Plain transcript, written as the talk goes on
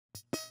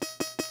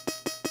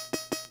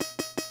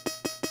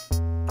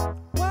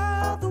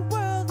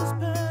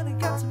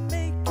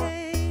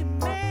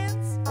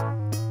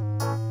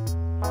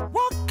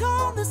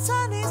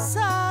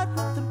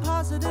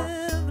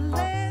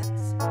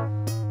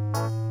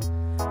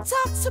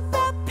talks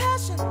about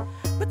passion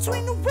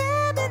between the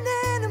women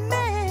and the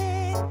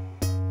man.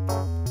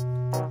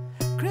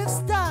 Chris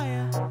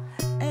Dyer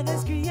and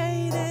his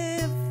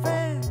creative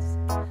friends,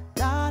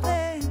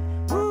 darling.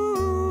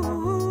 Ooh,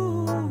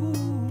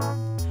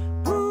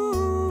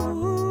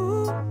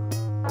 ooh,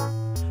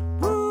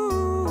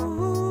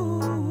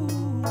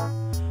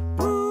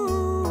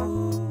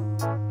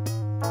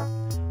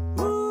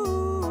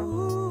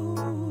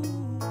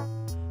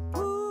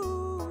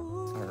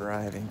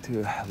 Arriving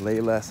to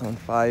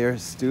Alexisonfire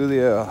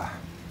studio.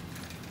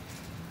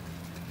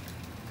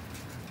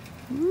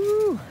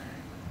 Woo.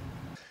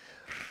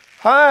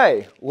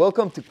 Hi,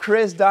 welcome to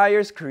Chris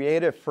Dyer's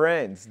Creative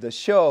Friends, the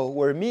show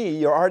where me,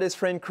 your artist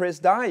friend Chris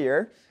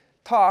Dyer,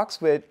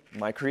 talks with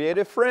my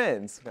creative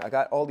friends. I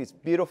got all these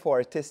beautiful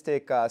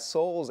artistic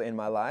souls in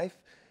my life,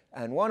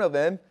 and one of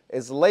them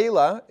is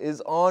Leyla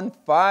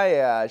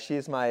Ghobadi.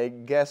 She's my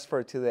guest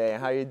for today.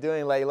 How are you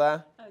doing,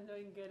 Leyla? I'm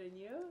doing good, and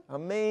you?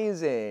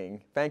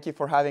 Amazing. Thank you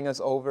for having us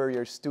over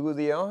your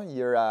studio.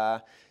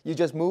 You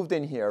just moved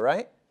in here,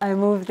 right? I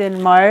moved in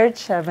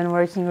March. I've been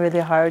working really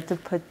hard to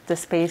put the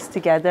space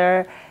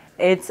together.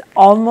 It's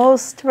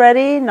almost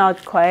ready,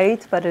 not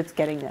quite, but it's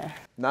getting there.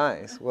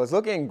 Nice. Well, it's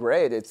looking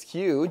great. It's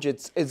huge.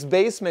 It's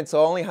basement,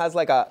 so it only has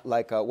like a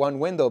one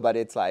window, but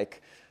it's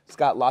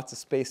got lots of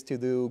space to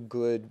do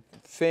good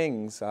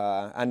things.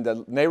 And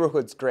the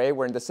neighborhood's great.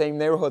 We're in the same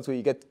neighborhood, so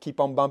you get to keep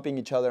on bumping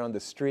each other on the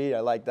street. I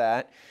like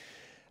that.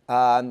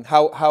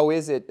 How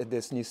is it at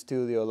this new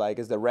studio? Like,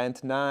 is the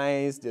rent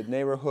nice? The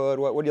neighborhood?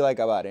 What do you like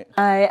about it?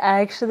 I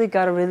actually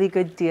got a really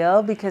good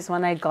deal because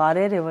when I got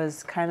it, it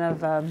was kind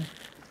of,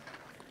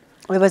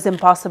 it was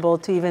impossible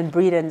to even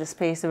breathe in the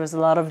space. There was a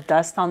lot of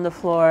dust on the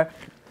floor.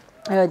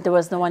 There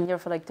was no one here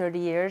for like 30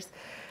 years.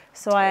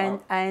 So I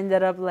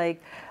ended up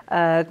like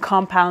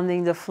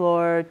compounding the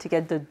floor to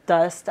get the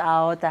dust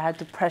out. I had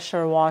to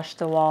pressure wash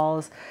the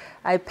walls.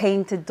 I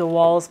painted the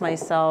walls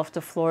myself,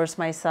 the floors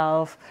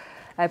myself.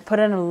 I put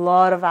in a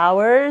lot of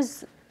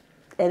hours.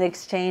 In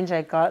exchange,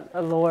 I got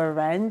a lower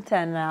rent,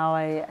 and now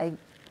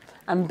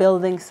I'm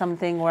building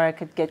something where I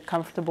could get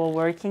comfortable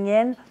working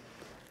in.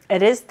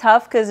 It is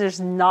tough because there's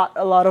not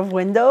a lot of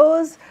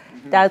windows.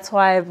 That's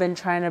why I've been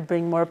trying to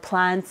bring more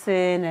plants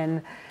in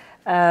and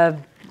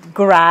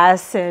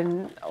grass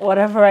and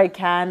whatever I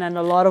can, and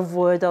a lot of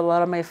wood, a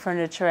lot of my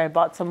furniture. I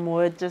bought some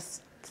wood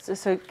just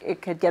so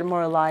it could get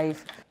more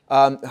alive.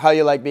 How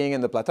you like being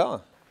in the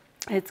Plateau?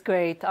 It's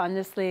great,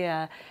 honestly.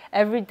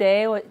 Every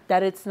day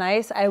that it's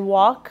nice, I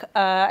walk.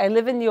 I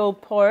live in the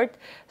old port,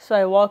 so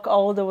I walk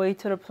all the way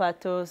to the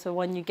plateau. So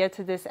when you get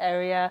to this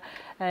area,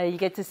 you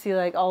get to see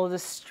like all the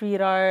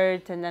street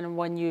art. And then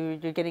when you're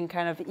getting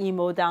kind of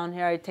emo down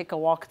here, I take a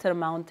walk to the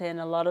mountain.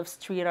 A lot of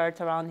street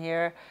art around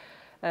here.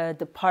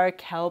 The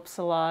park helps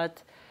a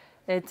lot.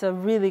 It's a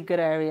really good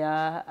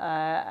area.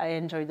 I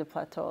enjoy the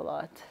plateau a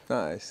lot.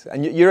 Nice.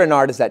 And you're an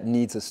artist that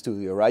needs a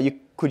studio,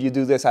 right? Could you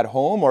do this at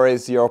home, or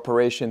is your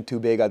operation too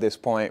big at this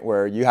point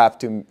where you have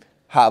to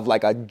have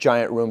like a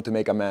giant room to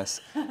make a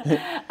mess?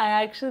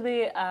 I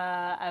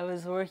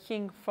was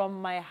working from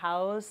my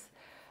house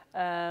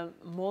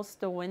most of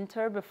the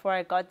winter before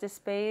I got this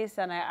space,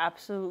 and I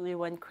absolutely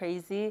went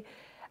crazy.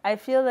 I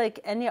feel like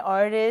any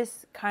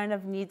artist kind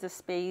of needs a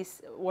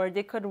space where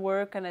they could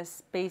work and a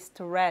space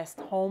to rest.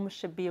 Home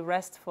should be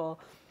restful.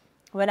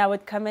 When I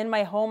would come in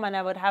my home and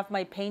I would have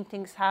my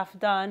paintings half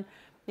done,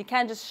 you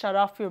can't just shut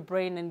off your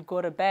brain and go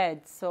to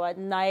bed. So at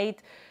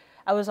night,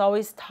 I was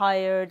always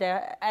tired.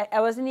 I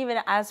wasn't even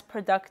as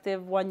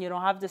productive when you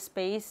don't have the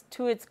space.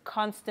 Two, it's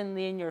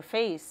constantly in your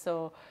face.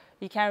 So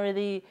you can't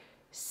really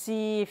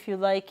see if you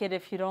like it,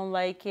 if you don't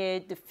like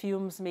it. The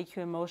fumes make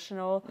you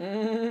emotional.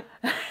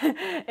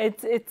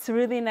 It's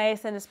really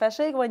nice. And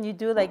especially when you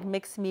do like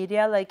mixed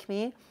media like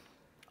me,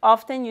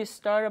 often you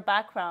start a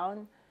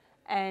background,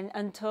 and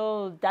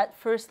until that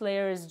first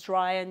layer is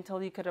dry,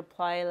 until you could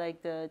apply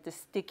like the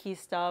sticky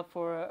stuff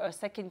or a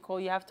second coat,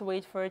 you have to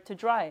wait for it to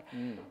dry.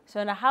 So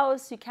in a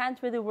house, you can't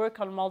really work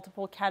on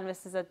multiple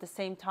canvases at the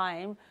same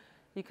time.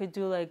 You could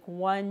do like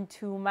 1,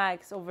 2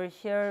 max. Over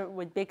here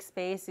with big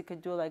space, you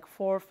could do like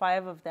 4 or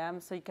 5 of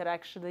them, so you could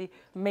actually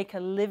make a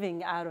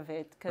living out of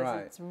it,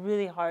 because it's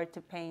really hard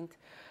to paint.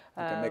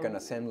 You can make an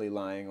assembly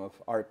line of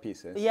art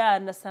pieces. Yeah,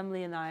 an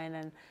assembly line,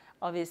 and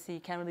obviously you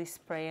can't really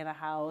spray in a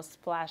house,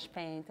 splash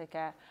paint. Like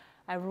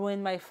I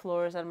ruined my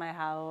floors at my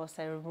house.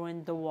 I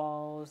ruined the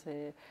walls.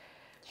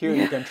 Here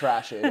you can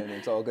trash it and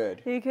it's all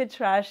good. You could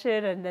trash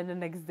it, and then the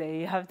next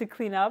day you have to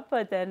clean up.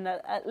 But then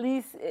at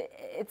least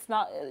it's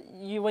not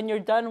you. When you're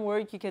done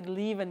work, you could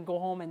leave and go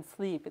home and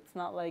sleep. It's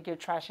not like you're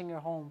trashing your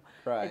home.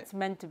 Right. It's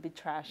meant to be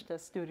trashed. The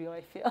studio,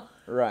 I feel.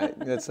 Right.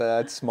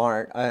 That's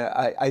smart.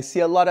 I see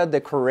a lot of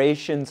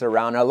decorations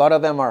around. A lot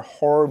of them are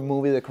horror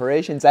movie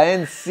decorations. I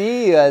didn't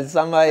see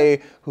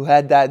somebody who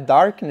had that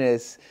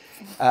darkness.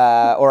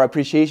 Or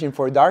appreciation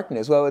for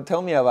darkness. Well,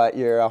 tell me about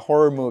your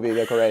horror movie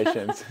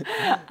decorations.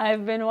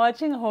 I've been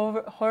watching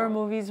horror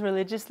movies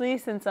religiously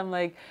since I'm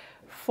like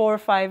 4 or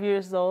 5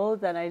 years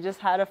old, and I just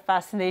had a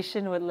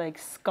fascination with like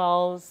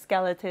skulls,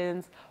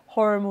 skeletons,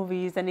 horror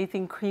movies,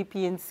 anything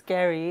creepy and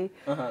scary.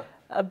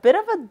 A bit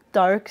of a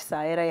dark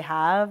side I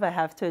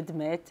have to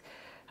admit.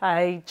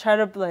 I try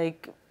to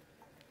like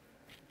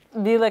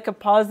be like a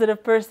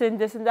positive person,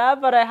 this and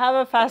that, but I have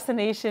a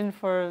fascination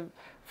for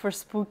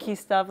spooky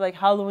stuff. Like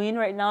Halloween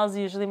right now is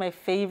usually my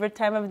favorite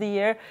time of the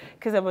year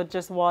because I would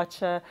just watch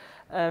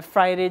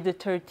Friday the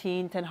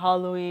 13th and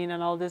Halloween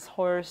and all this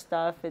horror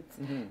stuff.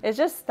 It's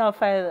just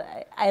stuff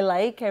I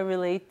like, I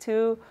relate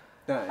to.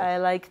 Nice. I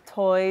like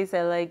toys.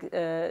 I like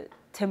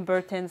Tim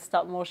Burton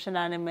stop motion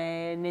anime,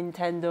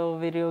 Nintendo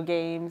video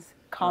games,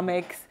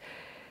 comics,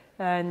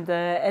 and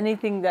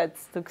anything that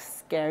looks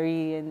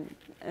scary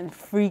and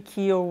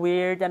freaky or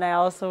weird. And I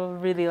also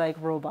really like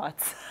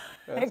robots.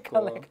 I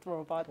collect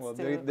robots too.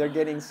 Well, they're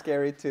getting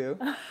scary too.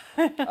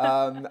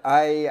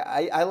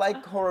 I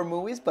like horror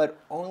movies, but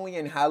only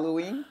in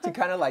Halloween to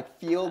kind of like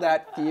feel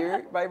that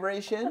fear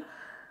vibration.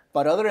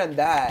 But other than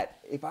that,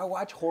 if I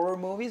watch horror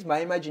movies, my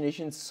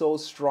imagination's so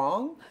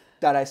strong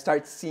that I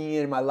start seeing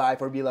it in my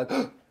life or be like,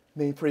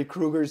 maybe Freddy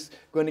Krueger's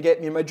going to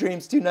get me in my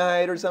dreams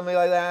tonight or something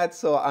like that.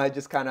 So I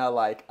just kind of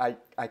like,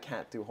 I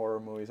can't do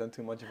horror movies. I'm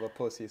too much of a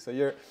pussy. So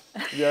you're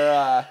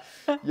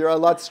a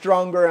lot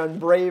stronger and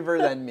braver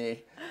than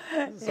me.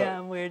 So, yeah,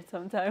 I'm weird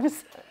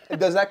sometimes.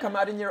 Does that come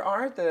out in your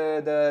art,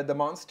 the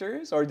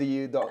monsters, or do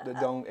you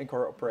don't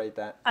incorporate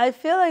that? I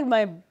feel like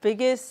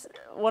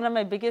one of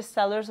my biggest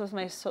sellers was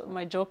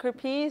my Joker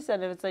piece,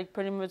 and it was like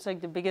pretty much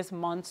like the biggest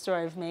monster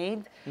I've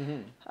made.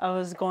 I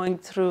was going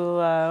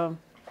through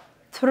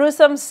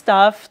some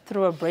stuff,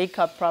 through a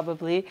breakup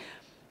probably.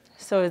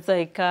 So it's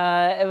like,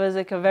 it was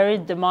like a very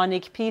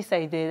demonic piece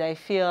I did, I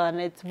feel. And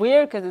it's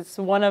weird because it's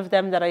one of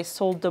them that I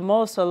sold the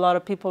most, so a lot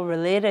of people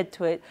related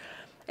to it.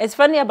 It's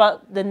funny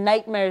about the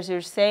nightmares you're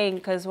saying,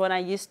 because when I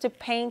used to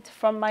paint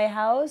from my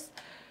house,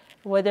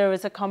 whether it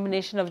was a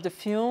combination of the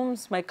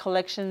fumes, my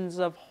collections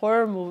of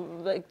horror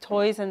like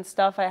toys and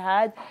stuff I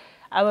had,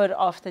 I would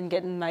often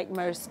get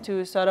nightmares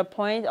too. So at a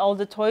point, all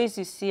the toys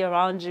you see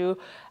around you,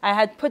 I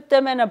had put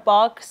them in a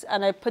box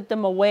and I put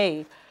them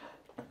away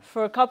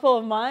for a couple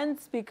of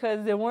months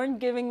because they weren't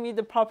giving me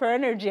the proper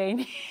energy I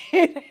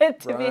needed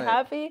to be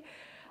happy.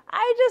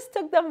 I just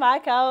took them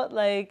back out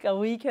like a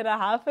week and a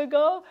half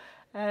ago,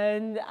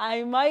 and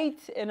I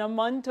might in a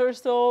month or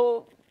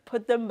so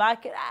put them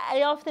back.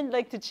 I often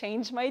like to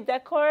change my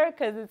decor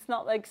because it's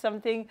not like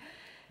something,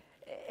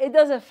 it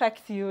does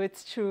affect you,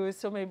 it's true.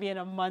 So maybe in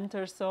a month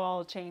or so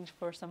I'll change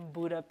for some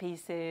Buddha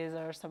pieces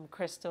or some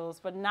crystals.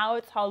 But now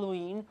it's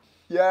Halloween.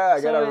 Yeah,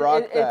 I gotta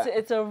rock that.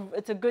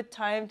 It's a good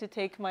time to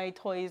take my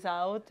toys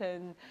out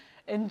and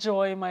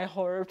enjoy my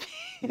horror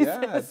pieces.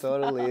 Yeah,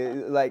 totally.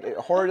 Like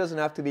horror doesn't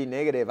have to be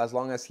negative as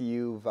long as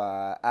you've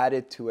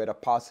added to it a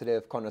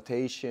positive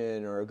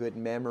connotation or a good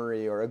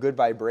memory or a good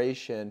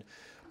vibration.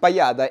 But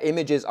yeah, the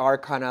images are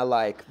kind of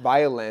like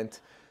violent.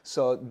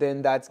 So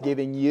then that's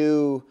giving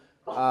you,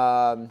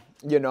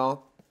 you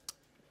know,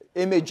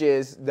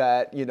 images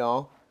that, you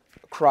know,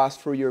 cross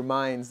through your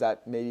minds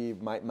that maybe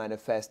might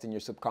manifest in your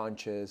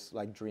subconscious,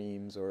 like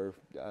dreams or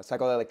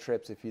psychedelic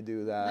trips if you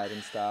do that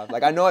and stuff.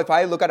 Like I know if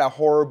I look at a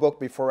horror book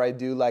before I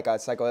do like a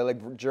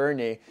psychedelic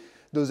journey,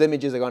 those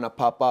images are gonna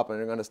pop up and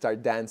they're gonna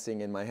start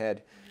dancing in my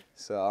head.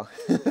 So,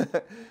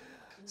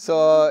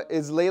 so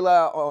is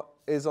Leyla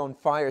is on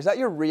Fire? Is that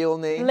your real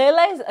name?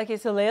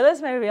 Leyla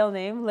is my real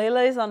name.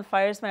 Leyla is on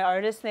Fire is my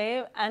artist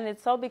name, and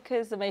it's all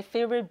because my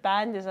favorite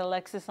band is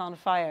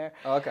Alexisonfire.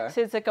 Okay.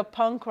 So it's like a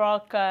punk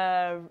rock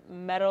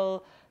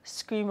metal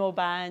screamo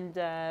band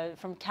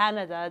from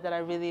Canada that I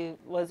really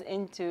was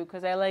into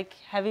because I like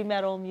heavy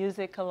metal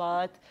music a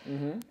lot,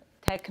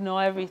 techno,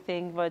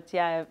 everything. But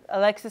yeah,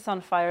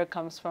 Alexisonfire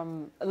comes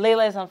from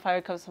Leyla is on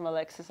Fire comes from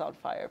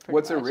Alexisonfire.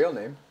 What's her real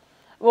name?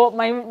 Well,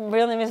 my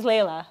real name is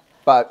Leyla.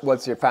 But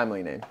what's your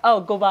family name?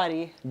 Oh,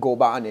 Ghobadi.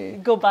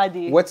 Ghobadi.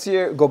 Ghobadi. What's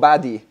your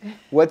Ghobadi?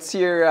 What's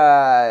your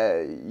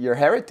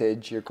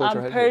heritage, your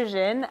cultural heritage?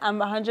 I'm Persian. I'm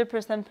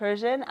 100%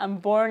 Persian. I'm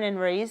born and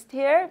raised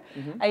here.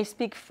 I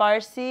speak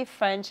Farsi,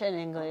 French, and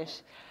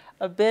English.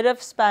 A bit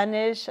of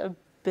Spanish, a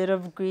bit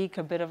of Greek,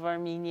 a bit of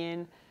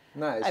Armenian.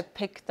 Nice. I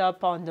picked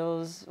up on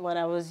those when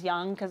I was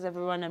young because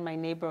everyone in my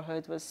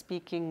neighborhood was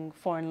speaking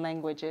foreign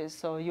languages.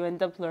 So you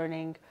end up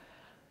learning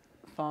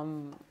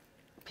from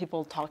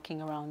people talking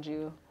around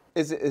you.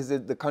 Is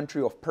it the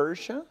country of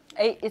Persia?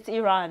 It's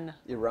Iran.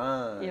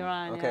 Iran.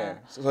 Iran, okay.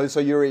 yeah.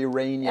 So you're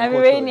Iranian. I'm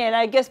Iranian.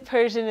 I guess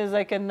Persian is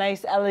like a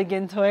nice,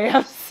 elegant way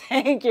of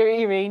saying you're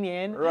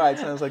Iranian. Right.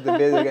 Sounds like the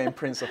video game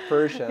Prince of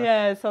Persia.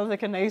 Yeah, it sounds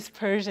like a nice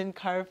Persian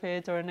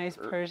carpet or a nice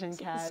Persian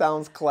cat.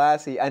 Sounds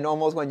classy. And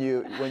almost when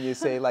you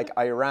say like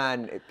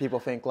Iran, people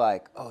think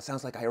like, oh, it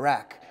sounds like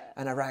Iraq.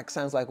 And Iraq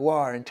sounds like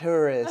war and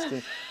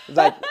terrorists.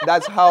 Like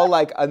that's how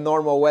like a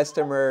normal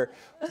Westerner,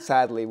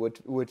 sadly,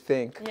 would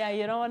think. Yeah,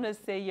 you don't want to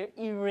say you're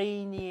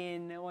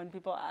Iranian when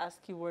people ask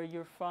you where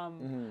you're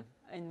from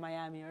in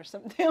Miami or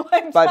something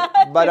like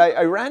that. But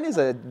Iran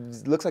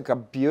looks like a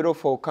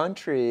beautiful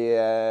country.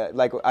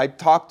 Like I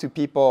talk to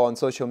people on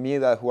social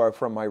media who are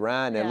from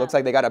Iran, and it looks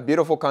like they got a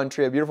beautiful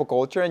country, a beautiful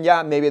culture, and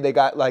yeah, maybe they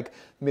got like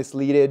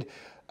misleaded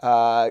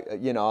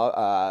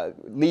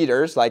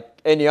leaders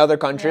like any other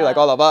country, like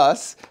all of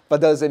us,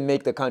 but doesn't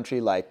make the country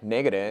like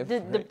negative.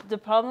 The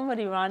problem with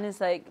Iran is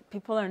like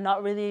people are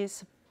not really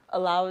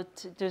allowed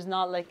to, there's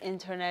not like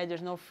internet,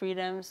 there's no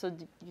freedom, so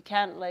you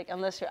can't like,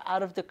 unless you're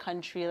out of the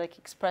country, like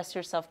express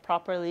yourself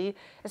properly,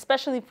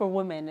 especially for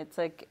women. It's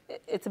like,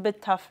 it's a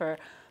bit tougher.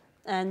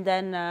 And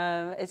then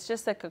it's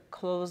just like a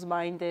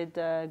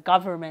closed-minded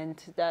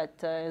government that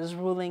is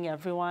ruling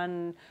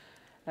everyone,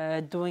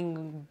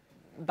 doing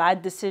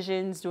bad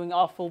decisions, doing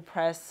awful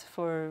press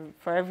for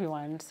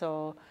everyone.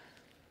 So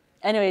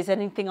anyways,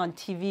 anything on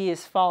TV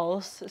is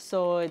false.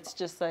 So it's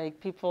just like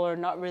people are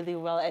not really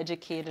well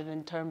educated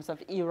in terms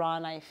of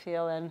Iran, I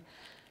feel. And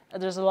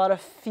there's a lot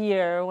of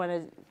fear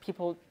when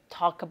people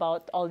talk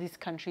about all these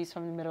countries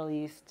from the Middle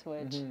East,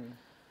 which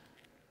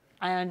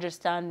I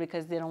understand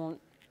because they don't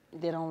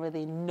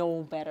really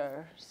know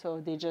better. So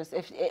they just,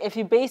 if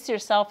you base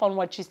yourself on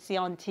what you see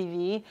on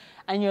TV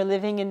and you're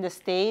living in the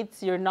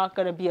States, you're not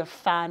going to be a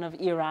fan of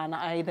Iran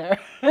either.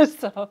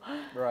 So,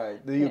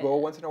 right. Do you go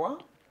once in a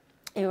while?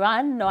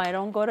 Iran? No, I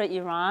don't go to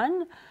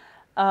Iran.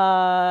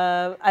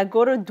 I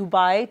go to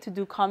Dubai to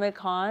do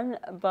Comic-Con,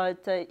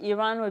 but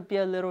Iran would be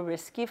a little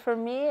risky for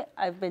me.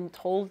 I've been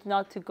told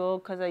not to go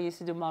because I used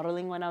to do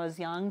modeling when I was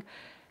young.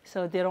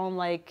 So they don't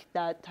like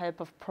that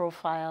type of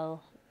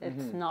profile.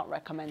 It's not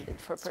recommended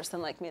for a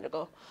person like me to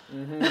go.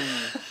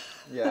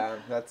 Yeah,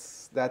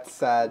 that's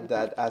sad,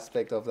 that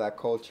aspect of that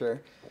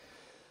culture.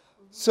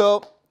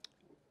 So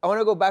I want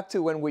to go back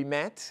to when we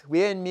met. We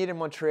didn't meet in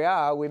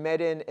Montreal. We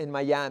met in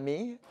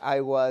Miami.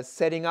 I was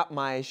setting up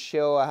my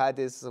show. I had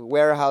this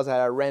warehouse that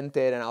I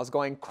rented, and I was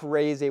going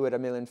crazy with a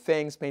million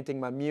things, painting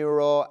my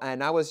mural,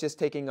 and I was just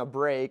taking a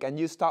break. And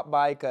you stopped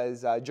by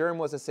because Germ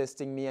was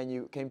assisting me, and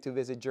you came to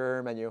visit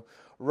Germ, and you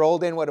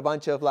rolled in with a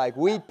bunch of like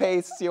wheat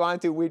pastes. You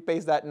wanted to wheat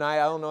paste that night.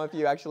 I don't know if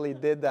you actually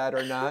did that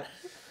or not.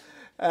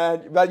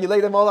 But you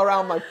laid them all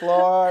around my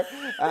floor,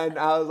 and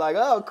I was like,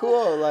 oh,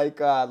 cool, like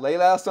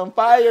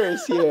Alexisonfire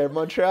is here,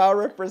 Montreal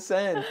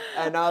represent.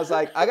 And I was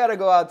like, I gotta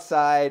go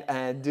outside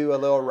and do a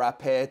little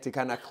rapé to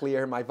kind of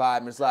clear my vibe.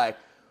 And it's like,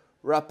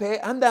 rapé?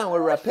 I'm down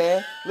with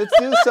rapé, let's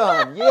do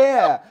some,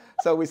 yeah.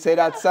 So we sit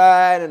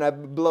outside, and I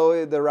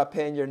blow the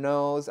rapé in your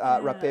nose.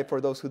 Rapé,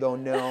 for those who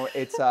don't know,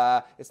 it's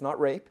not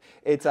rape.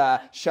 It's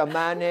a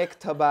shamanic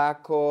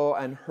tobacco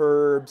and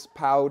herbs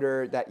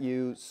powder that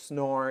you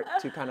snort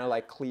to kind of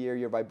like clear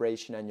your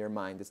vibration and your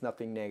mind. It's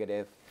nothing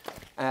negative.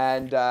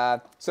 And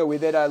so we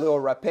did a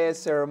little rapé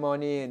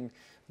ceremony and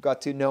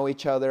got to know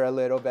each other a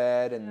little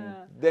bit. And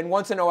then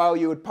once in a while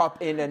you would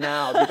pop in and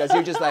out because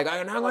you're just like,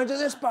 I'm not going to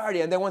this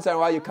party. And then once in a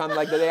while you come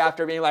like the day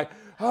after being like,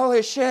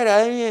 holy shit,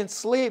 I didn't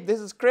sleep. This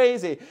is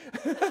crazy.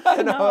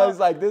 And I was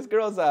like, this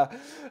girl's a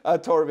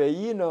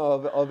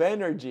torbellino of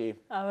energy.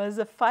 I was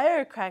a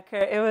firecracker.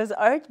 It was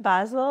Art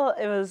Basel.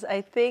 It was,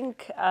 I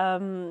think,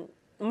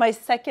 my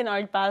second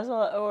Art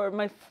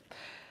Basel,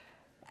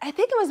 I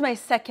think it was my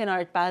second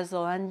Art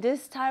Basel. And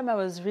this time I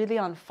was really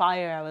on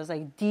fire. I was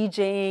like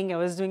DJing. I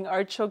was doing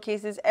art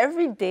showcases.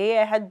 Every day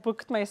I had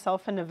booked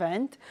myself an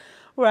event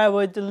where I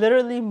would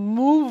literally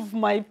move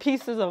my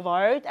pieces of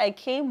art. I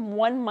came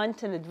 1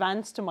 month in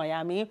advance to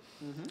Miami.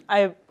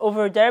 I,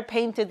 over there,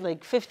 painted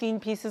like 15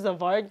 pieces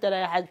of art that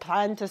I had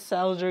planned to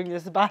sell during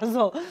this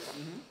Basel.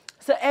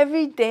 So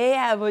every day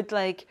I would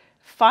like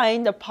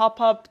find a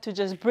pop-up to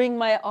just bring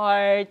my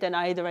art, and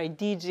either I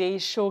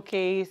DJ,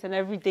 showcase, and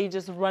every day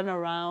just run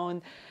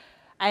around.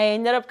 I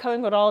ended up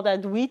coming with all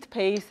that wheat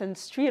paste and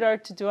street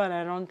art to do, and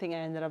I don't think I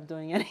ended up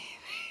doing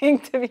anything,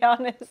 to be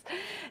honest.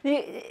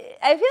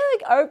 I feel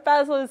like Art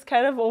Basel is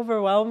kind of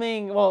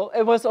overwhelming. Well,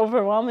 it was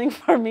overwhelming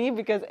for me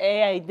because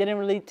I didn't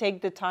really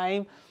take the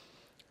time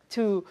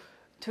to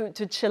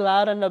chill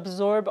out and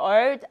absorb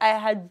art. I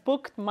had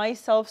booked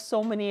myself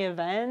so many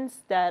events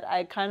that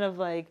I kind of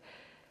like,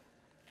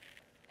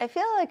 I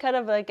feel like kind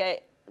of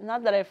like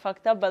not that I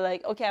fucked up, but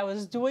like, okay, I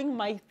was doing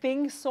my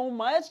thing so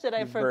much that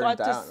I forgot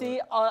to see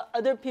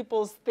other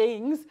people's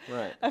things.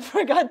 Right. I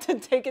forgot to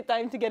take a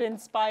time to get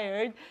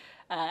inspired.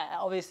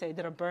 Obviously, I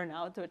did a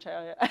burnout, which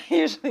I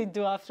usually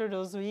do after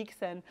those weeks.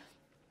 And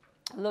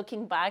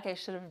looking back, I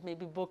should have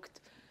maybe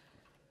booked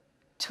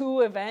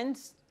 2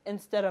 events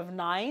instead of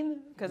 9,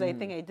 because I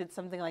think I did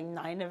something like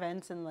 9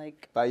 events in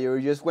like... But you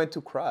just went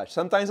to crush.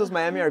 Sometimes those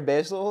Miami Art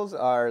Basels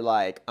are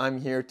like, I'm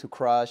here to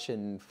crush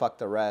and fuck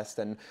the rest.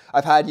 And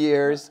I've had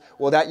years,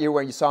 well, that year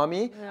when you saw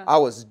me, I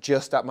was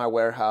just at my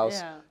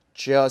warehouse,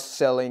 just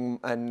selling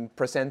and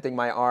presenting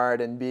my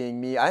art and being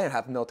me. I didn't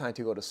have no time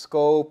to go to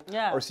Scope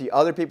or see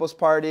other people's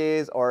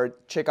parties or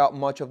check out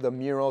much of the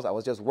murals. I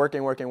was just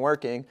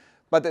working.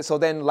 But so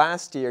then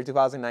last year,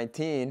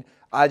 2019,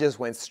 I just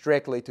went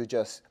strictly to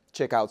just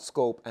check out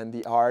Scope and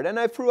the art. And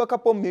I threw a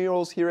couple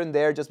murals here and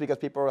there just because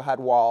people had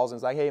walls and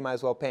it's like, hey, might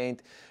as well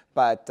paint.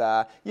 But,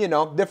 you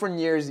know, different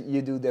years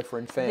you do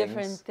different things.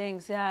 Different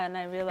things, yeah. And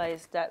I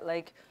realized that,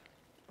 like,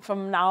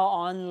 from now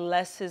on,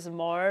 less is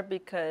more,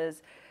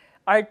 because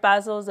Art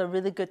Basel is a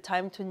really good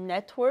time to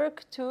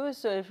network, too.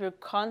 So if you're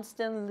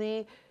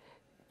constantly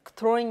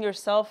throwing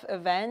yourself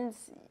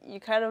events, you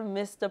kind of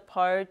miss the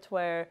part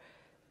where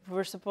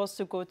we're supposed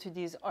to go to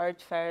these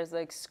art fairs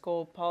like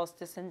Scope, Pulse,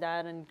 this and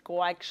that, and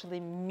go actually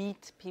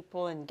meet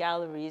people in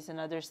galleries in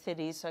other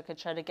cities, so I could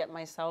try to get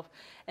myself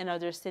in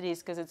other cities,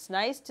 because it's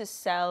nice to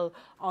sell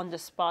on the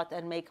spot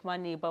and make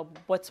money, but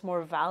what's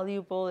more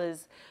valuable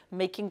is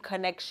making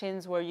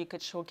connections where you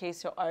could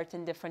showcase your art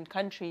in different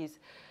countries.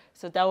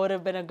 So that would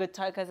have been a good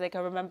time, because like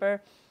I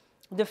remember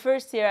the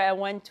first year I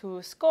went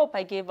to Scope,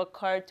 I gave a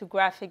card to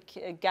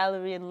Graphic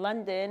Gallery in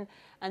London,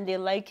 and they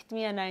liked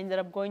me, and I ended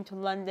up going to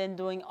London,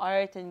 doing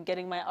art and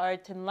getting my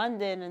art in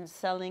London and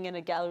selling in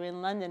a gallery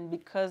in London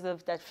because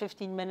of that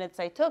 15 minutes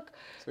I took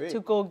to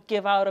go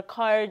give out a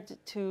card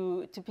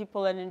to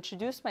people and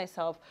introduce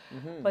myself.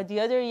 But the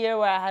other year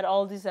where I had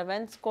all these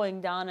events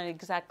going down, and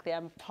exactly,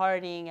 I'm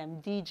partying,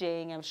 I'm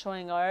DJing, I'm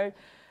showing art,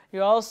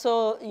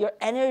 your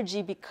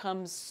energy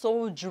becomes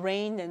so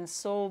drained and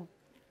so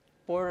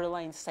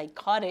borderline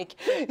psychotic.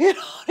 You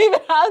don't even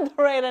have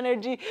the right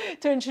energy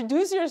to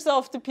introduce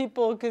yourself to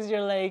people, because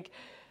you're like,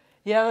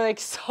 you have like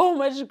so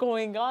much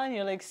going on.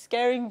 You're like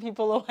scaring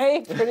people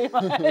away pretty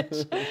much.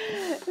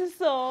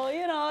 So,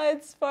 you know,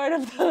 it's part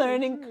of the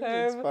learning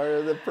curve. It's part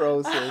of the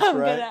process,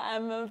 right?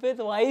 I'm a bit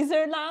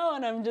wiser now,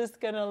 and I'm just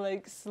gonna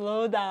like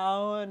slow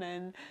down,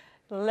 and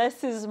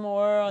less is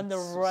more on the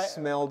right.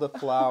 Smell the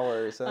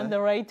flowers. On the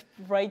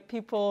right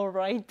people,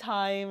 right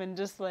time, and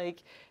just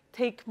like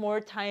take more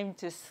time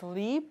to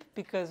sleep,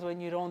 because when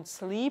you don't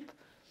sleep,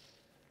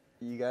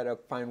 you gotta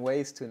find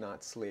ways to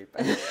not sleep.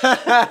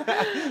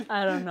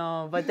 I don't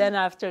know. But then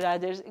after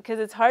that, because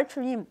it's hard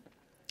for me,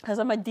 because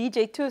I'm a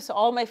DJ too, so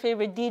all my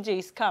favorite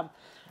DJs come,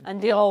 and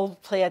they all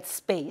play at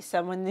Space.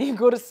 And when you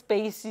go to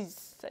Space,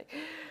 it's like,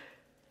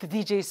 the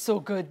DJ is so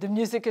good, the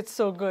music is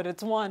so good,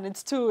 it's 1,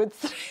 it's 2, it's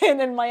 3,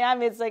 and in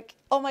Miami it's like,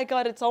 oh my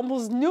God, it's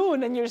almost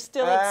noon and you're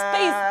still at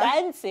Space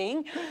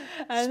dancing.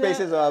 And Space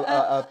is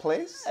a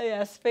place?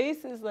 Yeah,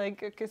 Space is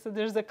like, okay, so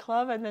there's a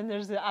club and then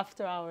there's the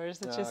after hours,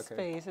 which is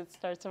Space. It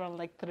starts around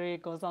like 3,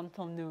 it goes on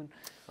till noon.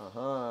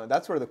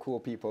 That's where the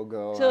cool people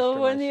go. So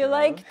when you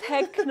like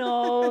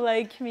techno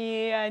like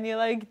me, and you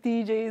like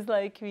DJs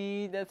like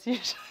me, that's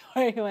usually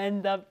where you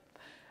end up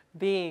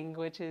being,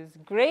 which is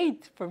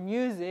great for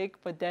music,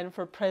 but then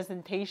for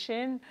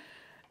presentation,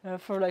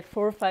 for like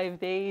 4 or 5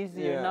 days,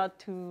 you're not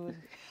too...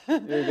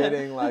 You're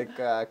getting like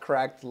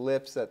cracked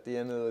lips at the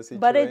end of the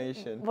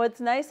situation. But what's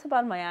nice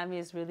about Miami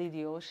is really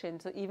the ocean.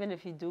 So even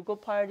if you do go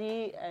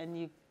party and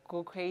you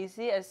go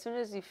crazy, as soon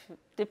as you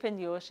dip in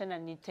the ocean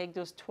and you take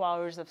those 2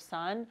 hours of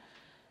sun,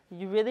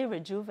 you really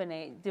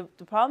rejuvenate. The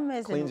problem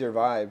is... Cleans your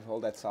vibe,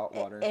 all that salt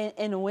water.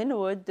 In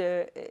Wynwood,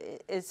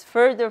 it's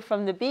further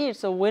from the beach.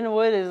 So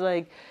Wynwood is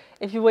like,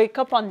 if you wake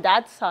up on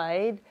that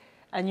side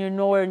and you're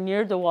nowhere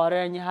near the water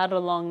and you had a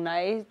long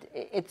night,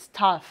 it's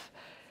tough.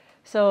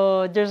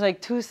 So there's like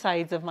 2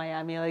 sides of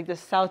Miami, like the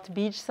South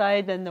Beach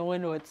side and the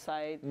Wynwood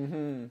side.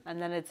 And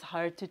then it's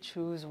hard to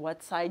choose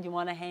what side you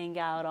want to hang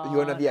out on. You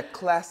want to be a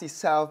classy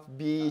South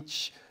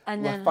Beach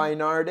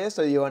fine artist,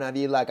 or you want to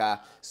be like a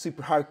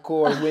super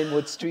hardcore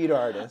Wynwood street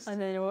artist? And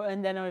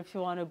then if you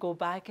want to go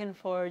back and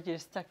forth, you're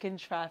stuck in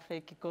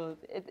traffic. Oh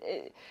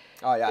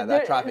yeah,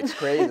 that traffic's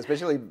crazy,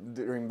 especially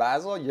during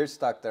Basel. You're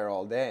stuck there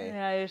all day.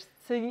 Yeah,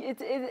 so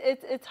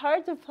it's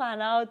hard to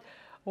plan out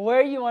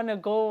where you want to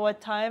go, what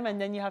time, and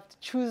then you have to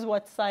choose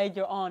what side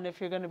you're on. If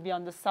you're going to be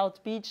on the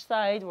South Beach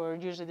side, where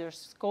usually there's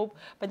Scope,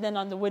 but then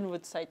on the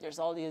Wynwood side, there's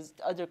all these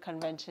other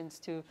conventions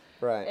too.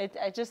 Right.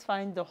 I just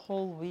find the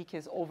whole week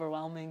is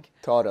overwhelming.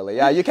 Totally.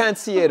 Yeah, you can't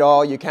see it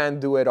all. You can't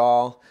do it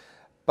all.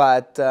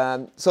 But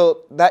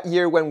so that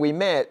year when we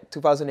met,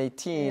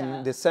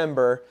 2018,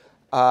 December,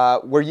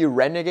 were you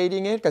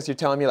renegading it? Because you're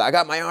telling me, like, I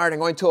got my art, I'm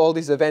going to all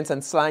these events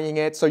and slanging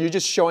it. So you're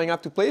just showing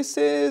up to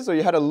places, or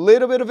you had a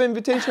little bit of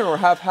invitation, or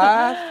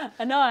half-half?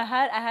 No, I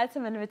had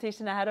some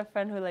invitation. I had a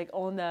friend who like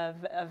owned a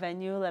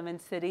venue, Lemon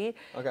City.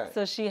 Okay.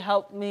 So she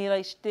helped me.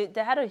 Like they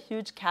had a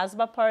huge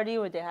Casbah party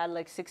where they had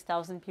like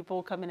 6,000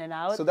 people come in and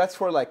out. So that's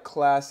for like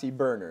classy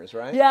burners,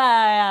 right?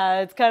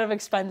 Yeah. It's kind of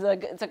expensive.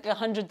 Like, it's like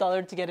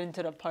 $100 to get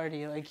into the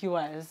party, like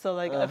US. So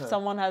like if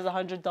someone has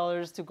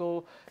 $100 to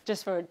go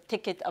just for a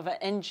ticket of an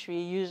entry,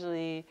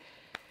 usually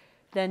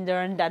then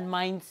they're in that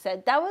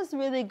mindset. That was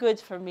really good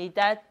for me.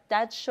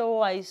 That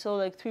show I sold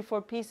like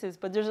 3-4 pieces,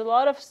 but there's a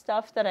lot of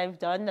stuff that I've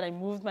done that I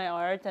moved my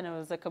art, and it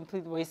was a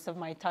complete waste of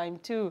my time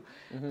too.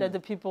 That the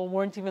people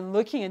weren't even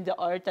looking at the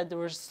art, that they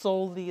were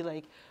solely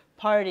like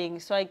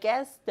partying. So I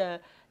guess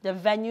the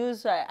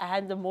venues I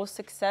had the most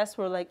success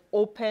were like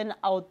open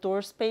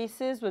outdoor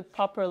spaces with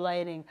proper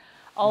lighting.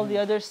 All the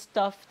other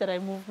stuff that I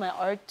moved my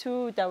art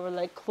to that were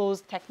like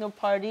closed techno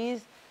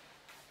parties,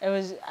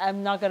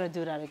 I'm not gonna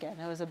do that again.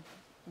 It was a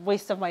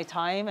waste of my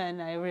time,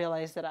 and I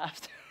realized that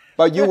after.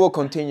 But you will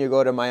continue to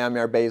go to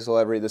Miami Art Basel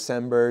every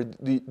December.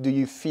 Do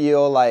you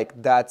feel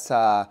like that's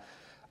a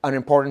an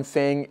important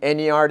thing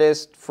any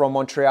artist from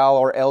Montreal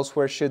or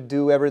elsewhere should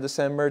do every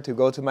December, to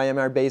go to Miami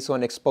Art Basel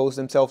and expose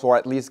themselves, or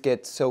at least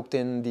get soaked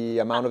in the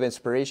amount of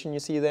inspiration you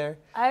see there?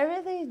 I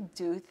really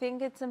do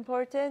think it's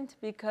important,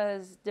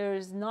 because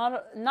there's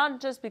not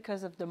just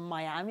because of the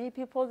Miami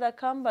people that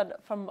come,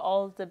 but from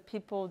all the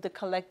people, the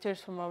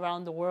collectors from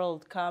around the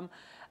world come.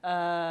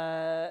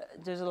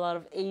 There's a lot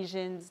of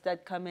Asians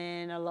that come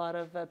in, a lot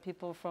of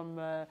people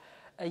from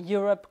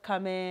Europe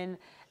come in.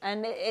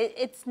 And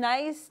it's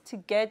nice to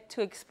get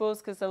to expose,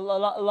 because a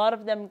lot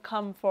of them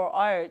come for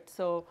art.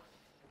 So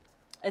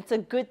it's a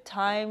good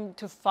time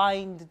to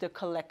find the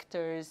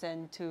collectors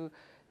and to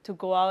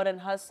go out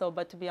and hustle.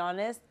 But to be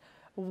honest,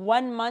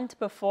 1 month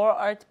before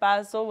Art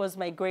Basel was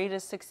my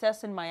greatest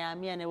success in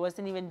Miami. And it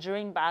wasn't even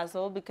during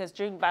Basel, because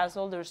during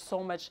Basel there's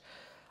so much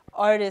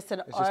artists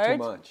and It's art. just too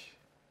much.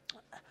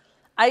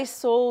 I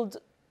sold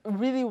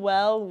really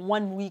well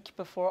 1 week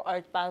before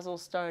Art Basel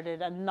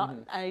started, and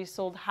I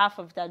sold half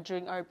of that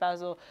during Art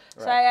Basel.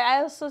 So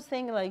I also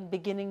think like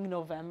beginning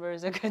November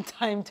is a good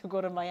time to go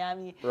to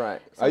Miami.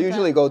 Right. I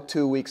usually go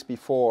 2 weeks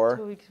before.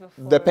 2 weeks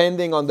before.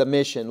 Depending on the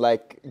mission.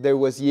 Like there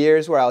was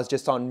years where I was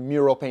just on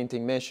mural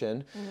painting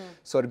mission.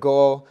 So I'd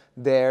go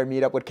there,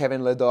 meet up with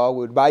Kevin Ledoux, we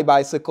would buy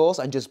bicycles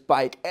and just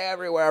bike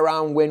everywhere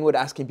around Wynwood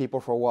asking people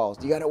for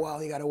walls. You got a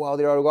wall, you got a wall,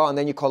 you got a wall. And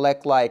then you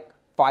collect like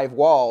 5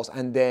 walls,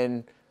 and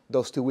then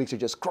those 2 weeks are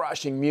just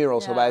crushing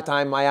murals. So by the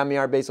time Miami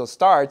Art Basel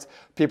starts,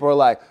 people are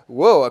like,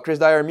 whoa, a Chris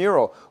Dyer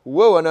mural.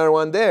 Whoa, another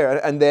one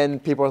there. And then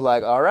people are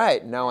like, all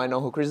right, now I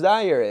know who Chris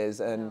Dyer is,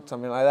 and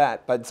something like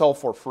that. But it's all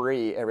for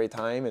free every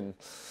time, and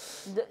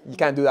you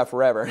can't do that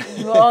forever.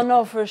 Well,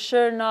 no, for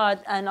sure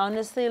not. And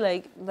honestly,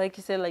 like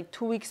you said, like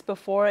 2 weeks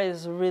before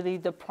is really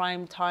the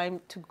prime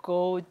time to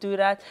go do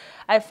that.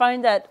 I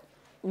find that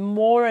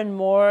more and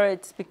more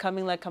it's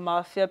becoming like a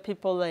mafia.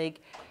 People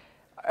like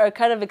are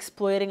kind of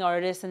exploiting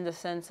artists in the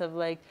sense of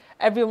like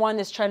everyone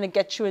is trying to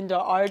get you in their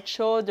art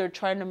show. They're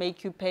trying to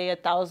make you pay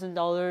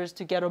 $1,000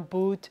 to get a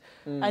booth,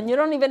 and you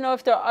don't even know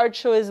if their art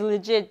show is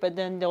legit. But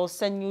then they'll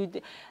send you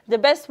the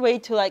best way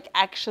to like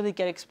actually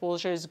get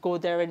exposure is go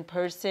there in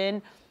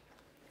person,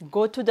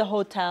 go to the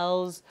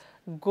hotels,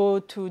 go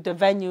to the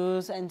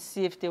venues and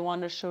see if they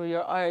want to show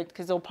your art,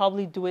 because they'll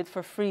probably do it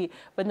for free.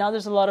 But now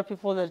there's a lot of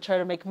people that try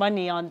to make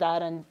money on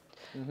that and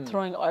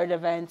throwing art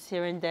events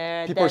here and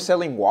there. People are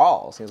selling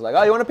walls. It's like,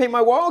 oh, you want to paint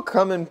my wall?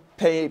 Come and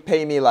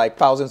pay me like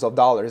thousands of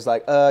dollars.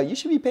 Like, you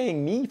should be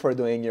paying me for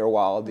doing your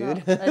wall,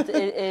 dude. No,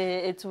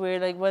 it's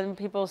weird. Like when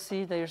people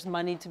see there's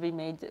money to be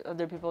made,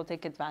 other people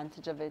take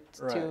advantage of it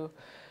too.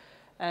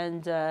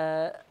 And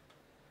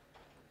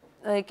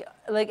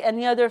like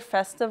any other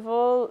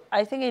festival,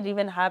 I think it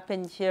even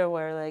happened here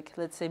where like,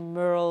 let's say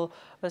Mural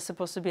was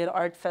supposed to be an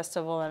art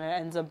festival and it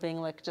ends up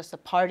being like just a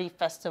party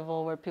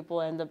festival where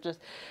people end up just,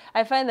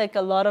 I find like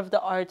a lot of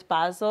the Art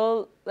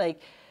Basel,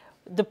 like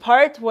the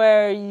part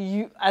where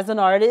you, as an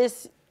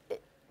artist,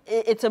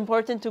 it's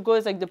important to go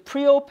is like the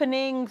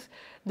pre-openings,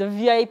 the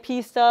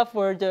VIP stuff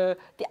where the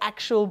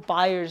actual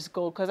buyers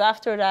go, because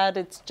after that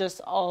it's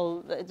just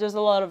all, there's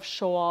a lot of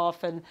show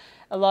off and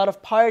a lot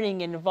of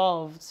partying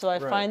involved. So I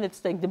find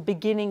it's like the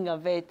beginning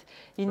of it.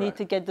 You need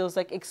to get those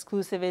like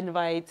exclusive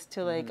invites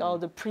to like all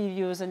the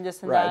previews and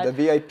this and that. The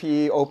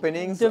VIP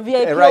openings. The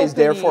VIP everybody's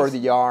there for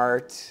the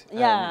art.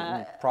 Yeah.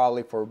 And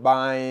probably for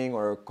buying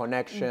or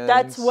connections.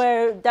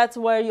 That's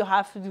where you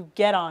have to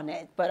get on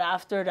it. But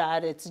after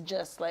that, it's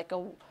just like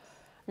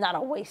not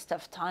a waste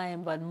of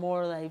time, but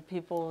more like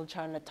people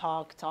trying to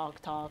talk,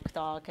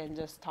 and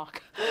just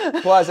talk.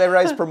 Plus,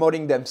 everybody's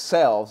promoting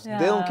themselves. They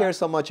don't care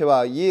so much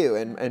about you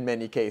in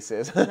many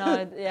cases.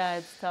 No,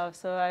 it's tough.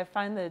 So I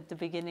find that the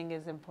beginning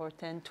is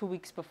important. 2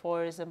 weeks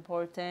before is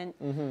important.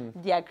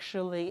 The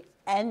actually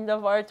end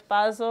of Art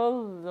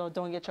Basel,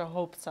 don't get your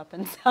hopes up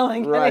in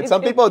selling anything.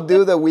 Some people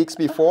do the weeks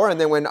before,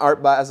 and then when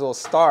Art Basel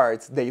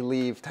starts, they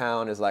leave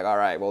town. It's like, all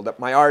right, well,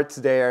 my art's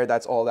there.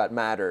 That's all that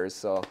matters.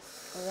 So.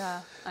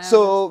 Yeah, I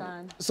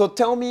understand. So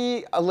tell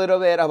me a little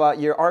bit about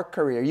your art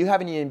career. You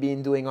haven't even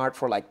been doing art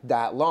for like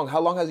that long. How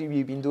long have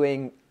you been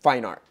doing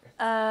fine art?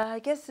 I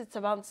guess it's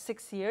about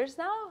 6 years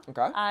now.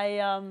 Okay.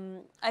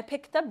 I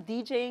picked up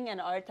DJing and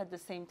art at the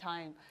same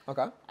time.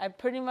 Okay. I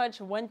pretty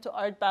much went to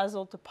Art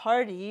Basel to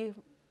party,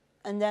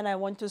 and then I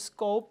went to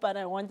Scope and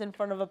I went in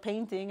front of a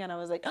painting and I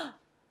was like, oh,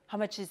 how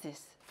much is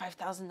this?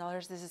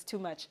 $5,000, this is too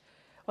much.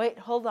 Wait,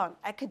 hold on,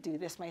 I could do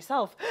this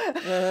myself.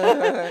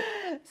 So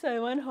I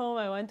went home,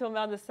 I went to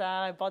Mt Royal,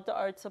 I bought the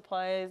art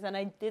supplies, and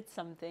I did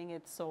something,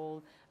 it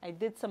sold. I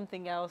did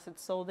something else, it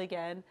sold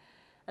again.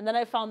 And then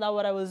I found out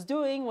what I was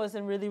doing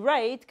wasn't really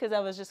right, because I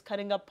was just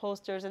cutting up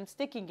posters and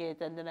sticking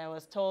it. And then I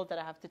was told that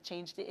I have to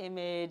change the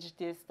image,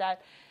 this,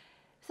 that.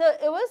 So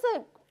it was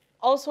like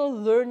also a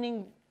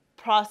learning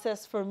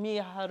process for me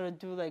how to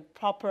do like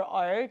proper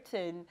art.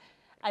 And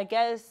I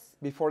guess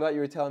before that, you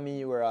were telling me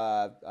you were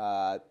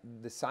a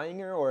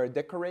designer or a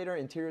decorator,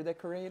 interior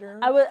decorator?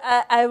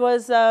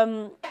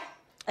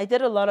 I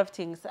did a lot of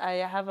things. I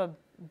have a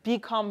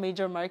BCom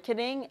major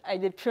marketing. I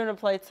did pure and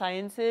applied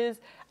sciences.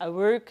 I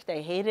worked,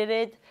 I hated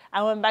it.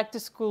 I went back to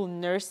school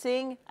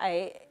nursing.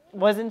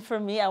 wasn't for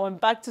me. I went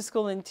back to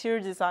school in interior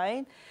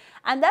design.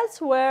 And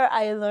that's where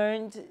I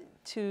learned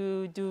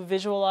to do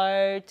visual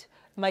art,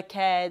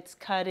 maquettes,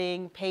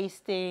 cutting,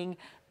 pasting,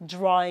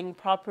 drawing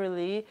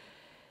properly.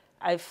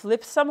 I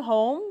flipped some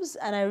homes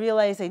and I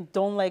realized I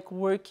don't like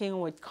working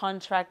with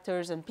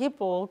contractors and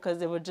people because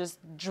they would just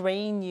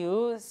drain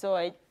you.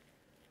 So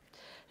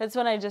that's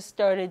when I just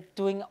started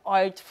doing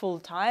art full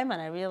time,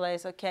 and I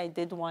realized, okay, I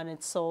did one,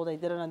 it sold. I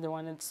did another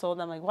one, it sold.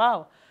 I'm like,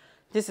 wow,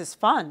 this is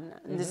fun.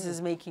 Mm-hmm.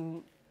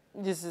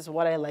 This is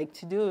what I like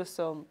to do.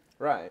 So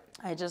right.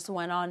 I just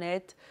went on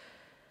it.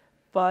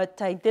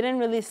 But I didn't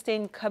really stay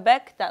in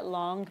Quebec that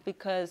long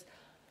because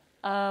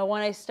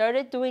when I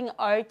started doing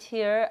art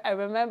here, I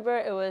remember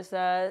it was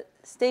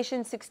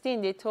Station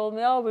 16. They told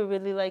me, oh, we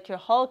really like your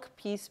Hulk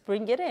piece,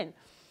 bring it in.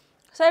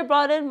 So I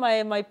brought in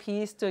my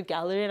piece to a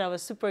gallery, and I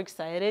was super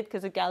excited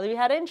because the gallery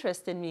had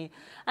interest in me.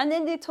 And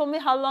then they told me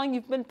how long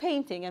you've been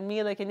painting. And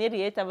me, like an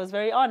idiot, I was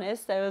very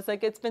honest. I was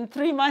like, it's been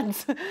 3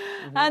 months.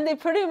 Mm-hmm. And they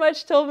pretty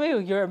much told me,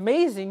 you're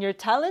amazing, you're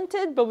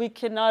talented, but we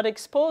cannot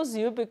expose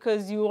you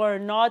because you are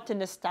not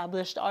an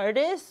established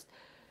artist.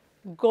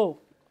 Go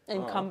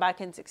and come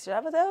back in 6 years. I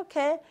was like,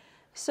 okay.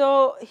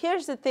 So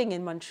here's the thing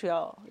in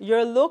Montreal. You're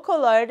a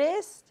local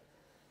artist,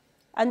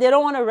 and they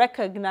don't want to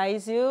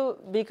recognize you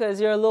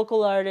because you're a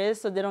local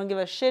artist, so they don't give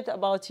a shit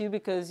about you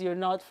because you're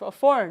not a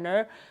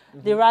foreigner.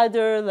 Mm-hmm. They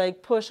rather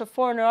like push a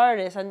foreigner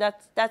artist, and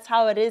that's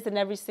how it is in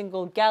every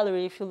single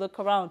gallery. If you look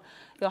around,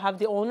 you'll have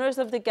the owners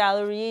of the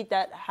gallery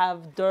that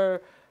have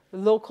their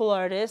local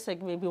artists,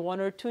 like maybe 1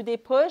 or 2 they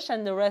push,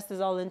 and the rest is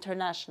all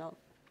international.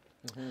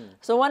 Mm-hmm.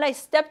 So when I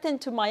stepped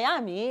into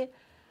Miami,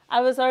 I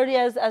was already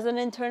as an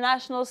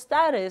international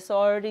status,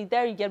 already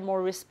there, you get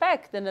more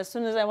respect. And as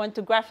soon as I went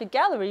to Graphic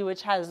Gallery,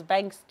 which has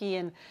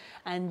Banksy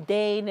and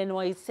Dane and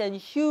White and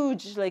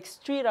huge like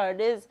street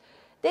artists,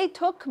 they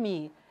took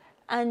me.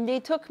 And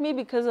they took me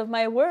because of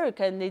my work,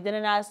 and they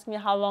didn't ask me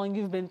how long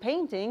you've been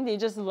painting. They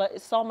just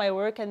saw my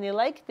work and they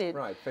liked it.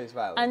 Right, face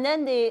value. And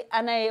then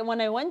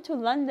when I went to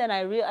London,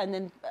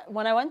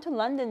 when I went to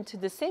London to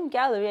the same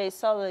gallery, I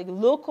saw like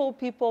local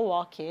people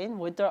walk in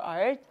with their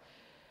art.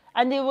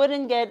 And they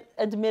wouldn't get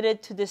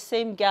admitted to the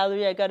same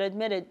gallery I got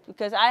admitted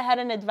because I had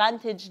an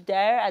advantage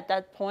there at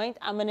that point.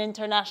 I'm an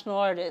international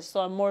artist, so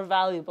I'm more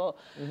valuable.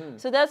 Mm-hmm.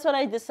 So that's when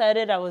I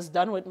decided I was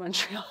done with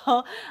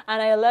Montreal.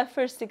 And I left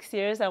for 6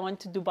 years. I went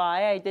to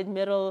Dubai. I did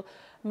Middle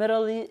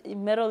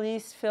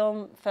East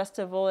Film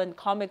Festival and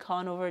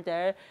Comic-Con over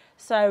there.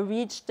 So I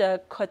reached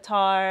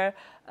Qatar,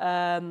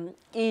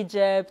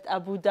 Egypt,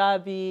 Abu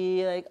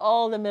Dhabi, like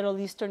all the Middle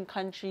Eastern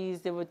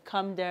countries. They would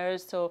come there.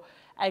 So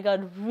I got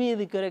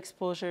really good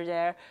exposure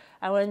there.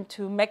 I went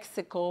to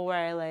Mexico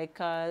where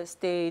I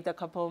stayed a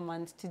couple of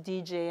months to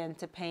DJ and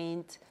to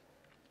paint.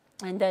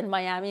 And then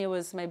Miami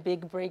was my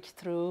big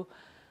breakthrough.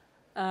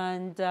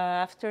 And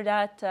after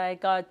that, I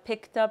got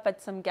picked up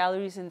at some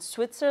galleries in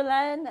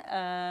Switzerland.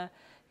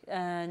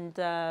 And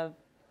there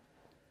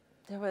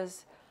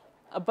was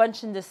a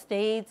bunch in the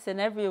States and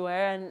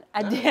everywhere. And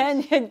at the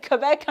end, in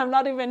Quebec, I'm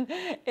not even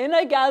in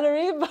a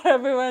gallery, but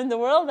everywhere in the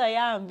world I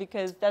am,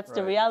 because that's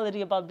the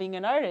reality about being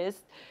an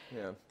artist.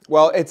 Yeah.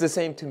 Well, it's the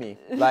same to me.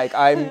 Like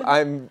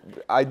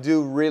I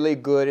do really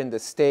good in the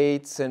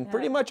States, and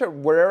pretty much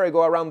wherever I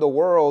go around the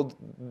world,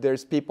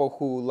 there's people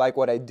who like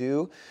what I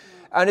do.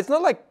 And it's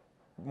not like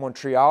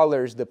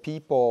Montrealers, the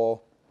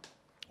people,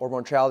 or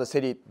Montreal, the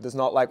city, does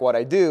not like what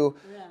I do.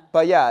 Yeah.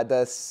 But yeah,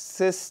 the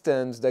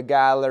systems, the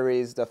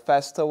galleries, the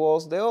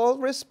festivals, they all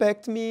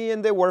respect me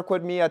and they work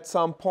with me at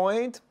some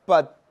point,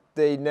 but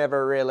they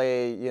never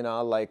really,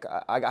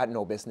 I got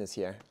no business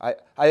here. I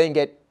didn't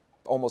get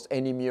almost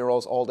any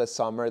murals all this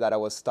summer that I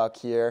was stuck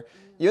here.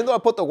 Even though I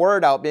put the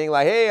word out being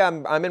like, hey,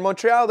 I'm in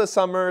Montreal this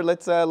summer,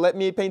 let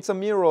me paint some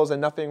murals, and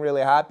nothing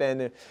really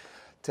happened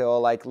till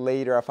like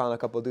later I found a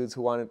couple of dudes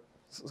who wanted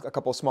a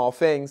couple small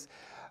things.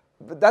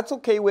 But that's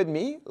okay with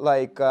me,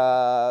 but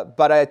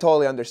I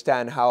totally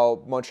understand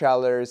how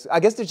Montrealers, I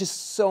guess there's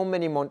just so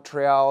many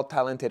Montreal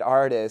talented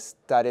artists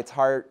that it's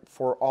hard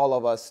for all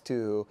of us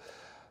to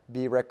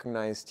be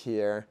recognized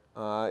here.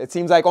 It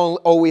seems like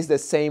always the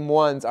same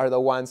ones are the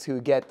ones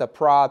who get the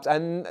props.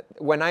 And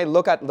when I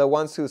look at the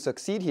ones who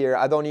succeed here,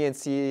 I don't even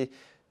see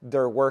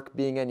their work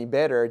being any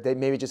better. They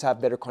maybe just have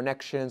better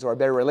connections or a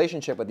better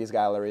relationship with these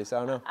galleries. I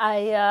don't know.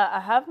 I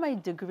have my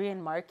degree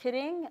in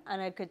marketing,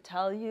 and I could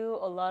tell you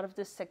a lot of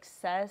the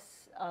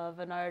success of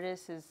an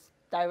artist is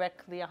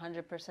directly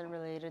 100%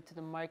 related to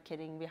the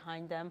marketing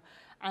behind them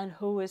and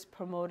who is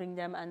promoting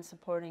them and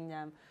supporting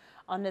them.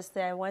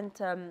 Honestly, I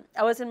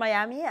was in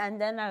Miami,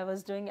 and then I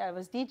was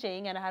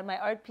DJing, and I had my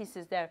art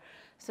pieces there.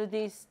 So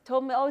they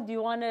told me, oh, do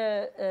you want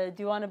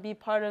to be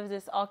part of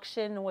this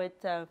auction with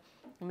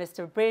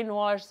Mr.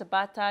 Brainwash,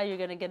 Zapata? You're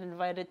going to get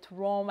invited to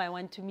Rome. I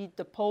went to meet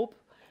the Pope.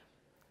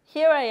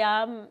 Here I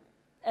am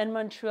in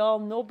Montreal,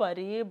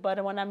 nobody,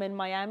 but when I'm in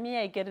Miami,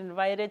 I get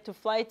invited to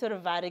fly to the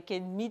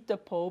Vatican, meet the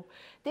Pope.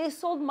 They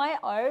sold my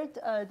art,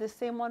 the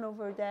same one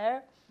over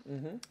there,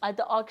 at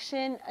the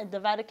auction at the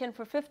Vatican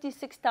for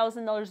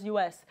 $56,000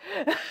 US.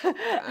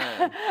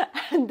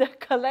 And the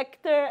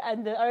collector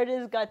and the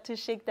artist got to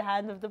shake the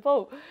hand of the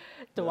Pope.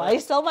 Do I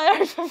sell my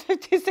art for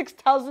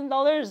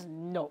 $56,000?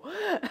 No.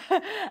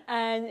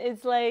 And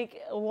it's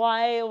like,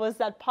 why was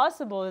that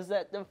possible? Is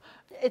that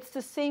it's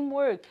the same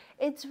work.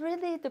 It's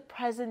really the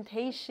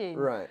presentation.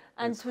 Right.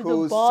 And it's to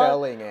who's the bar,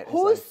 selling it.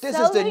 Who's like, this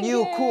is the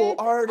new selling cool it,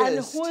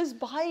 artist. and who is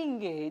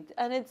buying it.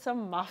 And it's a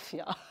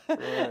mafia. Right.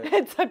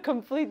 It's a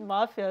complete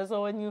mafia.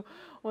 So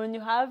when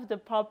you have the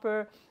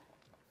proper,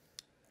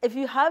 if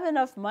you have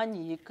enough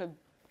money, you could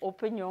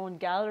open your own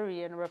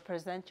gallery and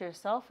represent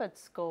yourself at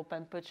Scope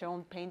and put your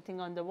own painting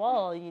on the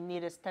wall. All you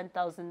need is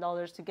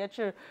 $10,000 to get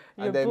your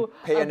and then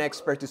pay an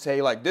expert to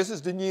say, like, this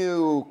is the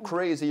new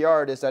crazy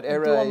artist that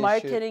era. Do a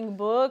marketing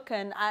book.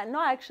 And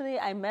actually,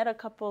 I met a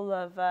couple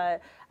of, I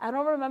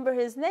don't remember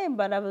his name,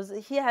 but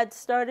he had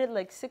started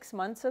like 6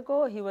 months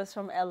ago. He was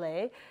from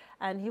LA.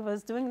 And he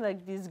was doing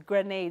like these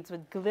grenades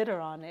with glitter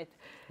on it.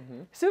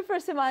 Super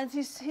simple.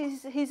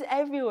 He's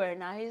everywhere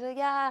now. He's like,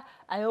 yeah,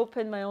 I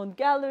opened my own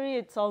gallery.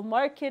 It's all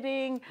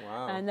marketing.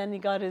 Wow. And then he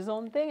got his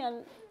own thing.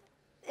 And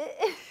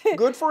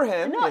good for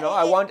him.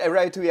 I want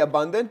everybody to be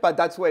abundant, but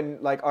that's when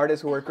like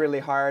artists who work really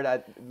hard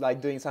at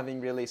like doing something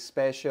really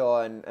special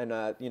and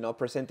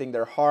presenting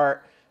their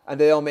heart, and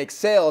they don't make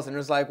sales, and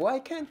it's like, why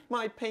can't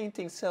my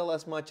painting sell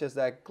as much as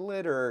that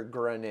glitter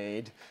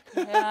grenade?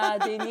 Yeah,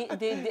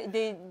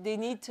 they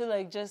need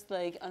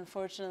to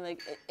unfortunately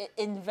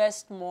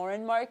invest more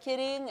in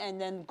marketing, and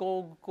then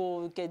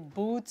go get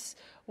booths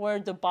where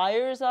the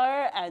buyers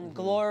are and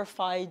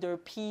glorify their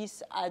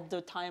piece at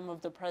the time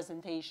of the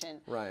presentation.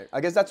 Right. I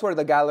guess that's where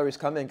the galleries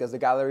come in, because the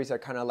galleries are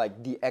kind of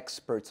like the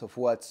experts of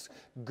what's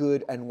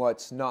good and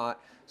what's not.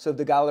 So if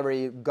the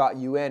gallery got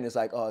you in, it's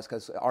like, oh, it's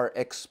because our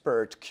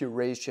expert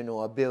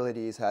curational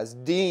abilities has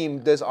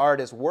deemed this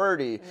artist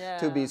worthy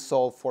to be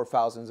sold for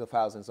thousands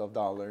of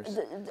dollars.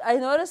 I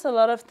notice a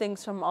lot of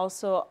things from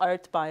also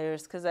art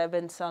buyers, because I've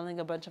been selling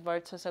a bunch of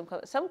art to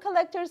some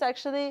collectors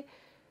actually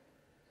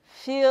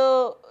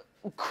feel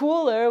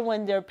cooler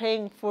when they're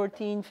paying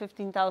 $14,000,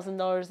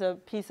 $15,000 a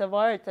piece of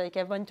art. Like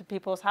I went to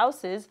people's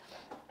houses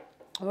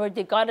where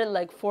they got it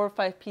like 4 or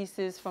 5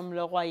 pieces from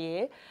Le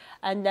Royer,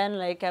 and then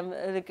like I'm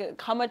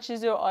like, how much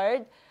is your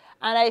art?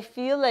 And I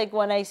feel like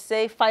when I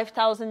say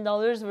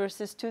 $5,000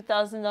 versus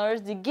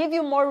 $2,000, they give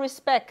you more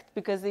respect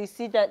because they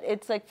see that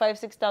it's like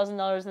 $5,000,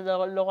 $6,000 at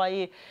Le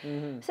Royer.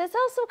 So it's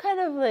also kind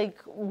of like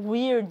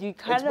weird. You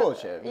kind of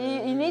bullshit.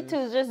 You need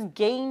to just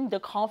gain the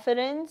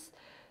confidence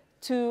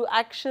to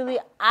actually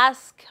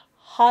ask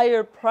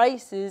higher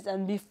prices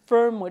and be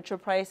firm with your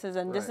prices.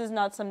 And this is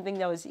not something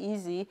that was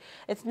easy.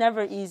 It's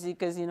never easy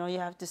because, you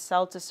have to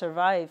sell to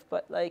survive.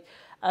 But like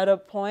at a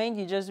point,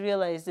 you just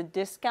realize the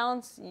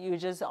discounts, you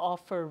just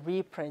offer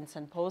reprints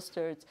and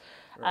posters.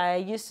 I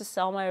used to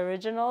sell my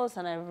originals,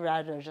 and I'd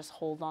rather just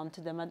hold on to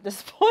them at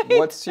this point.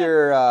 What's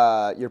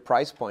your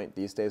price point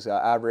these days?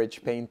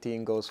 Average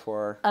painting goes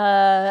for?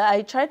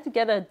 I tried to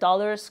get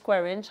 $1 a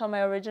square inch on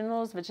my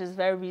originals, which is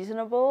very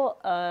reasonable.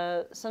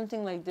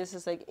 Something like this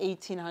is like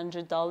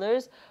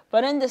 $1,800,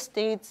 but in the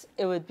States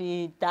it would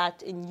be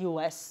that in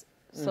US,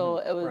 so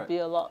it would be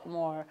a lot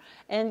more.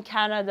 In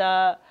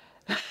Canada,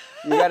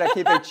 you gotta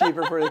keep it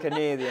cheaper for the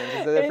Canadians.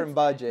 It's a different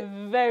budget.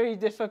 Very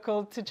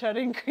difficult to try to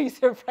increase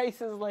your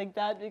prices like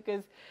that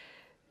because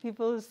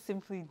people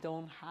simply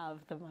don't have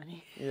the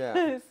money.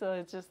 Yeah. So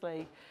it's just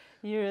like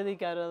you really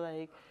gotta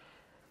like.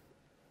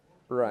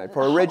 Right.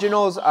 For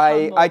originals,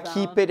 I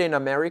keep it in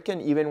American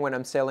even when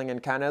I'm selling in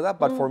Canada.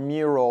 But for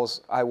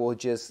murals, I will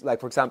just like,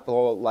 for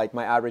example, like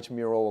my average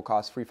mural will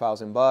cost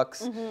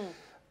 $3,000.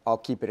 I'll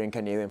keep it in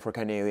Canadian for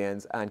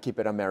Canadians and keep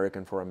it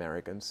American for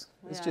Americans.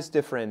 It's just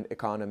different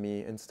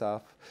economy and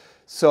stuff.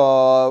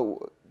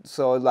 So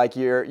like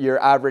your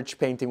average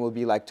painting will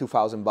be like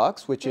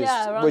 $2,000,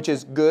 which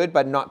is good,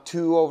 but not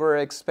too over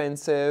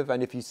expensive.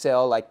 And if you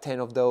sell like 10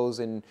 of those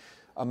in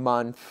a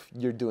month,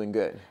 you're doing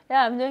good.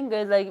 Yeah, I'm doing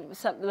good.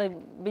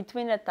 Like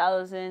between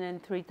 1,000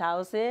 and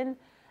 3,000.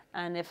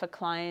 And if a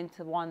client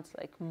wants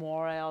like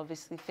more, I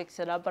obviously fix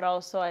it up. But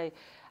also I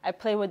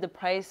play with the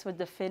price, with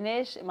the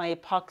finish. My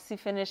epoxy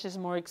finish is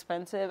more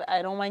expensive.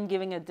 I don't mind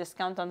giving a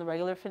discount on the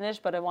regular finish,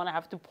 but I want to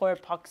have to pour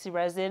epoxy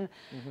resin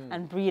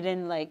and breathe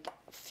in like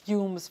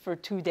fumes for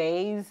 2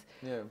 days.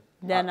 Yeah.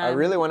 Then I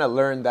really want to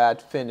learn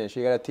that finish.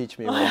 You got to teach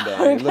me one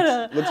day.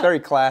 It looks very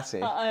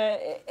classy.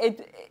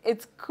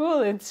 It's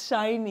cool. It's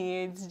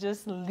shiny. It's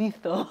just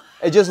lethal.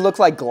 It just looks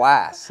like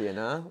glass,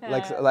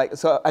 like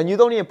so. And you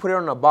don't even put it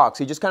on a box.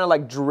 You just kind of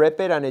like drip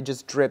it, and it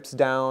just drips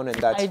down, and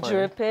that's. I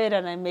drip it,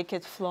 and I make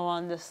it flow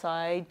on the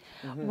side.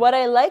 What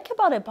I like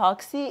about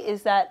epoxy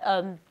is that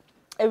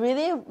it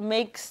really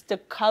makes the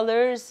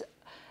colors.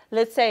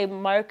 Let's say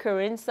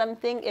marker in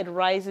something, it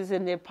rises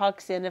in the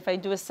epoxy. And if I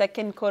do a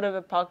second coat of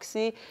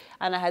epoxy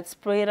and I had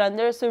sprayed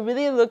under, so it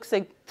really looks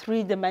like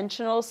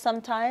 3-dimensional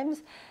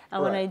sometimes.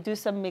 And when I do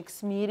some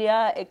mixed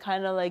media, it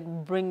kind of like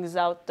brings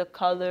out the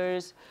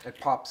colors. It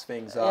pops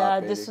things up. Yeah,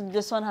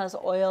 this one has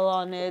oil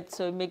on it,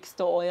 so it makes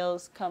the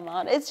oils come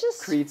out. It's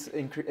just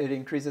it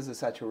increases the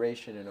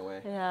saturation in a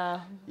way.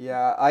 Yeah.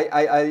 Yeah,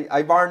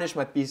 I varnish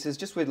my pieces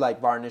just with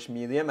like varnish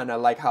medium, and I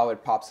like how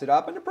it pops it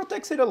up, and it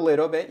protects it a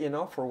little bit, you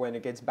know, for when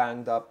it gets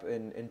banged up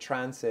in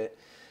transit.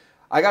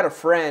 I got a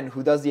friend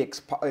who does the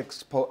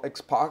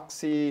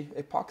epoxy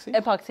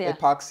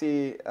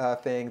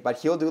thing, but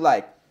he'll do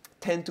like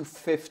 10 to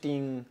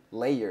 15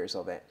 layers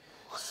of it.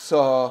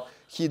 So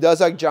he does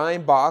a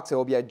giant box, it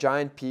will be a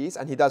giant piece,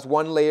 and he does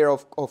one layer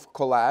of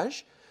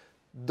collage,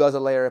 does a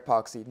layer of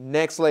epoxy,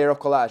 next layer of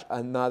collage,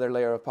 another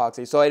layer of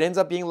epoxy. So it ends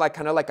up being like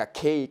kind of like a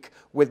cake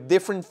with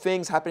different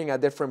things happening at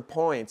different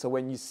points. So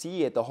when you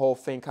see it, the whole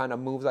thing kind of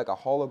moves like a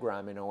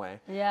hologram in a way.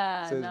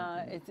 Yeah, so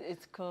no,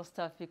 it's cool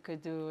stuff you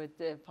could do with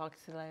the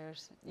epoxy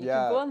layers. You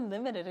could go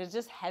unlimited. It's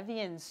just heavy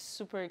and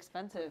super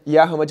expensive.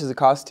 Yeah, how much does it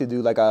cost to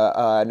do like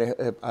an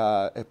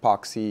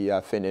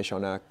epoxy finish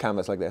on a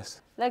canvas like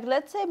this? Like,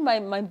 let's say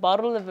my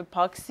bottle of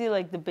epoxy,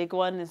 like the big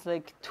one is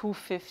like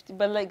 $250.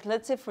 But like,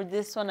 let's say for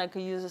this one, I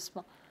could use a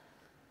small.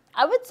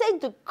 I would say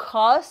the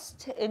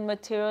cost in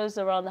materials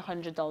around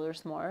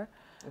 $100 more.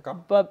 Okay.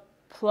 But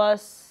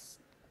plus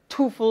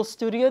 2 full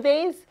studio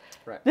days.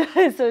 Right.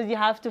 So you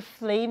have to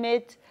flame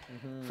it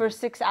for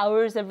 6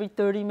 hours every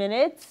 30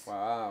 minutes.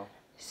 Wow.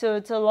 So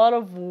it's a lot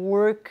of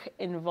work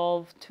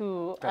involved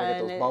too. Gotta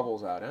get those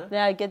bubbles out, huh?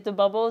 Yeah, get the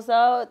bubbles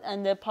out,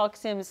 and the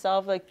epoxy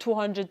himself, like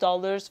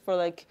 $200 for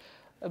like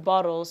a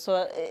bottle.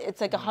 So it's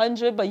like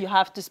 $100, but you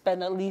have to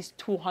spend at least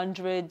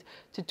 $200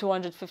 to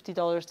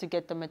 $250 to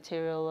get the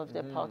material of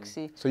the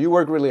epoxy. So you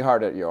work really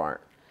hard at your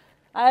art.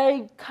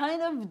 I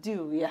kind of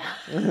do, yeah.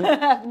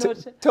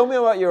 Tell me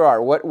about your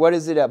art. What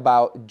is it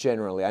about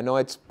generally? I know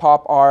it's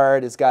pop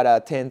art. It's got a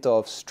tint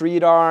of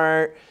street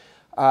art.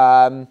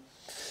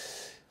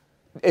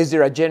 Is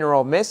there a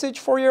general message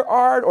for your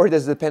art, or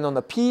does it depend on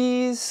the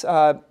piece?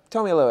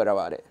 Tell me a little bit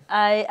about it.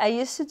 I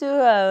used to do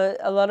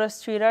a lot of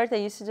street art. I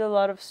used to do a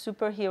lot of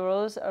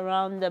superheroes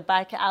around the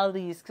back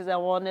alleys because I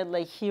wanted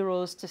like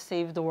heroes to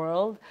save the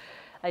world.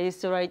 I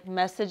used to write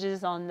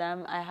messages on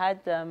them. I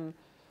had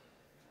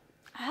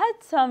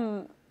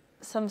some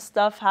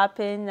stuff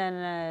happen,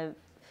 and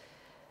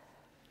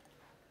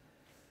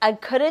I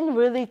couldn't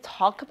really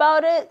talk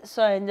about it,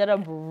 so I ended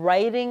up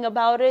writing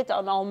about it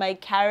on all my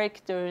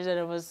characters, and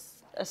it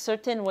was a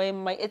certain way.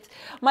 My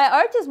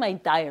art is my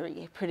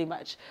diary, pretty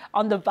much.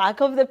 On the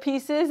back of the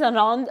pieces and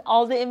on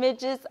all the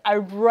images, I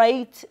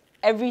write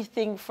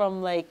everything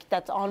from like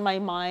that's on my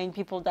mind,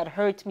 people that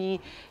hurt me,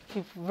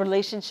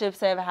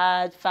 relationships I've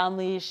had,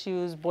 family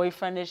issues,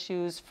 boyfriend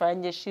issues,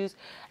 friend issues.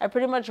 I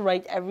pretty much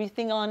write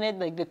everything on it,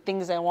 like the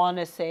things I want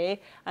to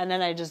say, and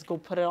then I just go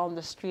put it on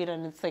the street,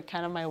 and it's like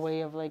kind of my way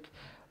of like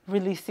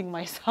releasing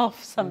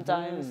myself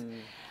sometimes.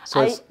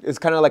 So it's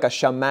kind of like a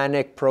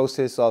shamanic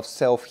process of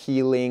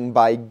self-healing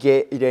by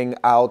getting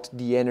out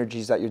the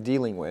energies that you're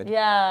dealing with.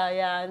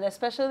 Yeah, and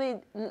especially,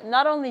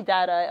 not only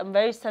that, I'm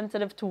very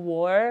sensitive to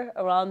war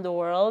around the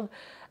world.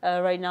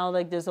 Right now,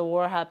 like there's a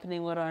war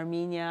happening with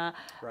Armenia.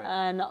 Right.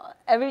 And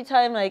every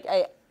time like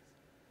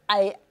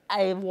I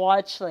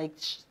watch like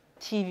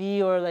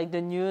TV or like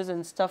the news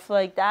and stuff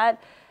like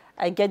that,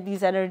 I get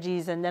these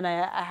energies, and then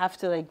I have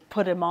to like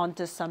put them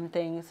onto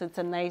something. So it's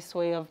a nice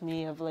way of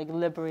me of like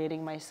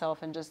liberating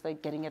myself and just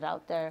like getting it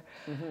out there.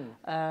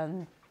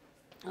 One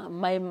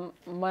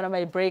of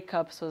my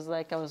breakups was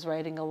like I was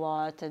writing a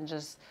lot and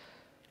just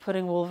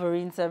putting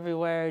Wolverines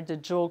everywhere. The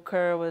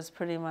Joker was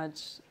pretty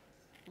much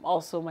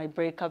also my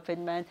breakup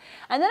in men.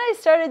 And then I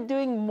started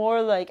doing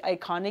more like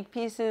iconic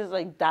pieces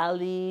like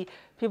Dali,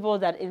 people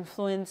that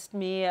influenced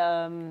me.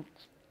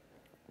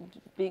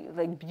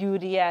 Like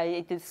beauty, I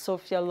did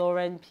Sophia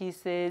Loren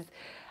pieces.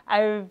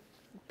 I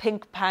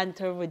Pink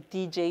Panther with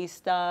DJ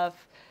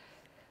stuff.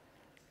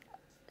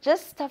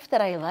 Just stuff that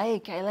I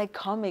like. I like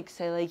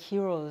comics. I like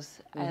heroes.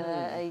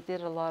 I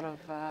did a lot of.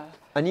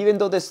 And even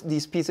though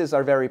these pieces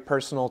are very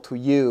personal to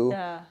you,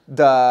 Yeah.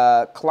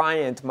 the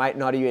client might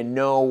not even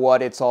know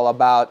what it's all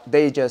about.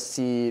 They just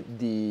see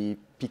the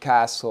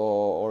Picasso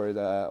or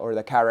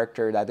the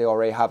character that they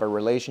already have a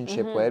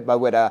relationship with, but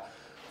with a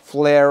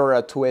flair or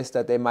a twist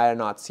that they might have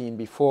not seen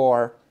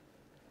before.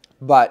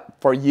 But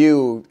for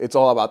you, it's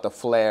all about the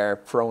flair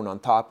thrown on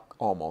top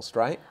almost,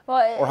 right?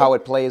 Well, or how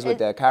it plays with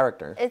the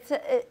character.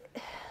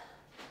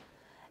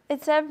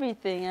 It's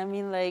everything. I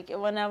mean, like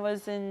when I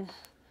was in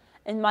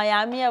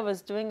Miami, I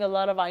was doing a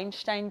lot of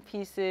Einstein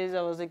pieces.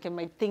 I was like in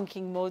my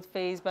thinking mode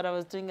phase, but I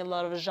was doing a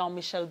lot of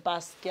Jean-Michel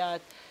Basquiat.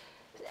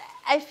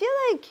 I feel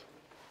like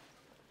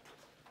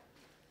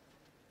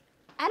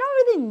I don't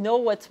really know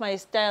what's my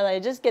style. I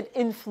just get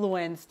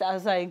influenced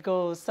as I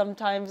go.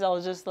 Sometimes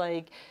I'll just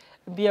like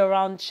be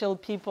around chill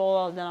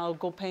people, and then I'll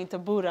go paint a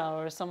Buddha,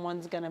 or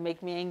someone's gonna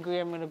make me angry,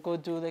 I'm gonna go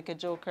do like a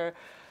Joker.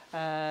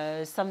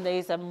 Some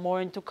days I'm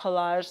more into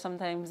collage,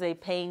 sometimes I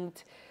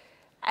paint.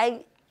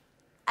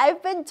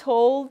 I've been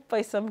told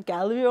by some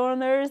gallery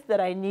owners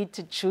that I need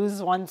to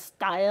choose one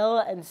style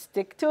and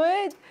stick to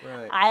it.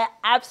 Right. I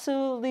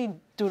absolutely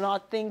do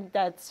not think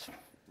that's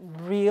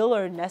real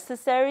or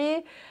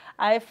necessary.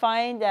 I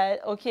find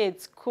that, okay,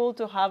 it's cool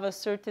to have a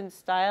certain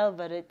style,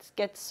 but it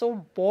gets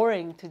so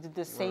boring to do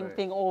the same Right.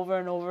 thing over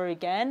and over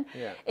again.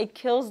 Yeah. It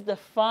kills the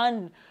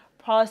fun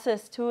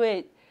process to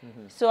it.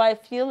 So I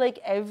feel like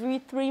every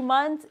 3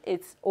 months,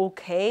 it's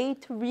okay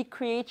to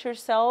recreate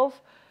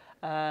yourself.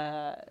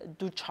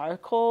 Do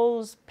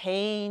charcoals,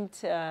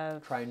 paint,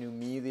 Try new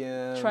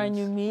mediums. try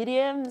new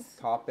mediums,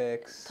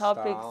 topics, because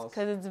styles.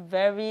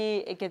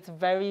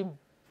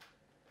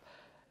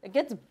 it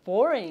gets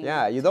boring.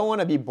 Yeah, you don't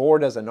want to be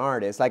bored as an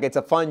artist. Like, it's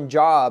a fun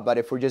job, but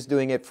if we're just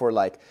doing it for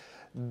like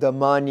the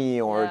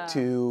money or Yeah.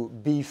 to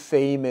be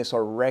famous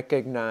or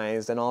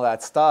recognized and all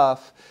that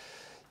stuff,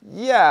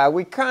 yeah,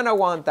 we kind of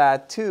want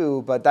that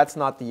too, but that's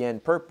not the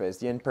end purpose.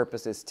 The end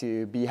purpose is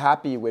to be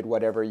happy with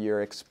whatever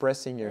you're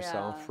expressing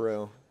yourself Yeah.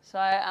 through. So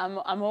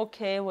I'm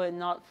okay with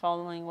not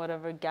following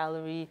whatever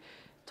gallery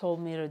told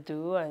me to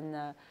do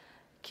and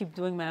keep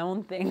doing my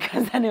own thing,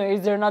 because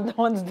anyways, they're not the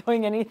ones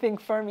doing anything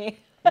for me.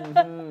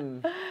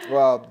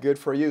 Well, good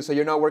for you. So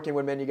you're not working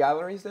with many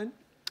galleries then?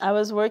 I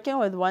was working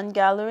with one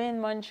gallery in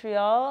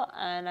Montreal,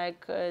 and I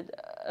could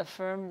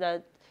affirm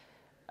that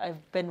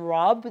I've been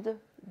robbed.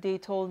 They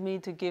told me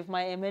to give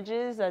my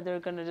images, that they're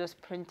going to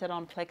just print it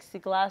on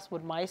plexiglass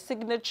with my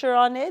signature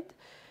on it.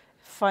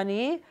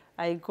 Funny,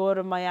 I go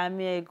to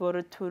Miami, I go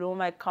to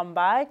Tulum, I come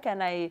back,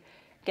 and I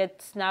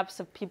get snaps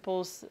of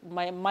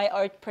my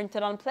art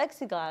printed on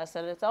plexiglass.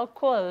 And it's, oh,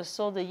 cool, it was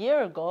sold a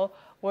year ago.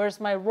 Where's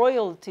my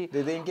royalty?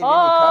 They didn't give you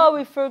any cut? Oh,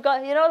 we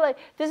forgot. You know, like,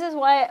 this is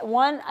why,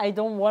 one, I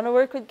don't want to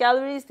work with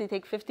galleries. They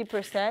take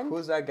 50%.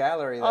 Who's that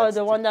gallery? Oh, That's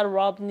the one that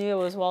robbed me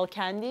was Wall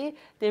Candy.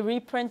 They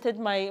reprinted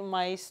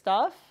my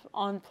stuff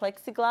on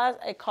plexiglass.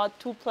 I caught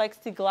 2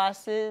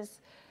 plexiglasses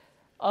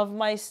of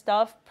my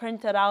stuff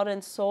printed out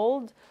and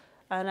sold.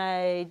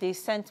 And they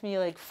sent me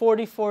like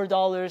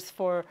 $44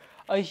 for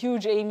a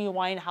huge Amy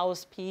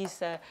Winehouse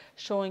piece,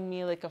 showing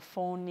me like a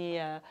phony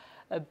a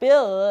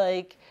bill.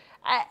 Like,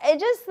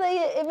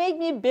 it made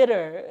me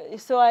bitter.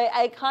 So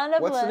I kind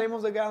of. What's the name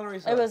of the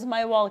gallery? It was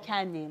My Wall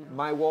Candy.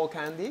 My Wall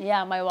Candy?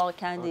 Yeah, My Wall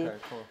Candy. Okay,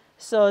 cool.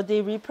 So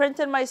they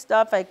reprinted my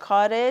stuff. I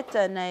caught it,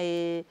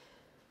 and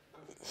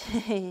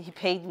he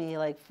paid me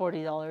like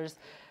 $40.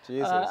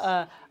 Jesus.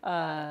 A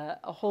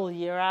whole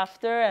year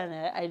after, and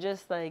I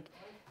just like,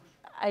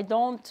 I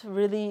don't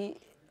really.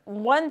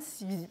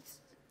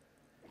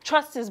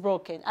 Trust is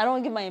broken. I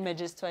don't give my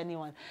images to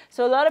anyone.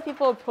 So a lot of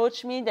people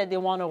approach me that they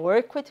want to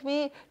work with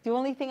me. The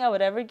only thing I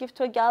would ever give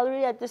to a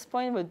gallery at this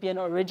point would be an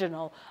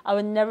original. I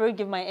would never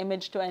give my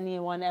image to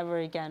anyone ever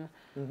again.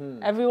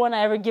 Everyone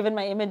I ever given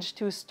my image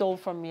to stole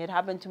from me. It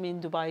happened to me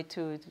in Dubai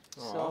too.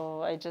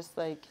 So I just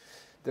like.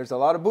 There's a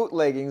lot of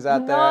bootleggings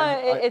out No,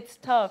 there. it's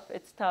tough.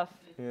 It's tough.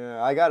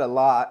 Yeah, I got a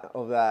lot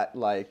of that.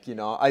 Like, you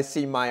know, I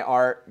see my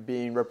art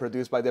being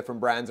reproduced by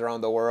different brands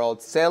around the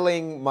world,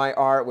 selling my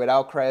art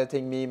without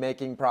crediting me,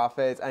 making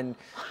profits. And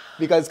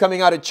because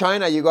coming out of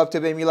China, you go up to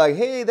them and be like,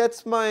 hey,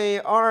 that's my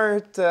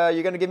art.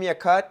 You're going to give me a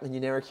cut? And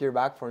you never hear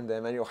back from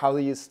them. And how do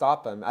you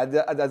stop them? At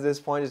this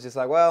point, it's just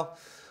like, well,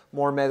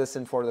 more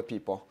medicine for the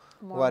people.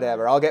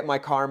 Whatever. I'll get my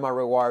karma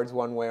rewards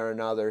one way or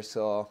another.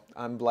 So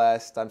I'm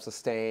blessed. I'm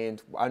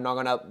sustained. I'm not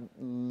going to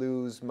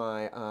lose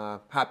my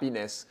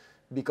happiness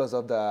because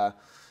of the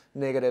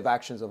negative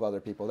actions of other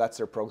people. That's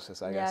their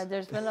process, I guess. Yeah,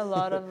 there's been a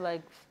lot of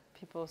like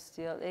people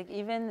steal. Like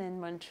even in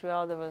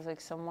Montreal, there was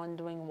like someone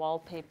doing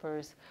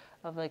wallpapers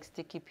of like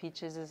Sticky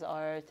Peaches'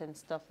 art and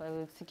stuff. Like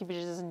Sticky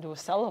Peaches doesn't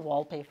sell a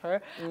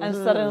wallpaper, and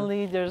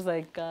suddenly there's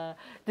like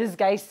this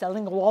guy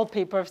selling a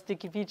wallpaper of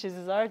Sticky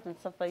Peaches' art and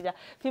stuff like that.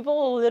 People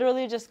will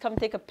literally just come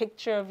take a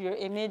picture of your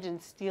image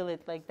and steal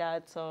it like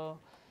that. So.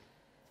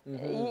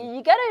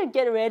 You gotta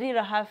get ready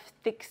to have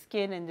thick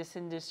skin in this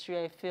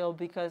industry, I feel,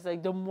 because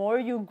like the more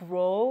you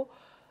grow,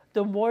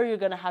 the more you're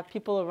gonna have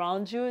people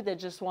around you that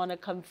just want to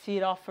come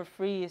feed off for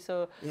free.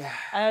 So Yeah.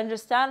 I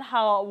understand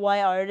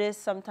why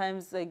artists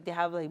sometimes like they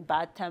have like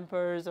bad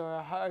tempers or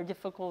are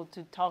difficult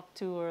to talk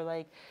to, or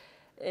like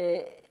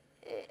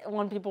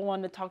when people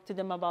want to talk to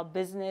them about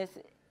business.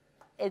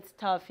 It's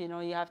tough, you know,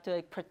 you have to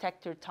like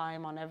protect your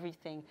time on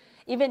everything.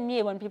 Even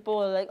me, when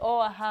people are like, oh,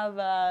 I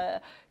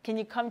have, can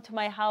you come to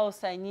my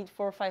house? I need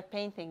 4 or 5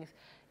 paintings.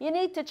 You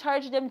need to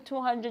charge them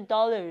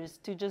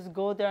 $200 to just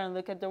go there and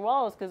look at the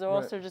walls, because they're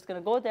also just going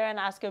to go there and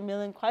ask you a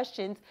million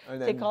questions,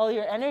 And take then, all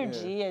your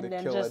energy, yeah, and they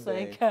then kill a just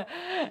day.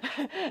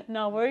 like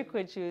not work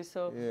with you.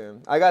 So Yeah,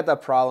 I got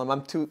that problem.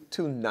 I'm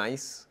too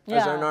nice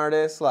as an Yeah.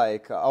 artist.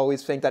 Like, I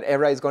always think that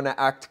everybody's gonna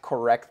act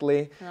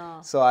correctly.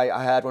 No. So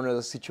I had one of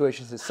those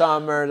situations this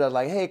summer that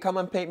like, hey, come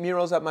and paint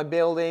murals at my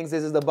buildings.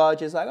 This is the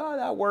budget. It's like, oh,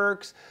 that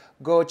works.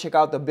 Go check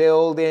out the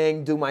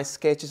building, do my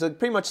sketches. So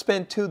pretty much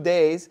spent 2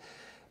 days.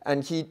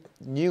 And he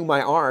knew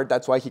my art.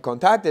 That's why he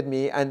contacted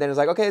me. And then it's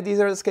like, okay, these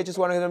are the sketches.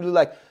 What am I gonna do?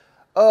 Like,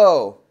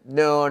 oh,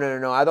 no,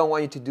 I don't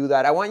want you to do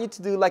that. I want you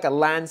to do like a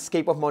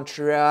landscape of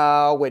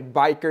Montreal with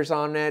bikers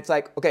on it. It's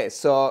like, okay,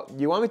 so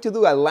you want me to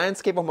do a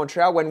landscape of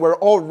Montreal when we're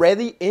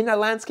already in a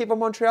landscape of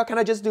Montreal? Can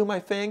I just do my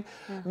thing?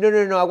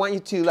 No, I want you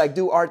to like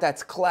do art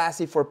that's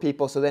classy for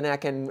people so then I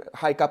can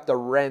hike up the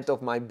rent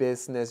of my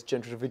business,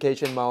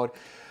 gentrification mode.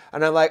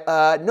 And I'm like,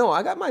 no,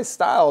 I got my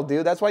style,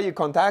 dude. That's why you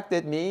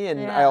contacted me,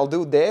 and I'll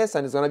do this,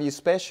 and it's gonna be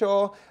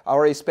special. I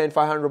already spent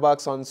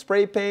 $500 on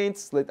spray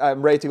paints.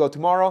 I'm ready to go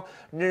tomorrow.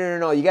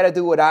 No, you gotta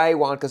do what I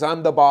want, because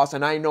I'm the boss,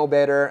 and I know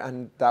better,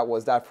 and that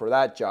was that for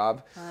that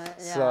job.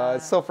 So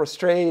it's so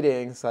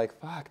frustrating. It's like,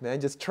 fuck,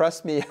 man, just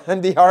trust me. I'm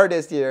the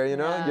artist here, you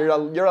know?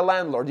 You're a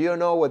landlord. You don't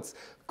know what's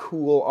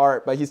cool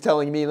art, but he's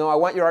telling me, no, I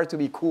want your art to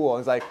be cool.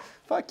 And it's like,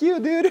 fuck you,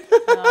 dude.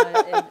 No,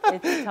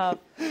 it's tough.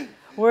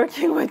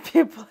 Working with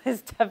people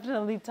is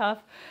definitely tough.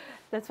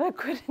 That's why I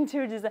couldn't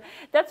interior design.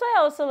 That's why I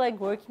also like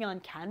working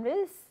on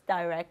canvas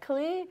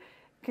directly,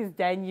 because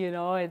then, you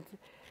know,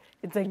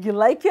 it's like you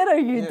like it or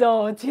you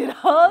don't, you know?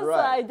 Right. So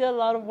I did a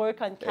lot of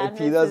work on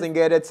canvas. If he doesn't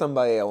get it,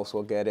 somebody else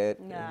will get it.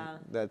 Yeah.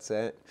 That's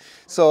it.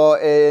 So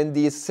in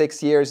these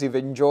 6 years, you've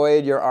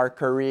enjoyed your art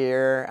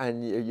career,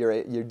 and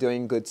you're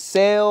doing good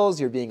sales,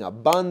 you're being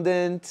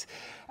abundant,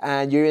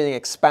 and you're really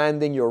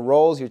expanding your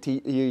roles.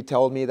 You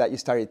told me that you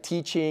started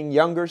teaching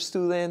younger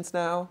students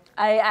now.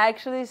 I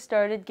actually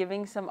started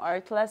giving some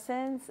art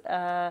lessons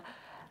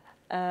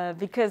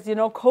because, you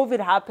know, COVID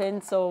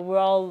happened, so we're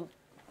all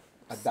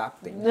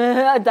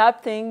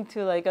adapting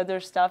to like other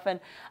stuff. And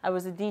I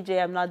was a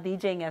DJ. I'm not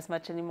DJing as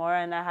much anymore,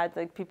 and I had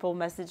like people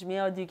message me,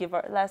 oh, do you give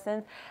art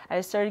lessons? I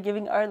started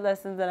giving art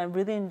lessons, and I'm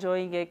really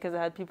enjoying it because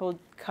I had people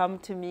come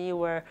to me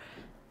where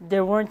they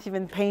weren't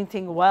even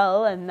painting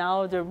well, and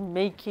now they're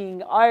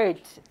making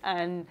art,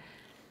 and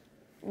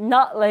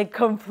not like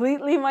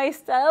completely my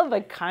style,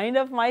 but kind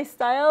of my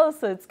style.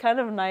 So it's kind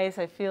of nice.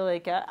 I feel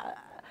like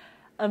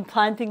I'm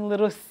planting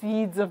little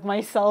seeds of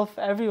myself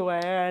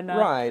everywhere. And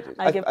right.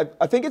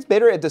 I think it's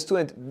better if the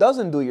student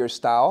doesn't do your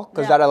style,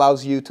 because that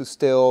allows you to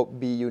still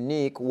be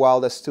unique, while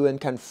the student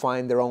can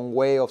find their own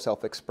way of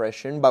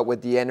self-expression, but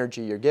with the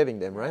energy you're giving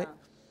them, right?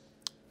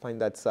 I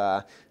find that's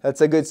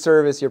a good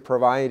service you're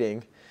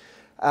providing.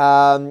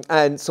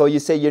 And so you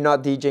say you're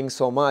not DJing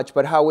so much,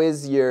 but how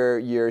is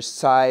your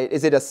side?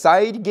 Is it a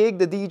side gig,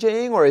 the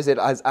DJing, or is it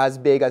as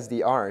big as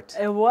the art?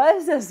 It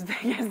was as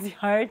big as the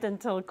art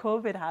until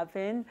COVID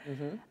happened.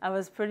 I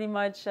was pretty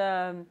much...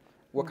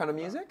 what kind of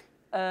music?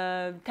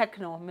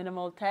 Techno,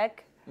 minimal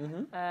tech.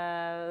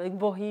 Like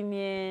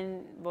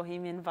bohemian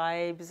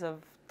vibes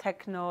of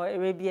techno,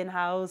 Arabian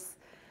house,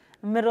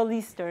 Middle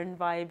Eastern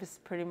vibes,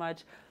 pretty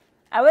much.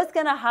 I was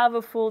going to have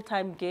a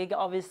full-time gig,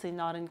 obviously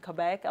not in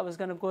Quebec. I was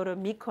going to go to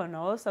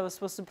Mykonos. I was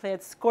supposed to play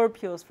at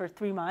Scorpios for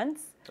 3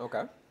 months.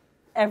 Okay.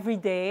 Every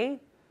day.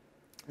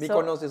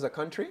 Mykonos is a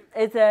country?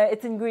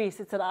 It's in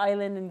Greece. It's an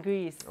island in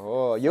Greece.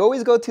 Oh, you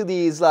always go to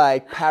these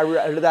like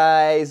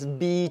paradise,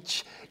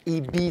 beach,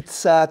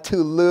 Ibiza,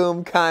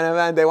 Tulum kind of,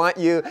 and they want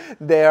you,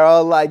 they're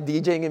all like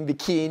DJing in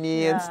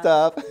bikini and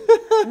stuff.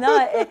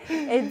 No,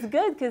 it's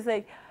good because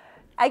like,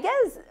 I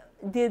guess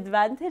the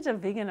advantage of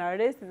being an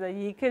artist is that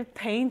you could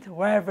paint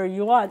wherever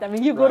you want. I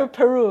mean, you go to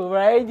Peru,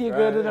 right? You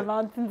go to the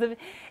mountains.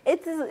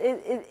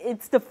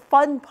 It's the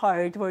fun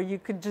part where you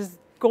could just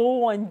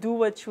go and do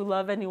what you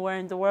love anywhere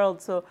in the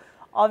world. So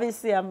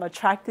obviously I'm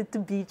attracted to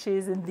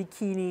beaches and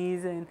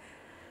bikinis, and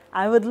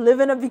I would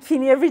live in a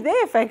bikini every day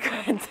if I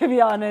could, to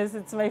be honest.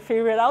 It's my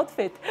favorite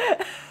outfit.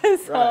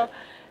 So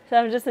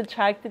I'm just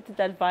attracted to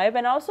that vibe.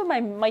 And also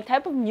my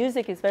type of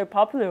music is very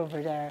popular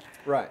over there.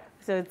 Right.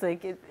 So it's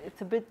like,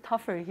 it's a bit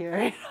tougher here.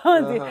 You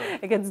know?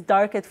 It gets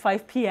dark at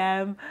 5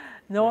 p.m.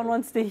 No one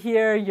wants to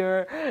hear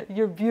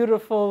your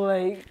beautiful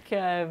like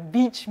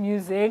beach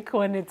music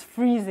when it's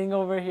freezing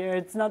over here.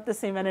 It's not the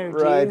same energy.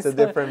 Right, it's a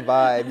different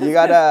vibe. You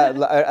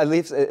gotta, at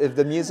least if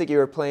the music you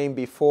were playing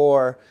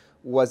before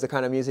was the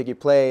kind of music you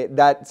play,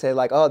 that say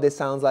like, oh, this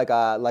sounds like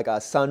a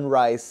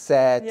sunrise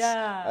set,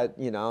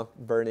 you know,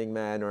 Burning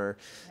Man or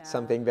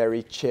something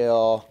very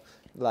chill,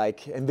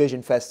 like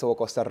Envision Festival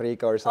Costa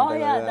Rica or something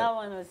like that. That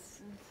one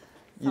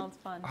sounds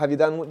fun. Have you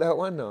done that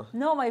one? No.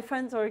 No, my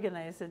friends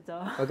organized it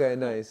though. Okay,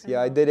 nice.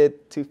 Yeah, I did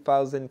it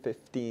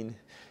 2015.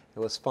 It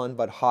was fun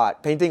but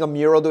hot. Painting a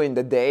mural during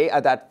the day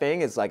at that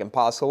thing is like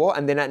impossible,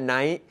 and then at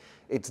night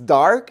it's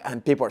dark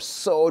and people are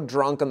so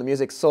drunk and the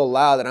music's so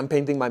loud that I'm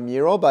painting my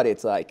mural, but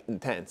it's like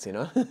intense, you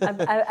know?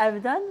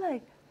 I've done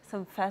like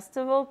some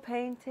festival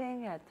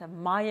painting at the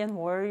Mayan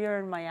Warrior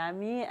in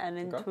Miami and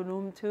in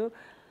Tulum too.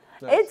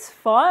 Nice. It's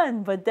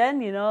fun, but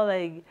then, you know,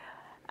 like,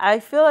 I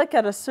feel like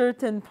at a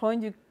certain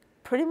point you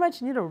pretty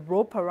much need a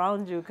rope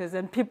around you, because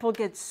then people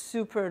get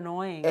super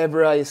annoying.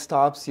 Everybody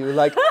stops you.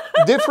 Like,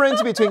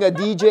 difference between a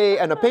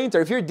DJ and a painter.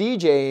 If you're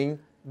DJing,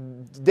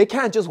 they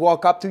can't just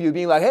walk up to you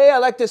being like, hey, I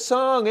like this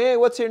song. Hey,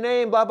 what's your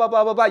name? Blah, blah,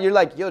 blah, blah, blah. You're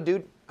like, yo,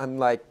 dude, I'm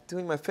like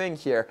doing my thing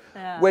here.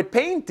 With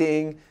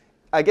painting,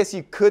 I guess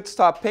you could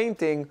stop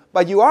painting,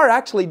 but you are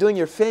actually doing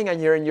your thing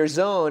and you're in your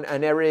zone,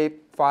 and every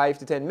 5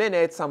 to 10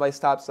 minutes, somebody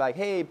stops like,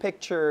 hey,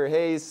 picture,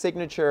 hey,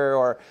 signature,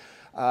 or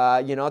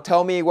you know,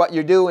 tell me what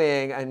you're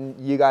doing, and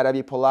you gotta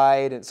be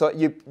polite. And so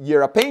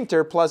you're a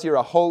painter, plus you're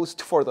a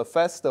host for the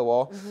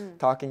festival,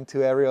 talking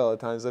to every all the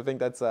time. So I think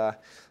that's a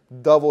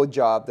double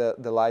job,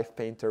 the live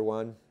painter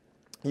one.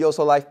 You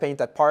also live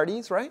paint at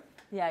parties, right?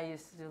 Yeah, I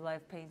used to do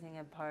live painting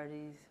at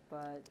parties,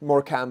 but...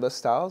 More canvas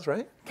styles,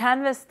 right?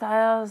 Canvas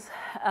styles.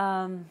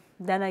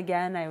 Then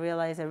again, I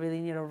realized I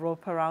really need a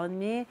rope around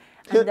me.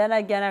 And then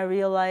again, I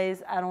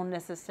realized I don't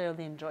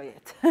necessarily enjoy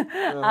it.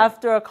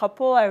 After a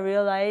couple, I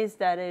realized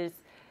that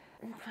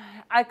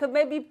I could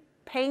maybe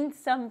paint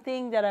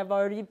something that I've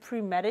already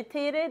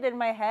premeditated in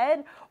my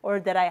head, or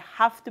that I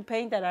have to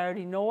paint, that I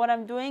already know what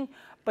I'm doing.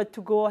 But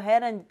to go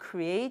ahead and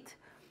create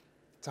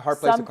it's a hard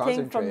place to something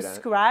concentrate from on.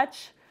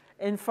 scratch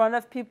in front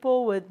of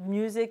people with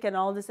music and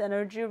all this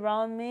energy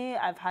around me,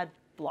 I've had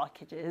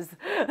blockages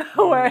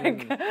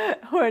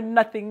where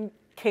nothing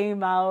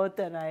came out,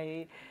 and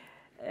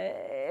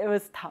it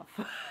was tough.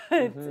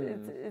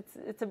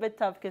 It's a bit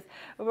tough because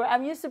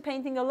I'm used to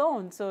painting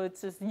alone, so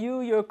it's just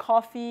you, your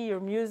coffee, your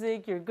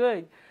music, you're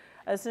good.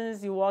 As soon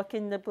as you walk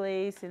in the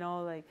place, you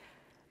know, like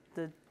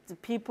the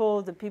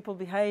people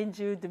behind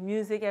you, the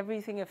music,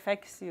 everything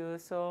affects you.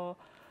 So,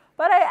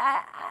 but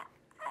I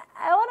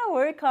want to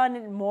work on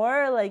it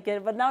more,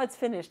 but now it's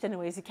finished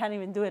anyways. You can't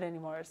even do it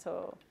anymore,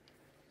 so.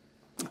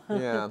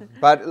 Yeah,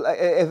 but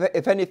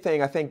if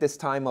anything, I think this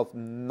time of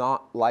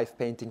not live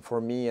painting,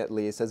 for me at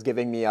least, is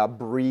giving me a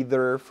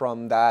breather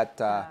from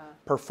that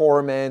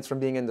performance, from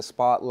being in the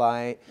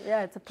spotlight.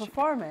 Yeah, it's a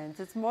performance.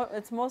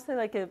 It's mostly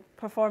like a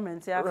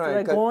performance. You have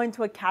to go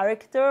into a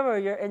character where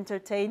you're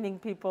entertaining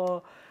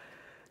people.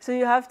 So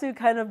you have to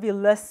kind of be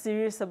less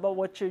serious about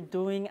what you're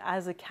doing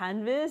as a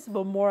canvas,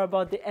 but more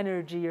about the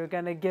energy you're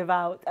going to give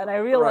out. And I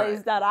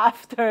realized that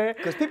after.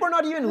 Because people are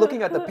not even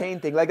looking at the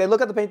painting. Like, they look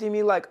at the painting and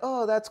be like,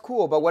 oh, that's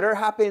cool. But whatever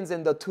happens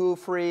in the 2,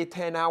 3,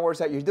 10 hours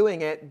that you're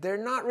doing it,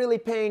 they're not really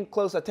paying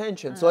close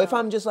attention. So if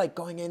I'm just like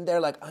going in there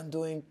like I'm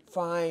doing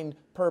fine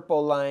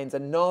purple lines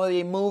and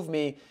nobody move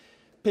me,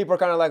 people are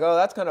kind of like, oh,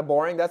 that's kind of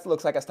boring. That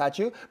looks like a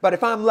statue. But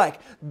if I'm like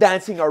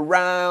dancing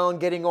around,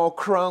 getting all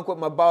crunk with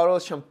my bottle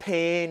of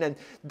champagne and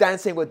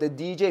dancing with the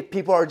DJ,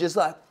 people are just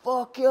like,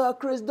 fuck yeah,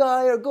 Chris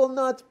Dyer, go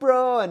nuts,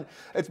 bro. And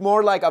it's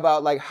more like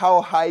about like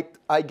how hyped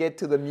I get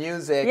to the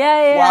music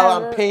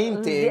while I'm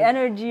painting. The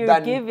energy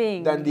you're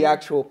giving. Than the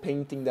actual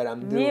painting that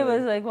I'm doing. Me, it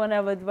was like when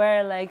I would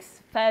wear like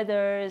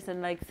feathers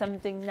and like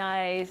something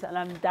nice and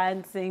I'm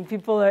dancing.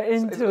 People are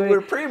into it.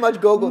 We're pretty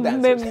much go-go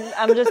dancers.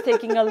 I'm just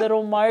taking a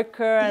little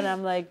marker and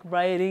I'm like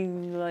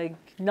writing like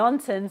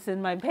nonsense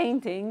in my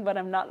painting, but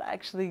I'm not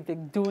actually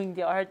like doing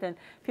the art. And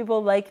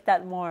people like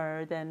that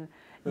more than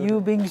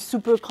you being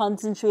super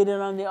concentrated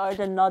on the art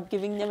and not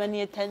giving them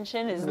any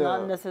attention is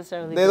not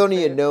necessarily. They don't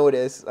even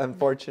notice,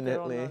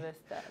 unfortunately. They don't notice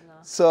that, no.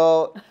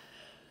 So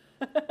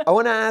I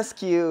want to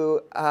ask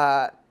you,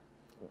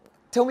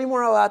 tell me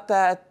more about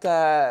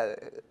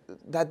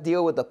that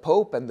deal with the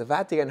Pope and the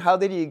Vatican. How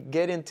did you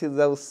get into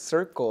those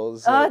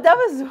circles? That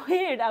was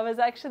weird. I was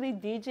actually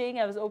DJing.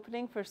 I was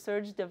opening for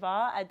Serge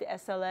Devant at the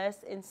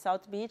SLS in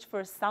South Beach for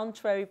a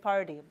Sanctuary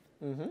party.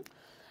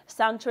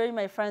 Sanctuary,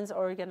 my friends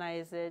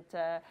organized it.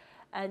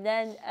 And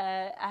then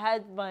I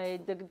had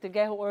the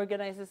guy who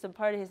organizes the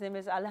party, his name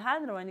is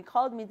Alejandro, and he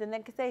called me the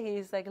next day.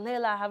 He's like,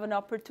 Leyla, I have an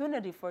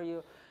opportunity for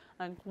you.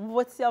 I'm like,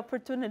 what's the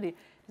opportunity?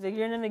 He's like,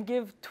 you're going to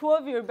give 2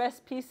 of your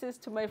best pieces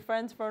to my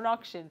friends for an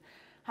auction.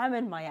 I'm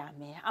in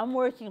Miami. I'm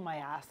working my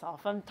ass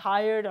off. I'm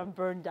tired. I'm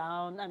burned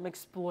down. I'm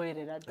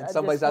exploited. And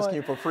somebody's asking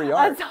you for free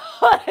art. And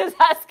someone is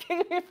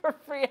asking me for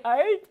free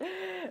art.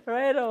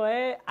 Right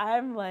away,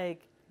 I'm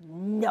like,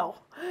 no,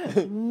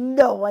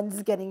 no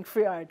one's getting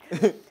free art.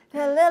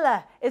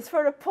 Leyla, it's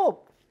for the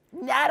Pope.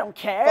 I don't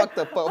care. Fuck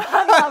the Pope.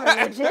 I'm not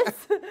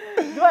religious.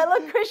 Do I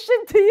look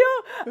Christian to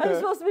you? I'm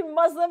supposed to be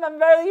Muslim. I'm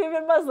barely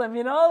even Muslim,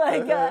 you know?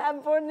 Like, I'm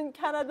born in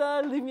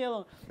Canada. Leave me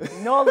alone.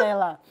 No,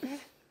 Leyla.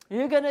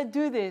 You're going to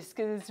do this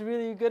because it's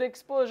really good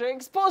exposure.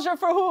 Exposure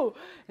for who?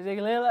 He's like,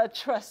 Leyla,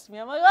 trust me.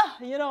 I'm like,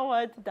 you know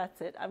what? That's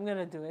it. I'm going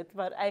to do it.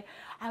 But I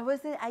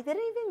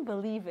didn't even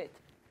believe it.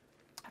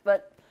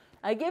 But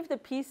I gave the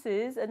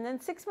pieces, and then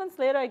 6 months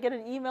later, I get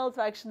an email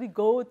to actually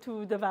go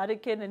to the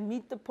Vatican and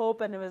meet the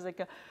Pope, and it was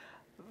like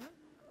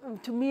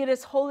to meet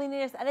His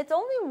Holiness. And it's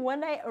only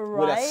when I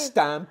arrived... With a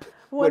stamp,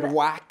 with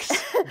wax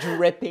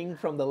dripping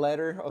from the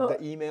letter of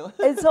the email.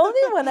 It's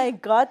only when I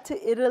got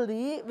to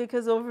Italy,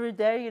 because over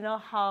there, you know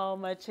how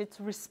much it's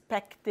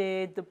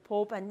respected, the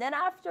Pope. And then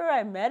after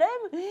I met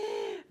him,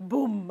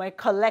 boom, my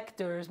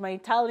collectors, my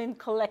Italian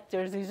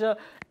collectors, these are...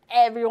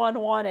 Everyone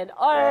wanted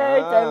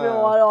art.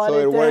 Everyone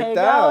wanted to hang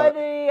out with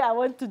me. I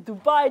went to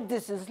Dubai.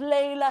 This is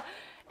Leyla.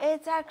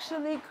 It's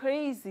actually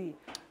crazy.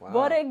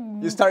 Wow.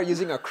 You start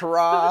using a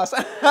cross.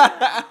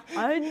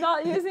 I'm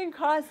not using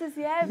crosses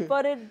yet,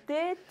 but it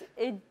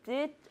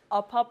did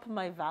up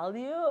my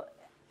value.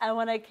 And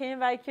when I came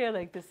back here,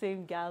 like the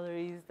same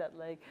galleries that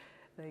like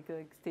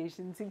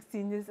Station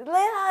 16 is,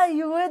 Leyla,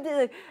 you would,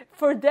 like,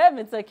 for them,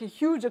 it's like a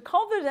huge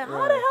accomplishment.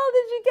 How the hell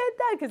did you get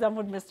that? Because I'm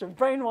with Mr.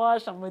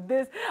 Brainwash, I'm with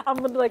this,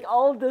 I'm with like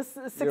all this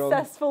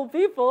successful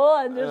people,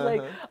 and there's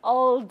like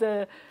all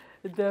the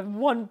the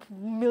 1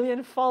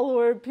 million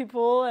follower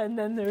people, and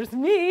then there's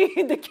me,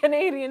 the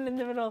Canadian in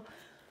the middle.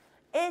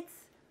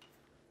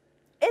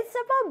 It's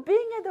about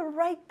being at the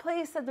right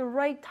place at the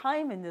right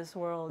time in this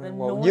world. And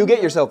well, you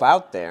get yourself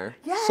out there,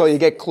 yes. So you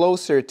get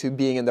closer to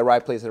being in the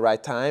right place at the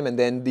right time, and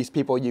then these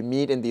people you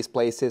meet in these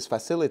places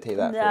facilitate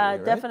that for you,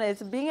 right? Definitely.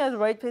 It's being at the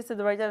right place at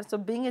the right time. So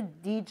being a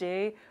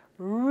DJ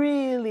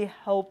really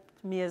helped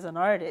me as an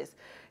artist,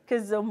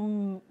 because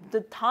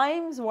the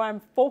times where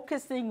I'm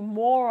focusing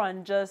more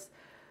on just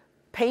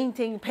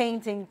painting,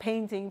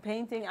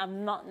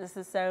 I'm not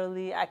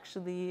necessarily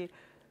actually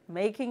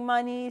making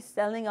money,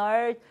 selling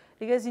art,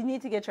 because you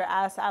need to get your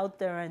ass out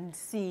there and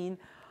seen,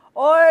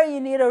 or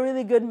you need a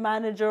really good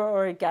manager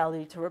or a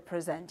gallery to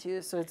represent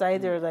you. So it's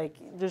either like,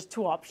 there's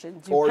two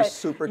options. Or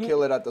super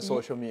kill it at the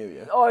social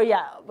media. Or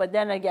yeah, but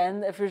then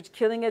again, if you're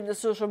killing it at the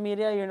social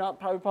media, you're not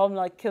probably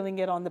like killing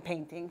it on the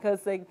painting,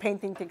 because like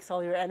painting takes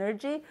all your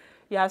energy.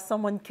 You have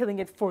someone killing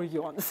it for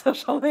you on the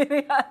social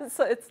media.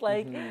 So it's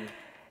like,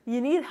 you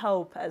need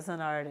help as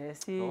an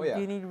artist.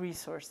 You need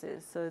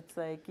resources. So it's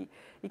like,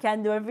 you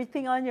can't do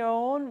everything on your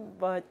own,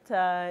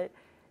 but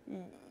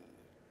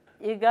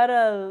you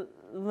gotta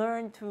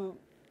learn to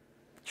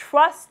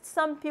trust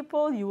some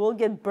people. You will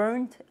get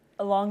burnt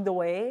along the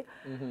way.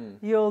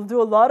 You'll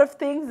do a lot of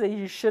things that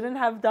you shouldn't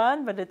have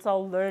done, but it's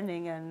all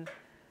learning. And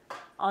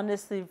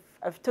honestly,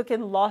 I've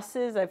taken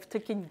losses, I've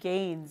taken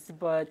gains,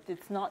 but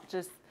it's not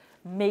just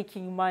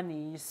making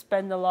money. You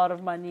spend a lot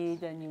of money,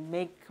 then you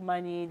make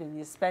money, then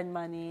you spend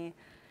money.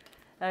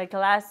 Like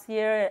last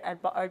year at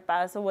Art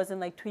Basel, wasn't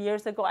like 2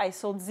 years ago, I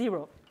sold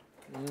zero.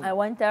 I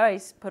went there, I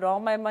put all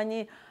my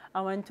money,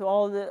 I went to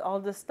all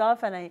the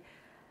stuff, and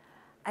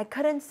I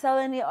couldn't sell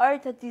any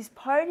art at these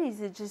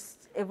parties.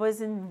 It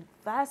wasn't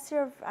last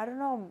year, I don't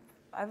know,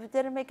 I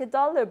didn't make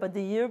 $1, but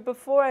the year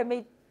before I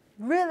made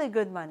really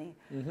good money.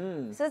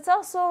 So it's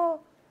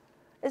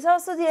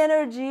also the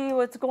energy,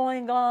 what's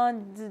going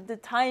on, the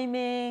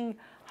timing,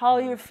 how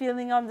you're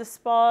feeling on the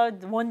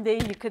spot. One day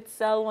you could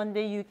sell, one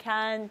day you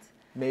can't.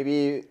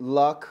 Maybe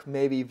luck,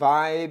 maybe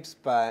vibes,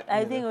 but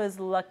I think it was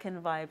luck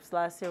and vibes.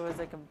 Last year was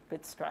like a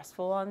bit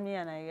stressful on me,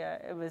 and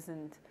it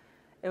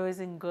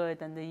wasn't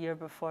good. And the year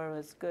before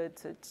was good.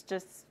 So it's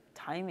just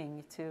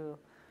timing too.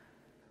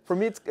 For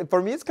me,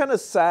 it's kind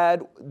of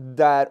sad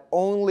that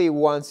only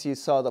once you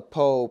saw the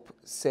Pope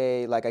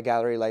say, like a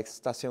gallery like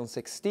Station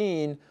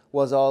 16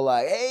 was all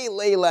like, "Hey,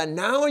 Leyla,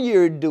 now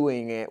you're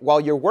doing it,"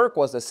 while your work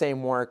was the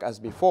same work as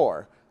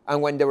before.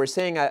 And when they were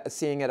seeing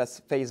it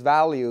as face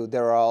value, they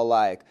were all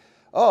like,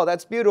 "Oh,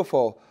 that's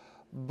beautiful,"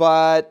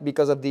 but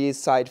because of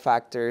these side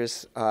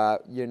factors,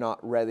 you're not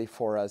ready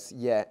for us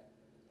yet.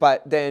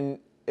 But then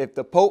if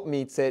the Pope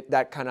meets it,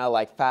 that kind of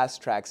like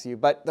fast tracks you.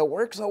 But the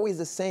work's always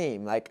the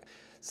same. Like,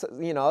 so,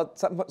 you know,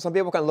 some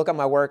people can look at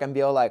my work and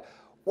be all like,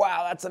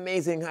 "Wow, that's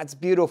amazing, that's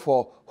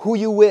beautiful. Who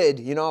you with?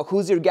 You know,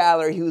 who's your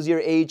gallery? Who's your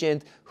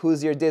agent?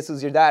 Who's your this?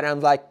 Who's your that?" And I'm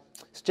like,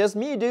 "It's just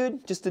me,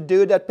 dude. Just a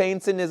dude that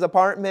paints in his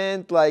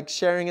apartment, like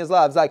sharing his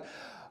love." It's like,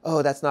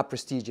 "Oh, that's not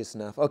prestigious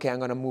enough. Okay,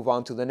 I'm gonna move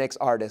on to the next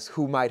artist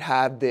who might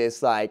have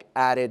this like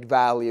added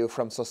value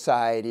from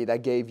society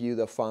that gave you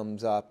the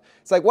thumbs up."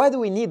 It's like, why do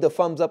we need the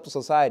thumbs up to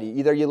society?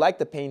 Either you like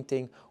the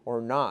painting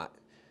or not.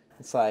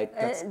 It's like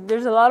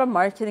there's a lot of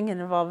marketing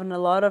involved, and a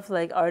lot of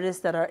like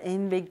artists that are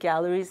in big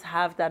galleries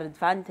have that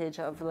advantage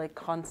of like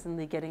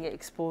constantly getting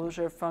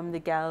exposure from the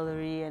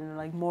gallery and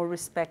like more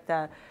respect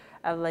at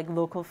like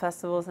local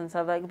festivals and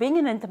stuff. Like being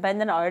an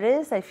independent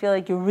artist, I feel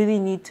like you really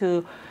need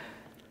to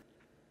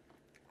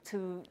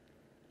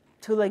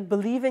like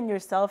believe in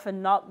yourself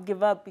and not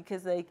give up,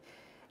 because like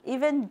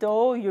even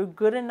though you're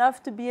good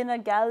enough to be in a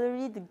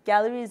gallery, the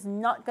gallery is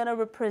not going to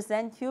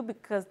represent you,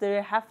 because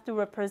they have to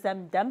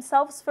represent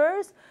themselves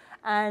first.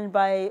 And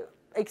by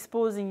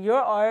exposing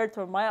your art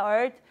or my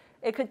art,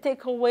 it could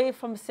take away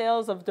from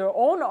sales of their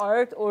own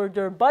art or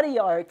their buddy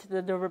art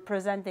that they're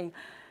representing.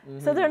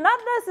 So they're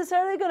not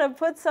necessarily going to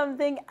put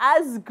something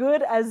as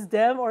good as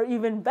them or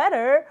even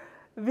better,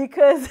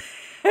 because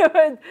it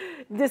would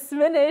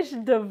diminish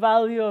the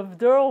value of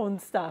their own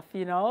stuff,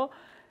 you know?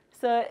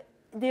 So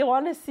they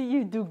want to see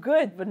you do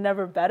good, but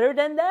never better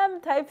than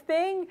them type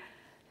thing.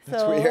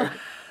 That's weird.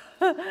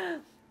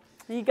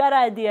 You got to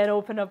at the end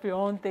open up your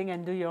own thing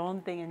and do your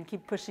own thing and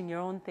keep pushing your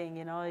own thing,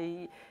 you know?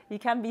 You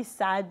can't be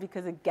sad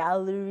because a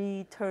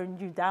gallery turned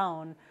you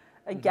down.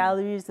 A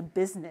gallery is a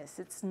business.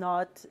 It's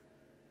not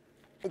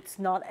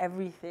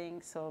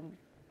everything. So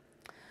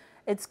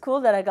it's cool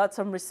that I got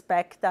some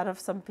respect out of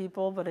some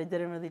people, but I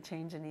didn't really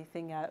change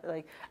anything.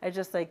 I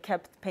just like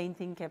kept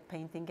painting,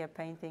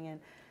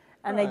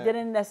 and right. I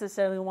didn't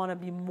necessarily want to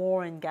be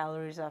more in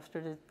galleries after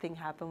the thing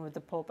happened with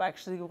the Pope. I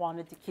actually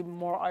wanted to keep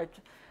more art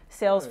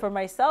sales for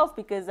myself,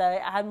 because I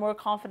had more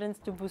confidence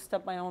to boost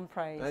up my own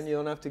price. And you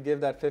don't have to give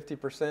that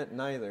 50%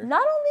 neither.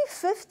 Not only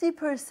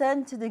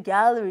 50% to the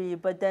gallery,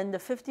 but then the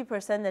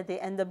 50% that they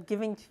end up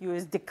giving to you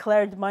is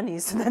declared money,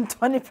 so then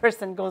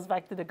 20% goes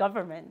back to the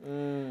government.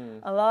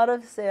 A lot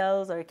of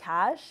sales are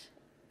cash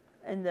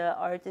in the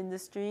art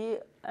industry,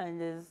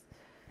 and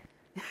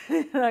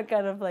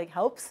kind of like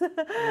helps.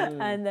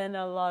 And then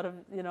a lot of,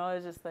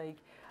 it's just like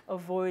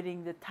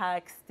avoiding the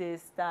tax,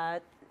 this,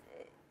 that,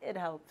 it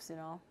helps,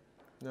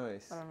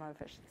 Nice. I don't know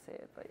if I should say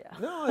it, but yeah.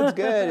 No, it's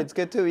good. It's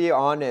good to be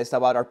honest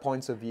about our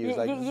points of views.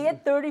 You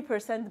get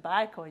 30%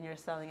 back when you're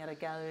selling at a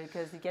gallery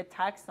because you get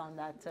taxed on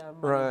that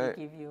money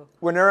they give you.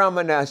 Whenever I'm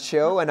in a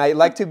show, and I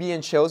like to be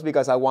in shows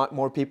because I want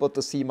more people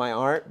to see my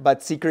art,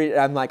 but secretly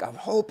I'm like, I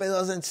hope it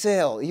doesn't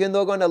sell. Even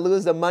though I'm going to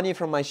lose the money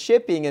from my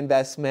shipping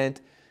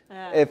investment,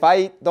 if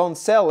I don't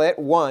sell it,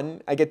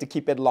 one, I get to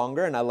keep it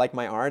longer, and I like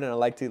my art, and I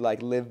like to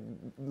live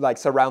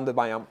surrounded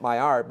by my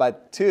art.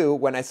 But two,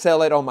 when I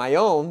sell it on my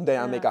own,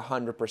 then I make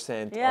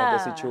 100% of the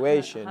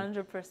situation.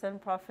 100%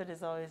 profit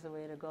is always the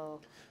way to go.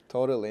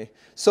 Totally.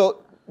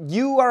 So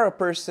you are a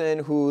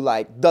person who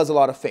does a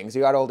lot of things.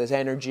 You got all this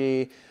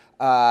energy.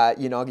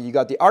 You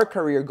got the art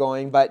career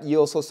going, but you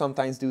also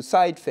sometimes do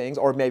side things,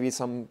 or maybe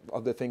some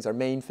of the things are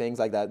main things,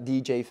 like that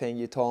DJ thing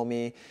you told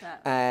me. Yeah.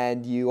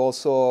 And you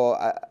also,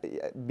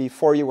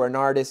 before you were an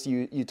artist,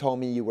 you told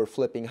me you were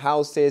flipping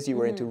houses, you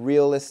were into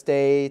real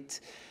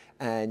estate,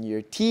 and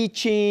you're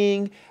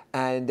teaching,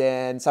 and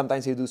then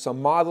sometimes you do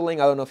some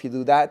modeling. I don't know if you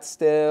do that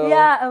still.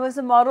 Yeah, I was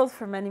a model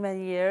for many,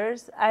 many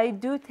years. I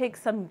do take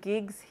some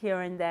gigs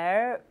here and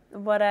there.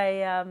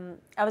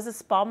 I was a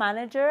spa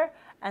manager.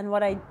 And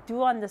what I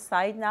do on the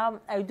side now,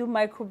 I do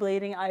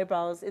microblading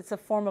eyebrows. It's a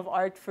form of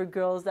art for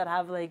girls that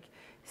have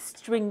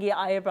stringy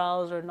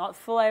eyebrows or not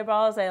full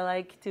eyebrows. I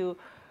like to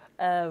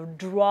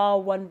draw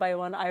one by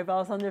one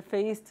eyebrows on their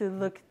face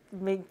to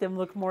make them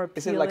look more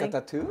appealing. Is it like a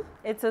tattoo?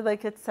 It's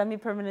a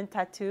semi-permanent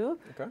tattoo.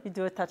 Okay. You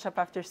do a touch-up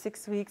after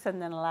 6 weeks,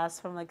 and then it lasts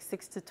from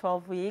 6 to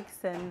 12 weeks.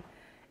 And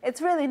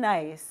it's really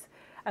nice.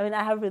 I mean,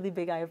 I have really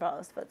big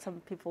eyebrows, but some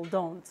people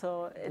don't.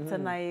 So it's a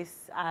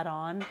nice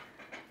add-on.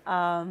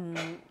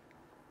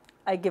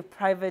 I give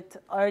private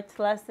art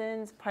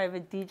lessons,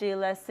 private DJ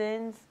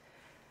lessons.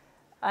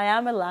 I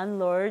am a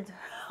landlord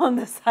on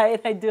the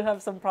side. I do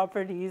have some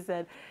properties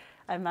that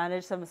I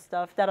manage some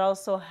stuff. That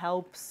also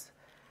helps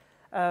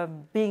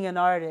being an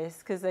artist.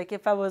 Because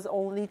if I was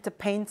only to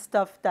paint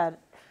stuff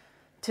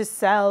to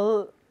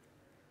sell,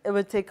 it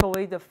would take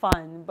away the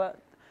fun.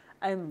 But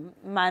I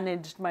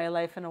managed my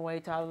life in a way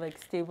to have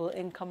stable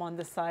income on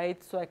the side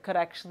so I could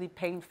actually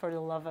paint for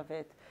the love of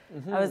it.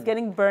 I was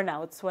getting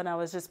burnouts when I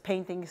was just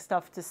painting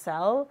stuff to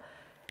sell.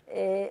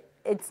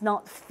 It's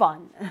not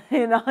fun,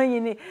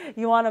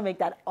 You want to make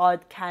that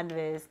odd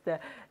canvas,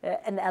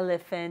 an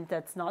elephant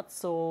that's not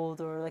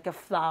sold, or a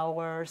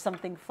flower or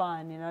something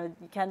fun.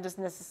 You can't just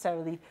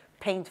necessarily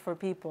paint for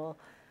people.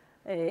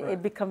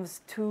 It becomes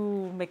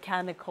too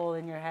mechanical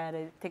in your head.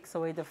 It takes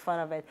away the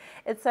fun of it.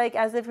 It's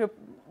as if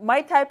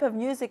my type of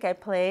music I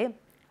play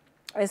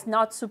is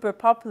not super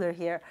popular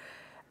here.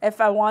 If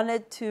I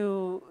wanted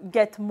to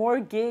get more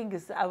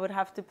gigs, I would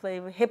have to play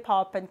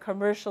hip-hop and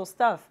commercial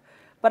stuff.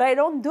 But I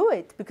don't do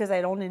it because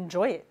I don't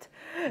enjoy it.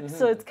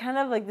 So it's kind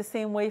of the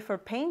same way for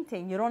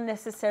painting. You don't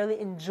necessarily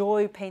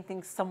enjoy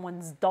painting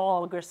someone's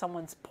dog or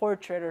someone's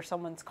portrait or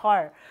someone's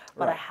car.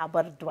 But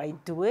but do I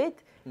do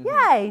it? Yeah,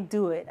 I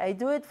do it. I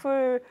do it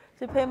to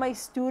pay my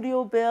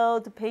studio bill,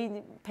 to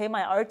pay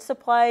my art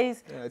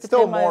supplies. Yeah, it's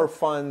still more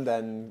fun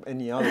than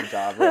any other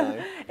job,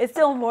 really. It's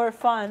still more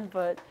fun,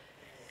 but...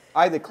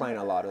 I decline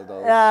a lot of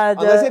those.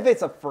 Unless if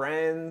it's a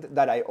friend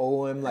that I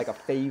owe him a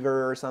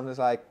favor or something.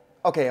 It's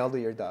okay, I'll do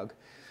your dog.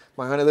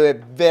 I'm going to do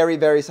it very,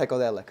 very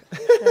psychedelic.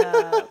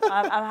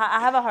 I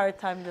have a hard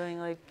time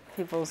doing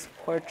people's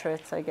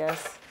portraits, I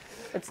guess.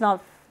 It's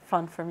not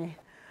fun for me.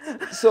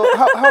 So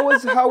how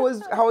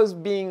was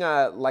being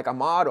a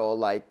model?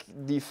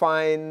 Do you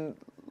find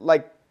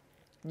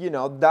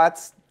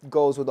that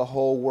goes with the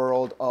whole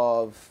world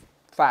of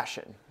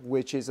fashion,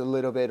 which is a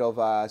little bit of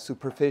a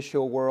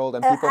superficial world,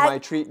 and people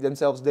might treat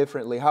themselves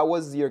differently. How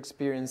was your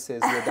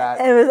experiences with that?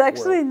 It was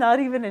actually not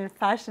even in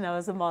fashion. I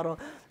was a model.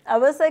 I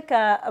was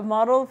a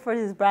model for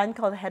this brand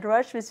called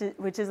Headrush,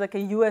 which is a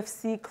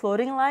UFC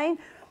clothing line.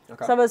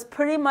 Okay. So I was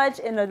pretty much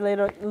in a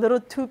little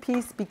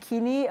two-piece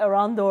bikini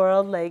around the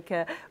world.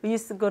 We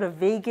used to go to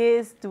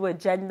Vegas, do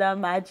Agenda,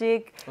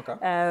 Magic,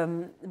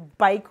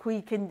 Bike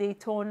Week in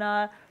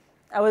Daytona.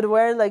 I would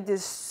wear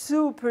this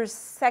super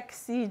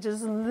sexy,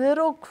 just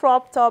little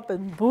crop top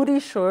and booty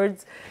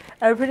shorts.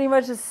 I would pretty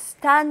much just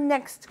stand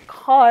next to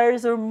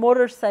cars or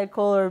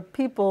motorcycle or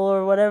people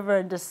or whatever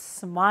and just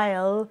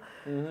smile,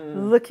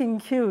 looking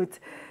cute.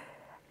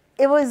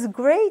 It was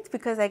great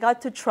because I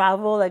got to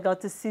travel, I got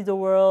to see the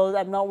world.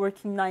 I'm not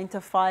working 9 to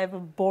 5, a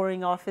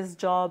boring office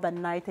job. At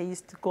night I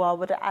used to go out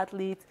with the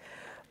athletes.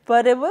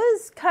 But it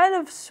was kind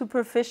of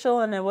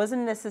superficial, and it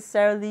wasn't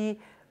necessarily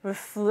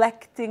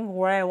reflecting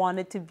where I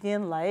wanted to be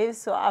in life.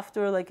 So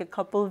after a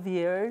couple of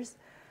years,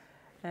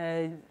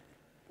 I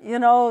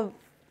did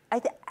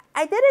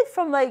it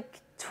from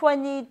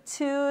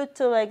 22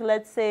 to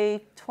let's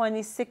say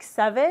 26,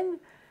 7.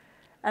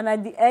 And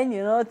at the end,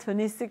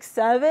 26,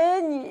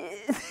 7,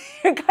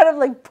 you're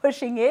kind of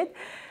pushing it.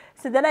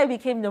 So then I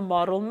became the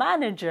model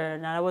manager,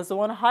 and I was the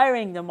one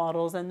hiring the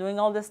models and doing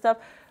all this stuff.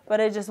 But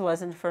it just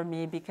wasn't for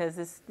me because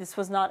this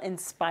was not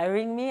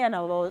inspiring me, and I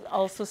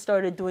also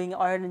started doing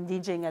art and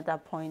DJing at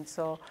that point.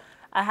 So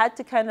I had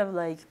to kind of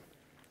like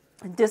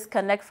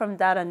disconnect from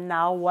that, and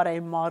now what I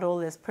model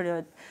is pretty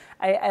much,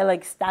 I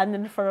like stand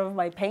in front of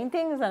my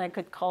paintings, and I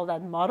could call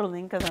that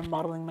modeling because I'm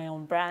modeling my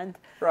own brand.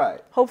 Right.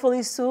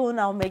 Hopefully soon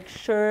I'll make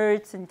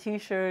shirts and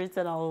t-shirts,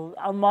 and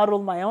I'll model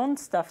my own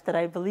stuff that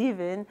I believe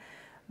in.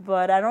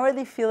 But I don't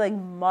really feel like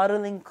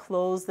modeling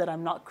clothes that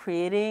I'm not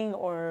creating,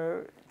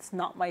 or it's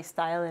not my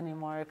style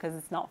anymore because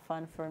it's not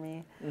fun for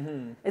me.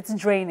 Mm-hmm. It's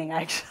draining,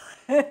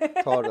 actually.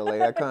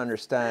 Totally, I can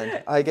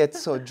understand. I get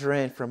so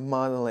drained from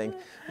modeling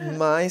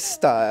my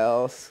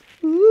styles.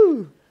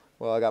 Woo.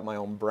 Well, I got my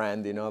own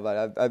brand, you know,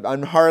 but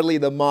I'm hardly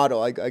the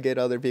model. I get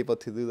other people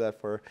to do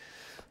that for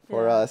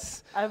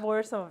us. I've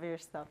worn some of your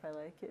stuff. I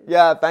like it.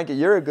 Yeah, thank you.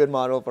 You're a good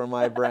model for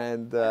my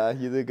brand.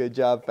 You do a good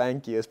job.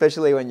 Thank you.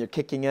 Especially when you're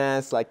kicking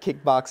ass, like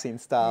kickboxing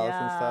styles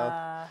and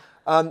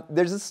stuff.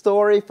 There's a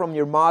story from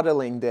your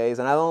modeling days,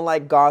 and I don't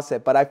like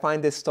gossip, but I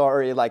find this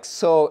story like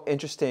so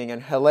interesting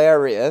and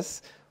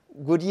hilarious.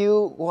 Would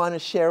you want to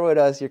share with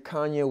us your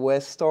Kanye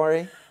West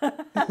story?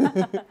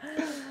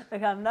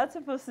 Like, I'm not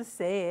supposed to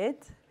say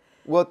it.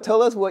 Well,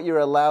 tell us what you're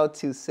allowed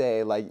to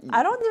say. Like,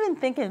 I don't even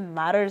think it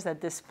matters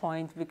at this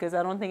point because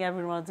I don't think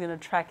everyone's going to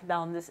track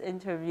down this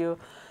interview.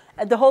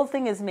 The whole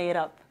thing is made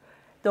up.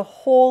 The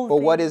whole But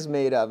thing. what is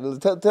made up?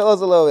 Tell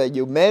us a little bit.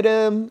 You met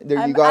him?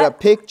 You got a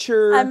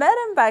picture? I met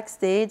him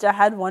backstage. I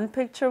had one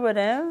picture with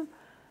him.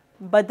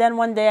 But then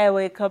one day I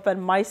wake up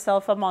and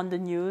myself, I'm on the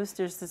news.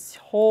 There's this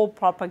whole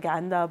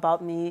propaganda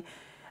about me.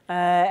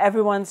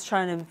 Everyone's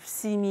trying to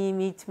see me,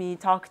 meet me,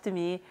 talk to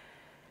me.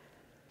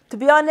 To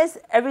be honest,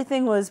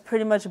 everything was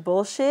pretty much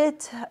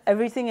bullshit.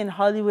 Everything in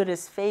Hollywood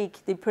is fake.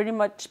 They pretty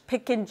much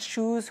pick and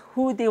choose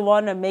who they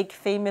want to make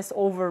famous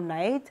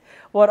overnight,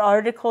 what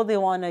article they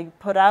want to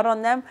put out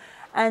on them.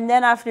 And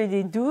then after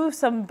they do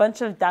some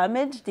bunch of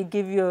damage, they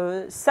give you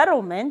a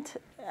settlement.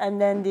 And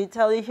then they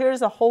tell you,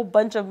 here's a whole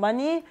bunch of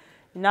money.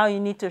 Now you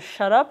need to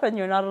shut up and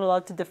you're not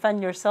allowed to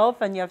defend yourself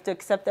and you have to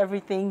accept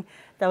everything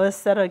that was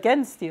said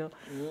against you.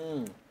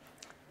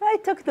 I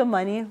took the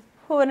money.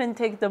 Who wouldn't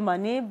take the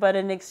money? But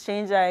in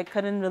exchange, I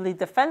couldn't really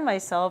defend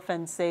myself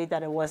and say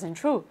that it wasn't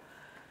true.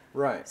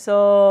 Right.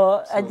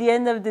 So at the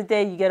end of the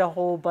day, you get a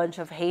whole bunch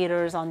of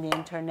haters on the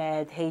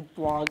internet, hate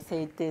blogs,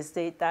 hate this,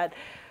 hate that.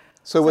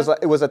 So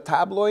it was a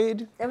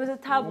tabloid? It was a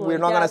tabloid. We're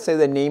not going to say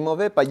the name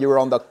of it, but you were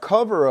on the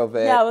cover of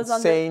it,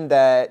 saying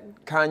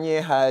that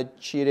Kanye had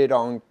cheated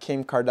on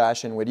Kim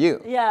Kardashian with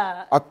you.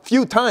 Yeah. A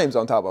few times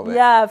on top of it.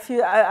 Yeah,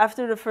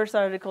 after the first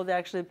article, they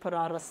actually put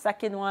out a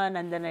second one,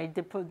 and then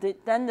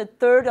then the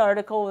third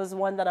article was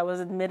one that I was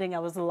admitting I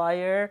was a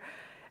liar,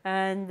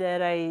 and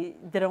that I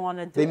didn't want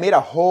to do. They made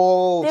a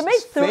whole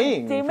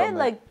thing. They made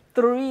like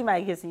 3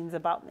 magazines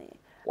about me.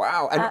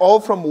 Wow, and all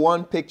from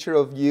one picture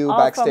of you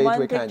backstage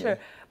with Kanye.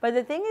 But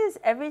the thing is,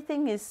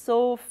 everything is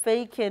so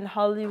fake in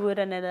Hollywood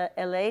and in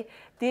LA.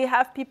 They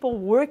have people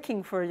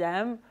working for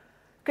them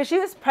because she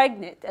was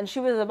pregnant and she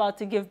was about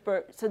to give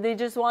birth. So they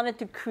just wanted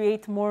to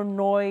create more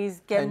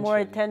noise, get more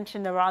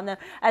attention around them.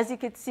 As you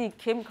could see,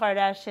 Kim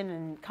Kardashian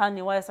and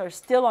Kanye West are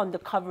still on the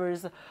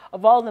covers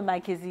of all the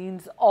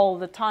magazines all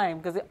the time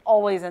because they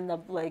always end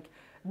up like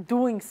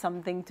doing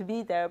something to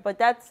be there. But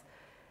that's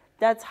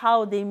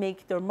how they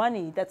make their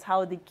money. That's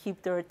how they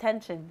keep their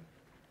attention.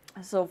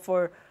 So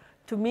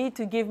to me,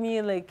 to give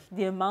me like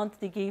the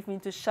amount they gave me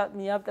to shut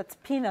me up, that's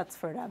peanuts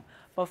for them.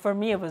 But for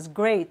me, it was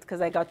great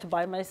because I got to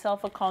buy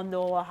myself a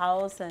condo, a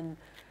house, and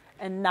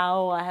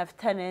now I have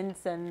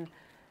tenants. And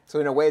so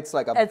in a way, it's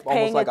like almost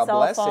like a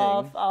blessing.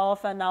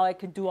 Off, and now I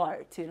could do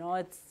art. You know,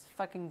 it's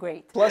fucking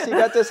great. Plus, you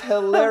got this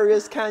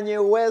hilarious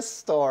Kanye West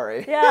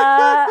story.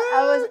 Yeah,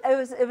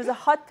 it was a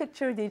hot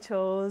picture they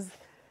chose.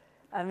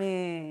 I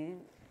mean,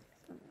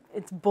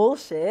 it's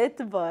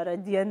bullshit, but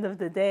at the end of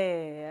the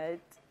day,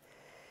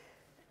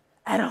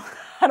 I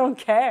don't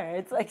care.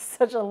 It's like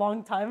such a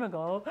long time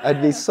ago.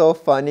 It'd be so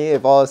funny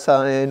if all of a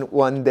sudden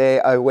one day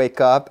I wake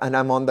up and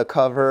I'm on the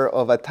cover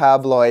of a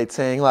tabloid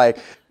saying like,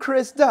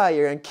 Chris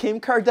Dyer and Kim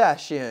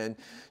Kardashian,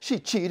 she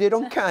cheated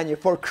on Kanye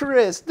for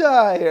Chris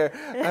Dyer.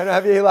 And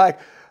I'd be like,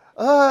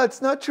 oh,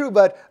 it's not true,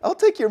 but I'll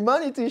take your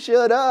money to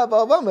shut up.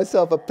 I'll buy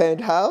myself a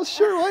penthouse.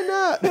 Sure, why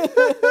not?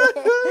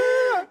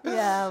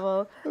 Yeah,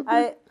 well,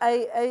 I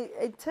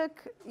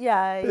took,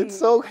 yeah. It's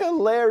so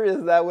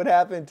hilarious that would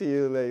happen to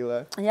you,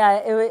 Leyla.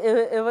 Yeah,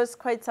 it was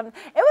quite something.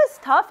 It was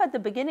tough at the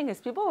beginning because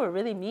people were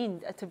really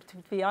mean, to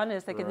be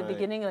honest. Like, in the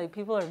beginning, like,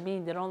 people are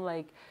mean. They don't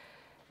like,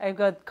 I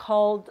got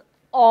called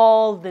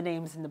all the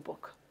names in the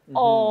book.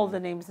 All the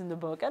names in the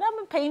book. And I'm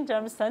a painter.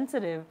 I'm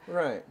sensitive.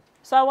 Right.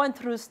 So I went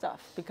through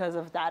stuff because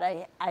of that.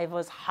 I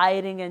was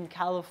hiding in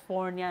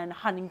California and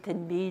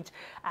Huntington Beach.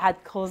 I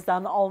had closed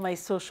down all my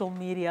social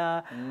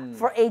media.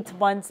 For 8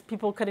 months,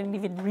 people couldn't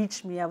even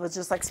reach me. I was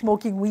just like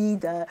smoking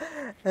weed. So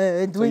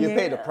you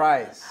paid the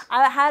price.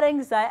 I had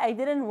anxiety. I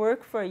didn't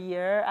work for a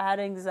year. I had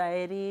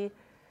anxiety.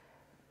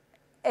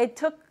 It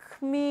took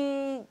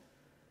me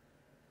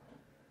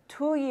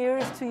 2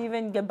 years to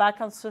even get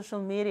back on social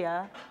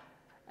media.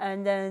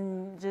 And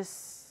then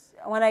just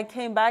when I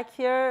came back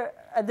here,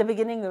 at the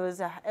beginning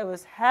it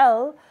was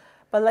hell.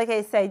 But like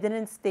I said, I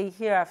didn't stay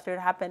here after it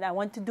happened. I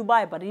went to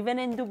Dubai, but even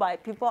in Dubai,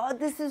 people, oh,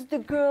 this is the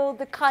girl,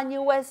 the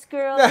Kanye West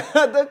girl.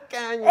 The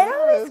Kanye It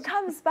always West.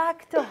 comes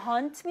back to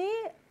haunt me.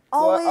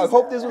 Well, Always. I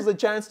hope this was a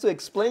chance to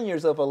explain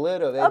yourself a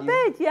little bit. A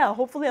bit, yeah.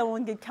 Hopefully I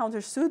won't get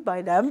countersued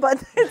by them,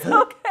 but it's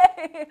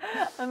okay.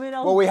 I mean,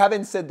 Well, we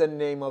haven't said the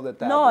name of the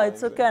tabloid. no,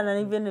 it's okay. And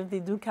even if they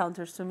do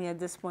countersue me at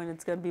this point,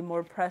 it's going to be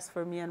more press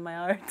for me and my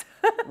art.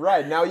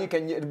 Right, now you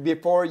can,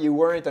 before you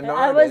weren't an I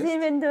artist. wasn't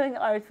even doing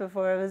art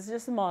before. I was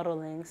just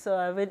modeling. So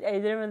I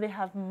didn't really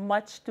have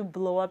much to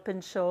blow up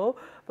and show.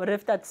 But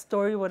if that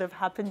story would have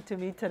happened to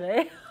me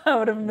today, I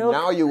would have milked.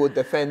 Now you would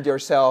defend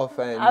yourself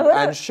I would've-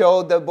 and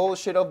show the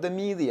bullshit of the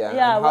media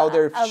Yeah, and how well,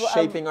 they're I-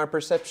 shaping our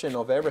perception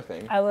of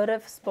everything. I would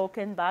have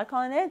spoken back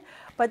on it.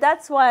 But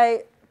that's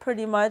why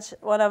pretty much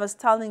when I was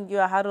telling you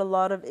I had a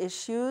lot of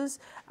issues,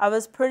 I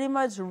was pretty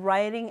much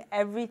writing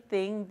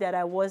everything that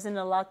I wasn't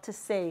allowed to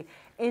say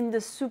in the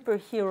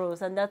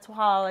superheroes. And that's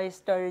how I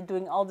started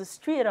doing all the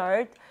street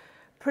art,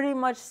 pretty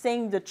much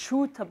saying the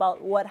truth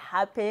about what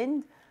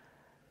happened,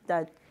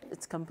 that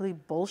it's complete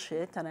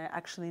bullshit and I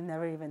actually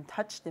never even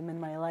touched him in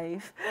my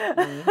life.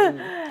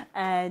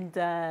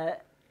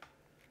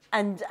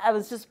 And I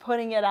was just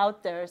putting it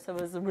out there, so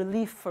it was a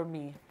relief for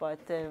me. But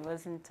it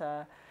wasn't.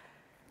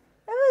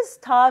 It was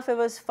tough. It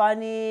was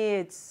funny.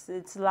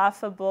 It's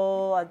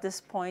laughable. At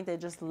this point, I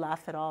just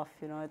laugh it off.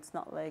 You know, it's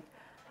not like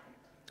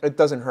It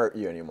doesn't hurt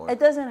you anymore. it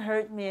doesn't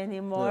hurt me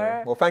anymore.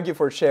 Yeah. Well, thank you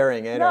for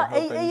sharing it. No, I'm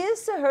hoping- it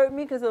used to hurt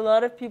me because a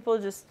lot of people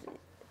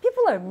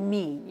are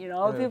mean. You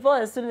know, people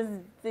as soon as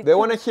They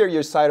want to hear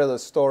your side of the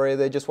story.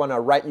 They just want to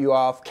write you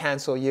off,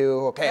 cancel you.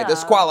 Okay, Yeah.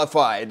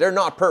 disqualified. They're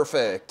not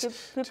perfect.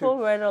 People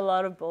write a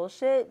lot of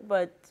bullshit,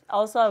 but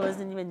also I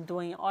wasn't even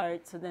doing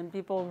art, so then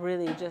people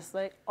really just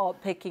like all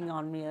picking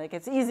on me. Like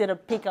it's easy to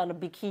pick on a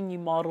bikini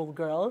model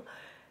girl,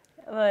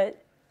 but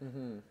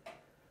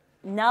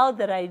now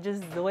that I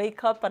just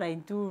wake up and I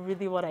do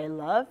really what I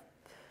love,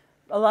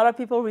 a lot of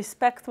people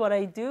respect what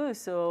I do,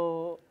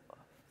 so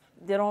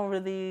they don't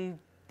really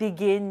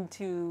begin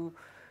to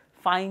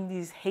find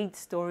these hate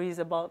stories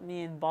about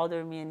me and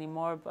bother me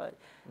anymore. But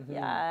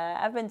yeah,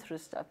 I've been through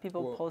stuff.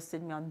 People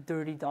posted me on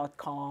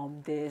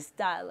dirty.com, this,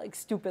 that, like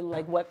stupid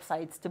like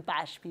websites to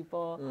bash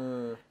people.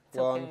 It's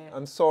Well, okay.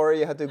 I'm sorry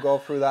you had to go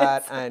through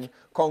that, and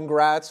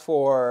congrats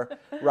for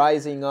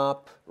rising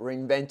up,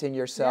 reinventing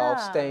yourself,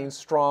 Yeah. staying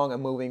strong,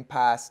 and moving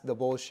past the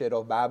bullshit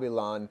of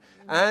Babylon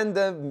and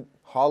the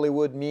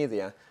Hollywood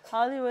media.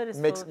 Hollywood is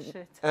full of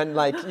shit. And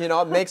like, you know,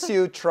 it makes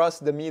you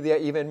trust the media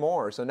even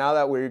more. So now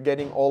that we're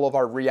getting all of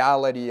our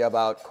reality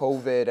about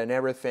COVID and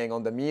everything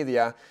on the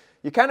media,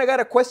 you kind of got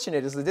to question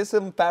it. Is this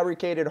some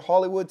fabricated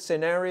Hollywood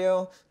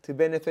scenario to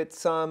benefit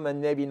some and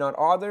maybe not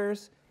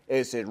others?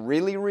 Is it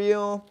really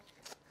real?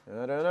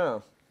 I don't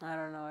know. I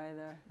don't know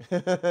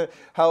either.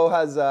 How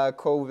has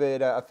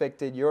COVID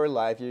affected your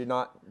life? You're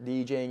not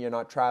DJing, you're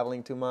not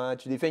traveling too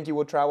much. Do you think you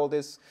will travel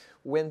this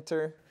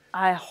winter?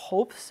 I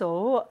hope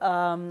so.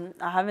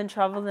 I haven't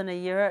traveled in a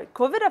year.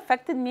 COVID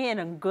affected me in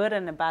a good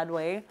and a bad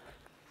way.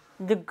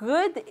 The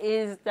good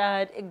is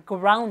that it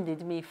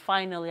grounded me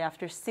finally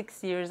after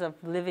 6 years of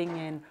living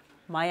in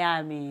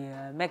Miami,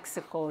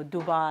 Mexico,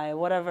 Dubai,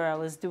 whatever I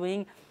was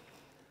doing.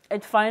 I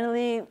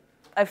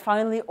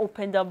finally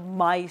opened up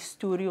my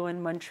studio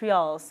in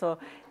Montreal. So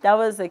that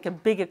was like a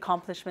big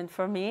accomplishment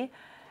for me.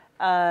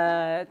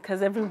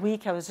 Because every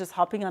week I was just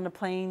hopping on a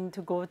plane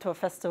to go to a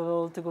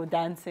festival, to go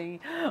dancing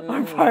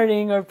or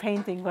partying or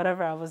painting,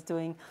 whatever I was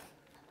doing.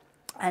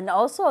 And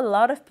also a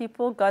lot of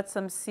people got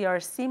some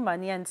CRC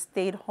money and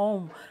stayed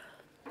home.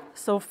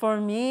 So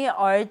for me,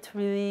 art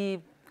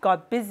really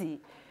got busy.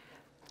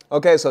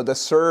 Okay, so the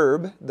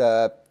CERB,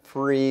 the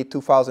free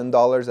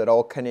 $2,000 that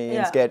all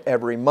Canadians Yeah. get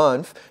every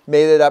month,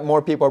 made it that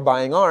more people are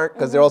buying art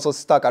because they're also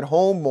stuck at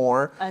home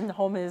more. And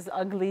home is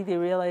ugly. They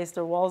realize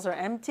their walls are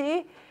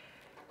empty.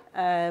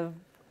 I'm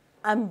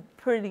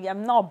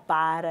not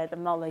bad at,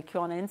 I'm not like you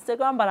on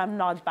Instagram, but I'm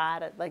not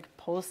bad at like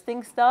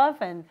posting stuff.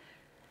 And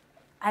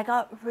I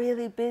got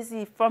really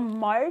busy. From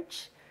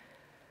March,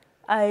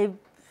 I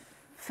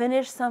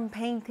finished some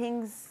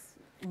paintings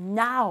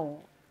now.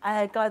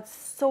 I got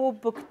so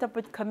booked up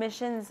with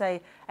commissions.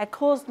 I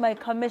closed my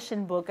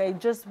commission book. I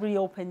just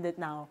reopened it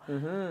now.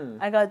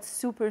 I got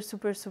super,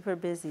 super, super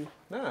busy.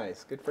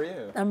 Nice, good for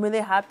you. I'm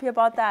really happy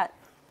about that.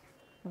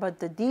 But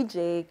the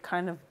DJ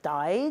kind of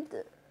died.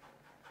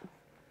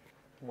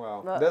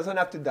 Well, it doesn't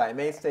have to die.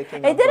 It's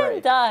taking It a didn't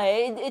break. die.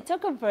 It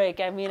took a break.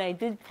 I mean, I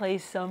did play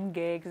some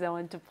gigs. I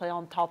went to play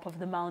on top of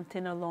the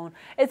mountain alone.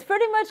 It's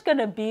pretty much going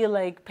to be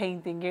like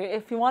painting.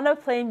 If you want to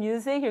play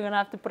music, you're going to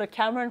have to put a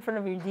camera in front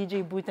of your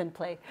DJ booth and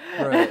play.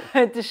 Right.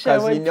 To share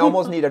Because with you people.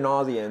 almost need an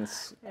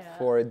audience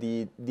for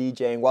the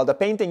DJing. While the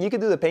painting, you could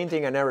do the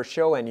painting and never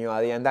show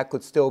anybody, and that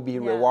could still be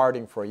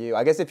rewarding for you.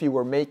 I guess if you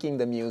were making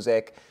the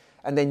music,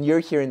 and then you're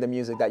hearing the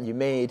music that you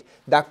made,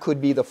 that could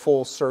be the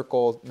full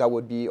circle. That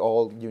would be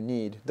all you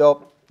need.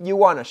 Though, you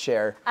want to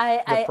share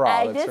the products,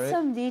 I did right?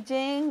 some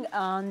DJing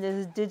on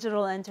this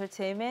digital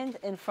entertainment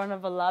in front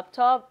of a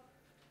laptop.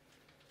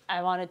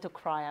 I wanted to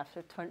cry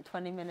after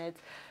 20 minutes.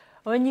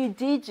 When you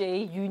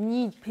DJ, you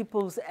need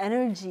people's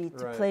energy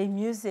to play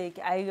music.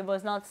 I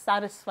was not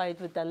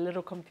satisfied with that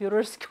little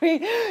computer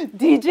screen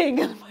DJing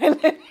in my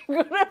living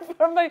room.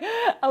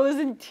 I was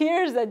in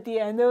tears at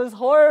the end. It was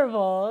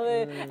horrible.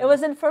 It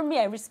wasn't for me.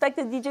 I respect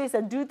the DJs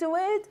that do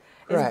it.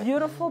 It's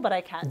beautiful, but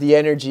I can't. The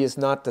energy is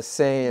not the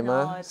same.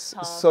 No, it's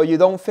tough. So you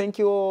don't think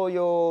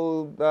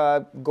you'll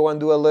go and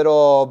do a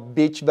little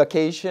beach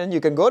vacation? You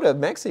can go to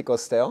Mexico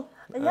still.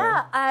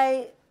 Yeah,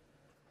 I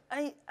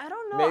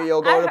don't know. Maybe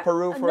you'll go to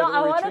Peru for the retreat?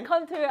 No, I want to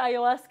come to your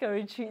ayahuasca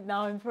retreat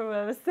now in Peru.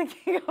 I was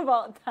thinking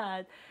about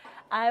that.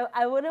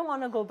 I wouldn't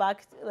want to go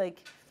back,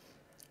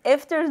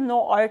 if there's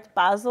no Art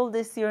Basel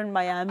this year in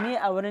Miami,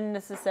 I wouldn't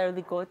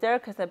necessarily go there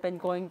because I've been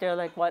going there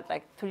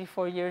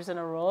 3-4 years in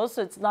a row.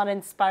 So it's not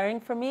inspiring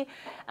for me.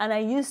 And I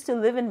used to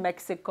live in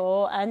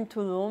Mexico and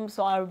Tulum.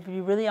 So I'll be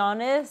really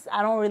honest,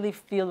 I don't really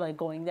feel like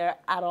going there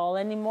at all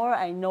anymore.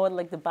 I know it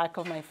like the back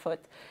of my foot.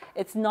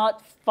 It's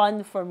not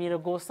fun for me to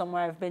go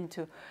somewhere I've been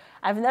to.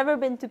 I've never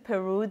been to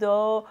Peru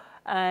though.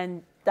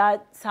 And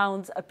that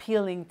sounds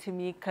appealing to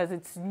me because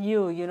it's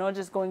new,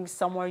 just going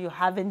somewhere you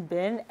haven't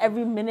been.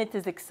 Every minute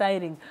is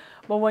exciting.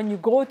 But when you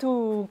go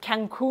to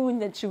Cancun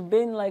that you've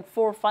been 4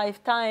 or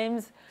 5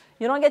 times,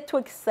 you don't get too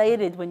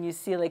excited when you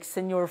see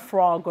Senor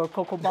Frog or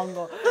Coco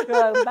Bongo.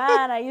 You're like,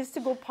 man, I used to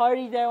go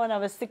party there when I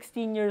was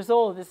 16 years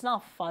old. It's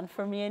not fun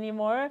for me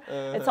anymore.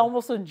 It's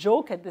almost a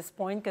joke at this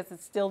point because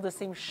it's still the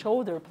same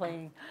show they're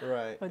playing.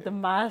 Right. With the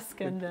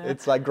mask and the...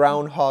 It's like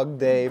Groundhog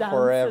Day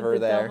forever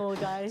there.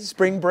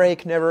 Spring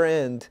break never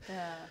end.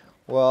 Yeah.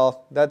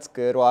 Well, that's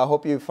good. Well, I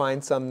hope you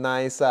find some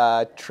nice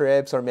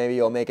trips, or maybe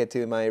you'll make it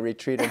to my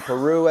retreat in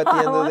Peru at the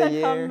end of the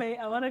year.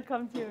 I want to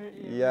come to your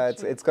yeah,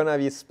 retreat. It's going to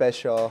be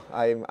special.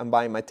 I'm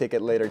buying my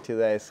ticket later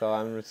today, so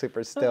I'm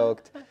super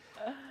stoked.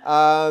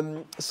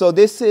 So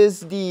this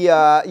is the,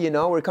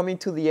 we're coming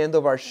to the end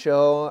of our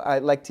show.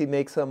 I'd like to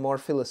make some more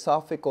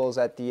philosophical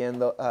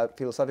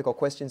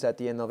questions at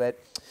the end of it.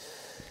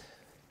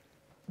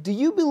 Do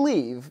you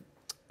believe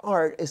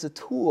art is a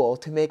tool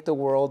to make the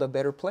world a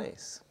better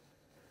place?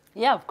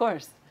 Yeah, of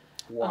course.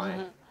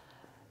 Why?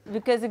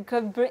 Because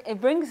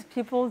it brings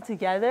people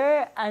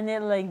together and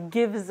it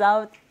gives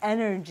out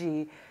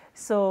energy.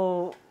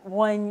 So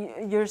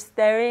when you're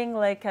staring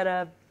at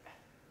a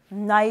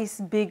nice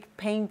big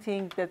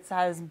painting that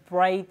has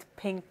bright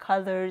pink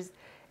colors,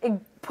 it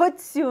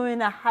puts you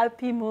in a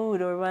happy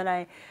mood. Or when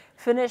I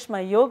finish my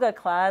yoga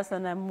class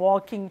and I'm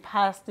walking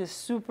past this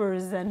super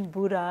Zen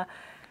Buddha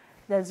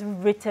that's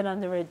written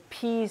under it,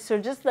 peace, or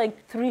just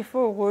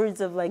 3-4 words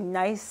of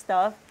nice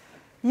stuff.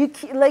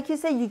 Like you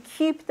say, you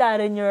keep that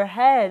in your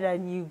head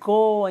and you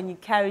go and you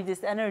carry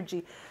this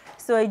energy.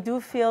 So I do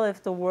feel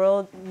if the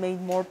world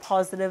made more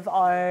positive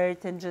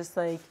art and just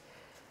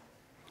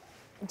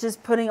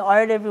putting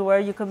art everywhere,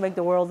 you could make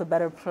the world a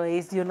better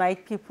place,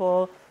 unite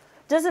people.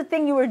 Just the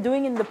thing you were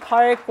doing in the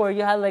park where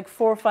you had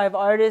 4 or 5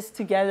 artists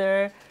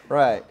together.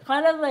 Right.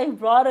 Kind of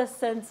brought a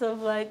sense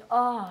of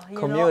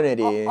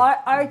community.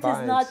 Art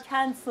is not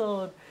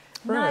canceled.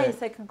 Right.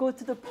 Nice. I could go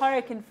to the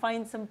park and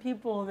find some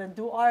people that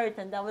do art,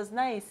 and that was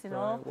nice, Right.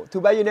 Well, too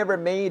bad you never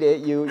made it.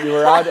 You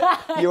were out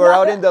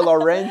out in the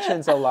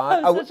Laurentians a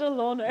lot. I'm such a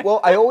loner. Well,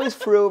 I always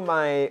threw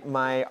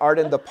my art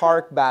in the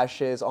park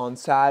bashes on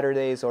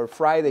Saturdays or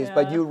Fridays,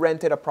 but you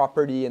rented a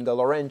property in the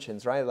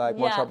Laurentians, right?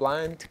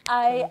 Montreal.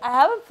 I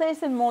have a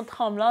place in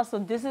Mont-Royal, so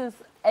this is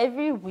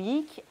every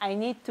week I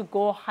need to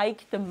go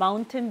hike the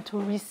mountain to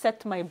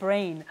reset my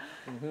brain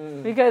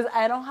because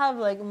I don't have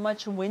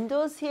much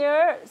windows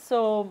here,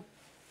 so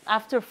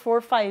after 4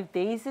 or 5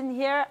 days in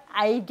here,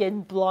 I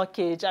get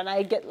blockage and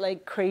I get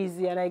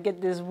crazy and I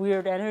get this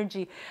weird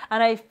energy.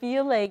 And I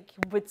feel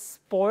with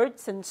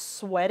sports and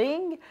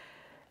sweating,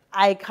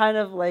 I kind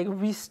of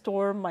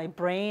restore my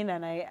brain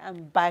and I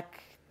am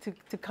back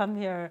to come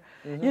here.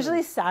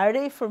 Usually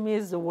Saturday for me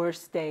is the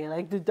worst day.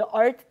 The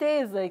art day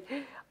is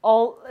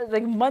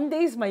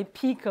Monday's my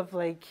peak of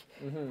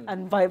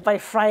and by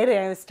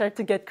Friday I start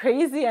to get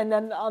crazy, and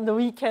then on the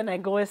weekend I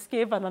go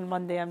escape, and on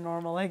Monday I'm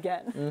normal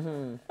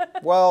again.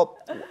 Well,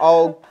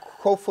 I'll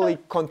hopefully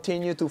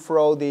continue to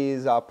throw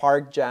these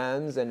park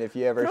jams, and if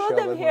you ever throw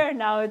them here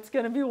now, it's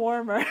gonna be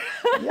warmer.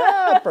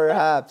 Yeah,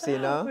 perhaps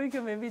we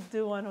can maybe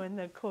do one when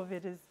the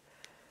COVID is.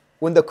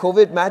 When the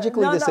COVID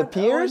magically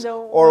disappears,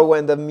 or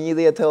when the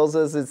media tells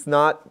us it's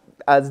not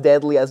as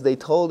deadly as they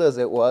told us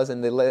it was,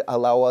 and they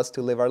allow us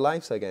to live our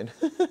lives again.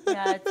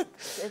 Yeah,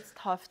 it's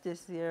tough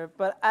this year,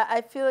 but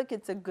I feel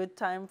it's a good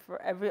time for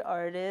every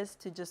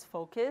artist to just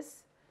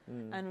focus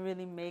and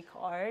really make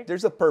art.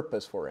 There's a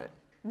purpose for it.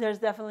 There's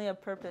definitely a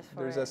purpose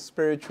for it. There's a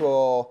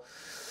spiritual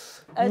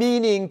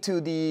meaning to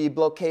the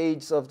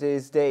blockades of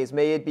these days.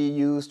 May it be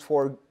used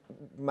for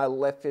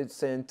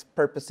maleficent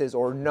purposes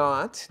or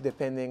not,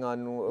 depending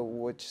on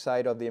which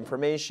side of the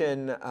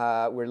information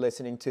we're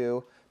listening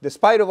to.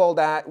 Despite of all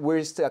that,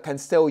 we can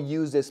still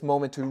use this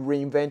moment to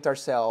reinvent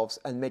ourselves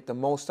and make the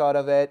most out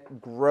of it,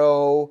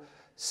 grow,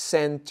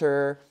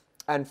 center,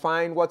 and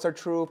find what's our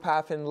true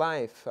path in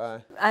life.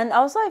 And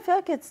also, I feel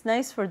like it's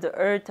nice for the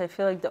earth. I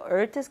feel like the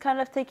earth is kind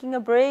of taking a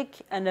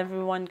break and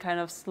everyone kind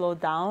of slowed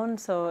down.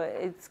 So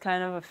it's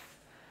kind of a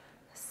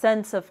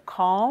sense of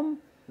calm.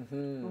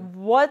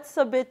 What's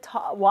a bit,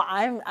 well,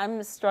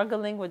 I'm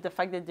struggling with the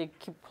fact that they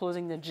keep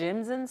closing the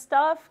gyms and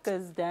stuff,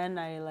 because then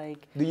I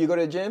like... Do you go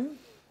to the gym?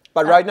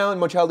 But right now in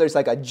Montreal, there's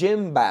like a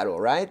gym battle,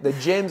 right? The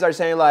gyms are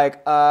saying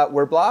like,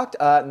 we're blocked.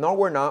 No,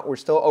 we're not. We're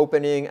still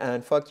opening,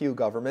 and fuck you,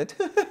 government.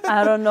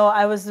 I don't know.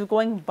 I was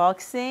going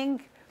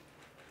boxing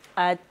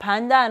at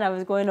Panda, and I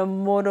was going to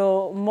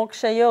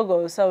Moksha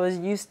Yoga. So I was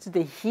used to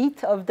the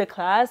heat of the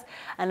class,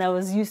 and I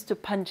was used to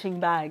punching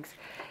bags.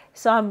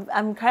 So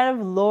I'm kind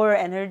of lower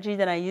energy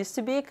than I used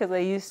to be, because I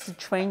used to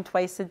train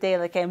twice a day.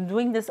 Like, I'm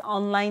doing this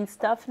online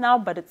stuff now,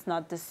 but it's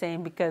not the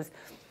same because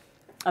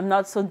I'm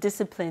not so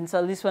disciplined. So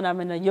at least when I'm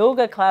in a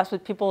yoga class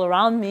with people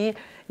around me,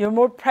 you're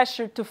more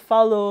pressured to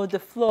follow the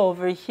flow.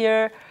 Over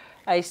here,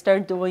 I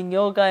start doing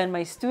yoga in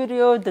my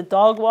studio. The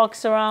dog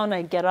walks around.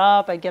 I get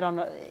up. I get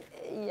on.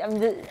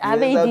 I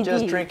have ADD.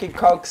 Just drinking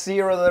Coke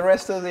Zero the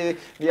rest of the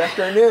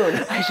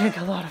afternoon. I drink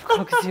a lot of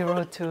Coke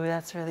Zero too.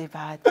 That's really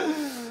bad.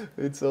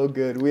 It's so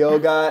good. We all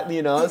got,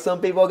 you know, some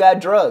people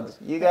got drugs.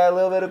 You got a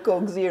little bit of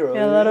Coke Zero.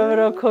 Yeah, a little bit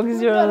of Coke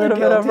Zero, a little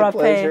bit of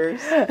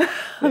rapé.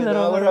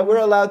 We're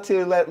allowed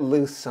to let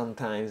loose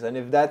sometimes. And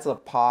if that's a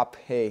pop,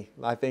 hey,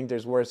 I think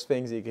there's worse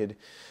things you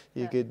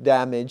could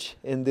damage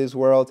in this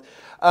world.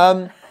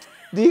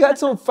 Do you got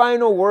some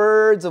final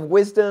words of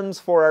wisdoms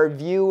for our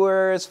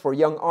viewers, for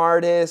young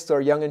artists or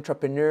young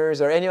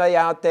entrepreneurs or anybody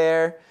out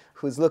there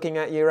who's looking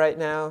at you right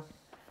now?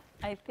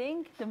 I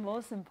think the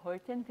most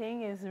important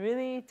thing is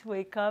really to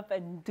wake up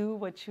and do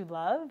what you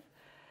love.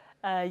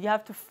 You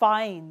have to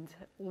find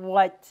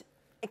what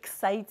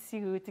excites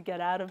you to get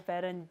out of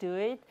bed and do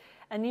it.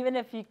 And even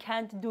if you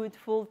can't do it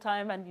full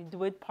time and you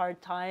do it part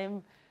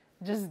time,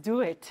 just do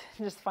it.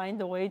 Just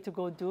find a way to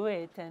go do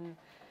it.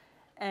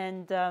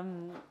 And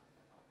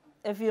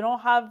if you don't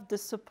have the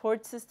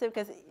support system,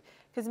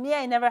 because me,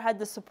 I never had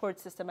the support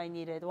system I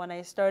needed. When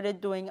I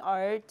started doing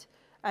art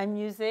and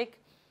music,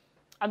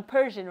 I'm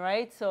Persian,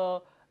 right?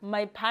 So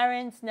my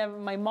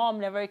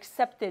mom never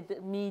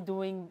accepted me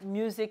doing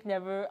music,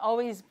 never,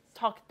 always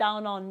talked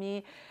down on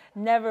me,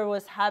 never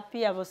was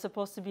happy. I was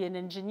supposed to be an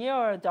engineer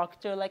or a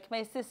doctor like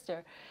my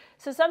sister.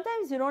 So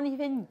sometimes you don't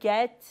even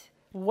get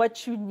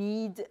what you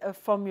need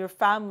from your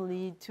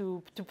family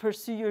to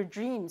pursue your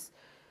dreams.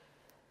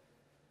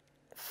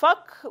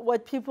 Fuck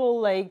what people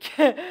like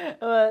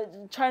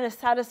trying to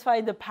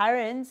satisfy the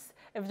parents.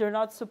 If they're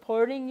not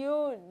supporting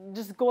you,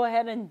 just go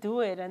ahead and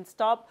do it and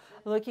stop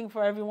looking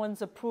for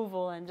everyone's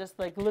approval and just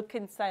like look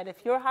inside.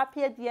 If you're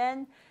happy at the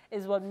end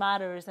is what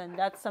matters, and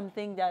that's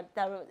something that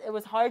it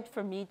was hard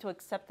for me to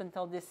accept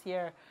until this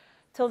year.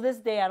 Till this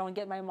day, I don't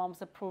get my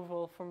mom's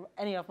approval from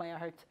any of my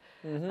art.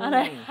 And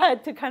I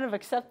had to kind of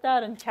accept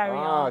that and carry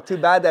on. Too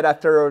bad that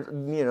after,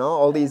 you know,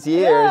 all these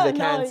years, they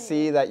can't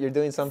see that you're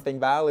doing something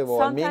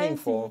valuable and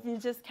meaningful.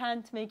 Sometimes you just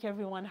can't make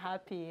everyone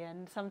happy,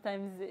 and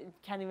sometimes it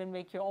can't even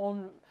make your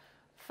own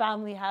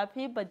family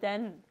happy. But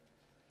then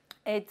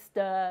it's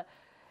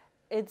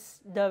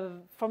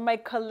from my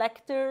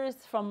collectors,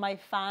 from my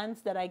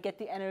fans, that I get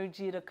the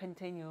energy to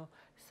continue.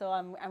 So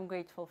I'm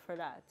grateful for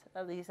that.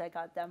 At least I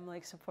got them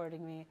like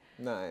supporting me.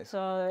 Nice.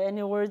 So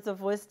any words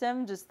of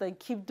wisdom, just like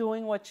keep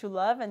doing what you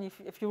love. And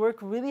if you work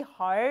really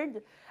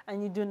hard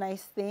and you do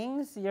nice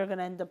things, you're going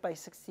to end up by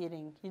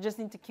succeeding. You just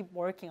need to keep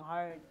working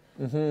hard.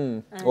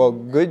 Well,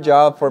 good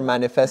job for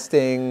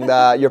manifesting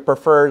your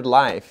preferred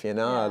life, you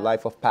know, a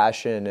life of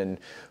passion and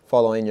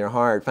following your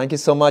heart. Thank you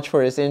so much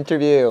for this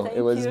interview.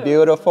 It was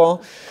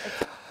beautiful.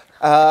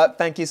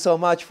 Thank you so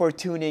much for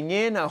tuning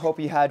in. I hope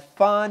you had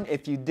fun.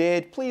 If you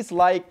did, please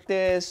like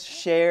this,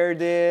 share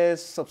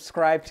this,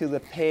 subscribe to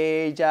the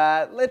page.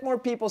 Let more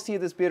people see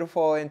this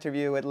beautiful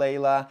interview with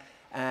Leyla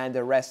and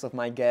the rest of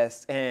my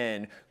guests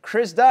and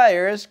Chris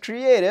Dyer's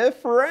creative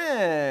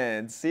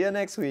friends. See you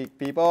next week,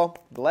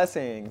 people.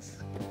 Blessings.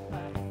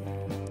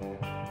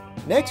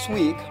 Next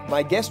week,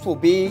 my guest will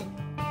be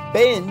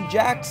Ben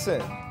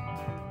Jackson.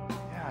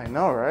 I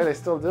know, right? I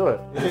still do it.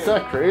 Is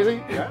that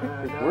crazy?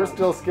 Yeah, we're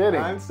still skating.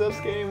 I'm still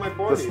skating my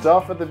 40s. The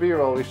stuff at the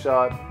B-roll we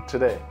shot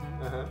today.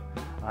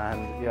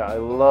 And yeah, I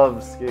love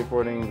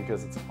skateboarding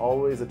because it's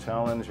always a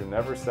challenge. You're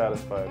never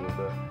satisfied with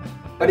it.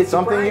 But it's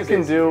something you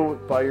can do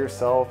by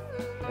yourself.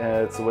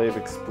 It's a way of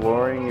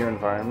exploring your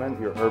environment,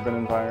 your urban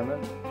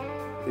environment.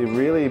 It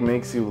really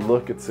makes you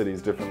look at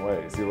cities different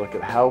ways. You look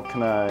at how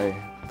can I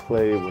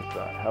play with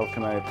that? How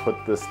can I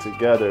put this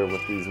together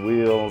with these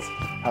wheels?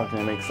 How can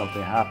I make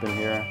something happen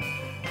here?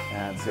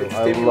 And so it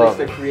I stimulates love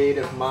the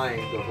creative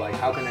mind of like,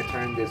 how can I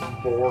turn this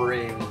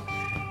boring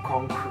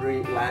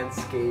concrete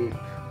landscape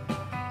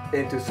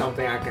into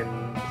something I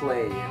can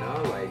play, you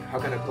know? Like, how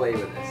can I play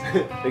with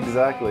this?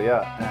 Exactly,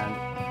 yeah.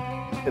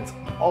 And it's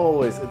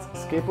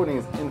skateboarding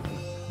is infinite.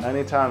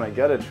 Anytime I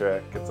get a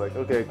trick, it's like,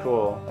 okay,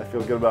 cool. I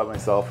feel good about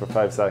myself for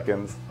 5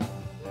 seconds.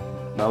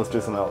 Now let's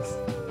do something else.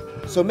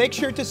 So make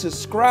sure to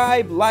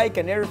subscribe, like,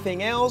 and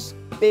everything else.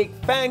 big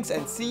thanks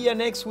and see you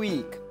next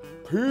week.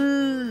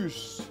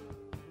 Peace!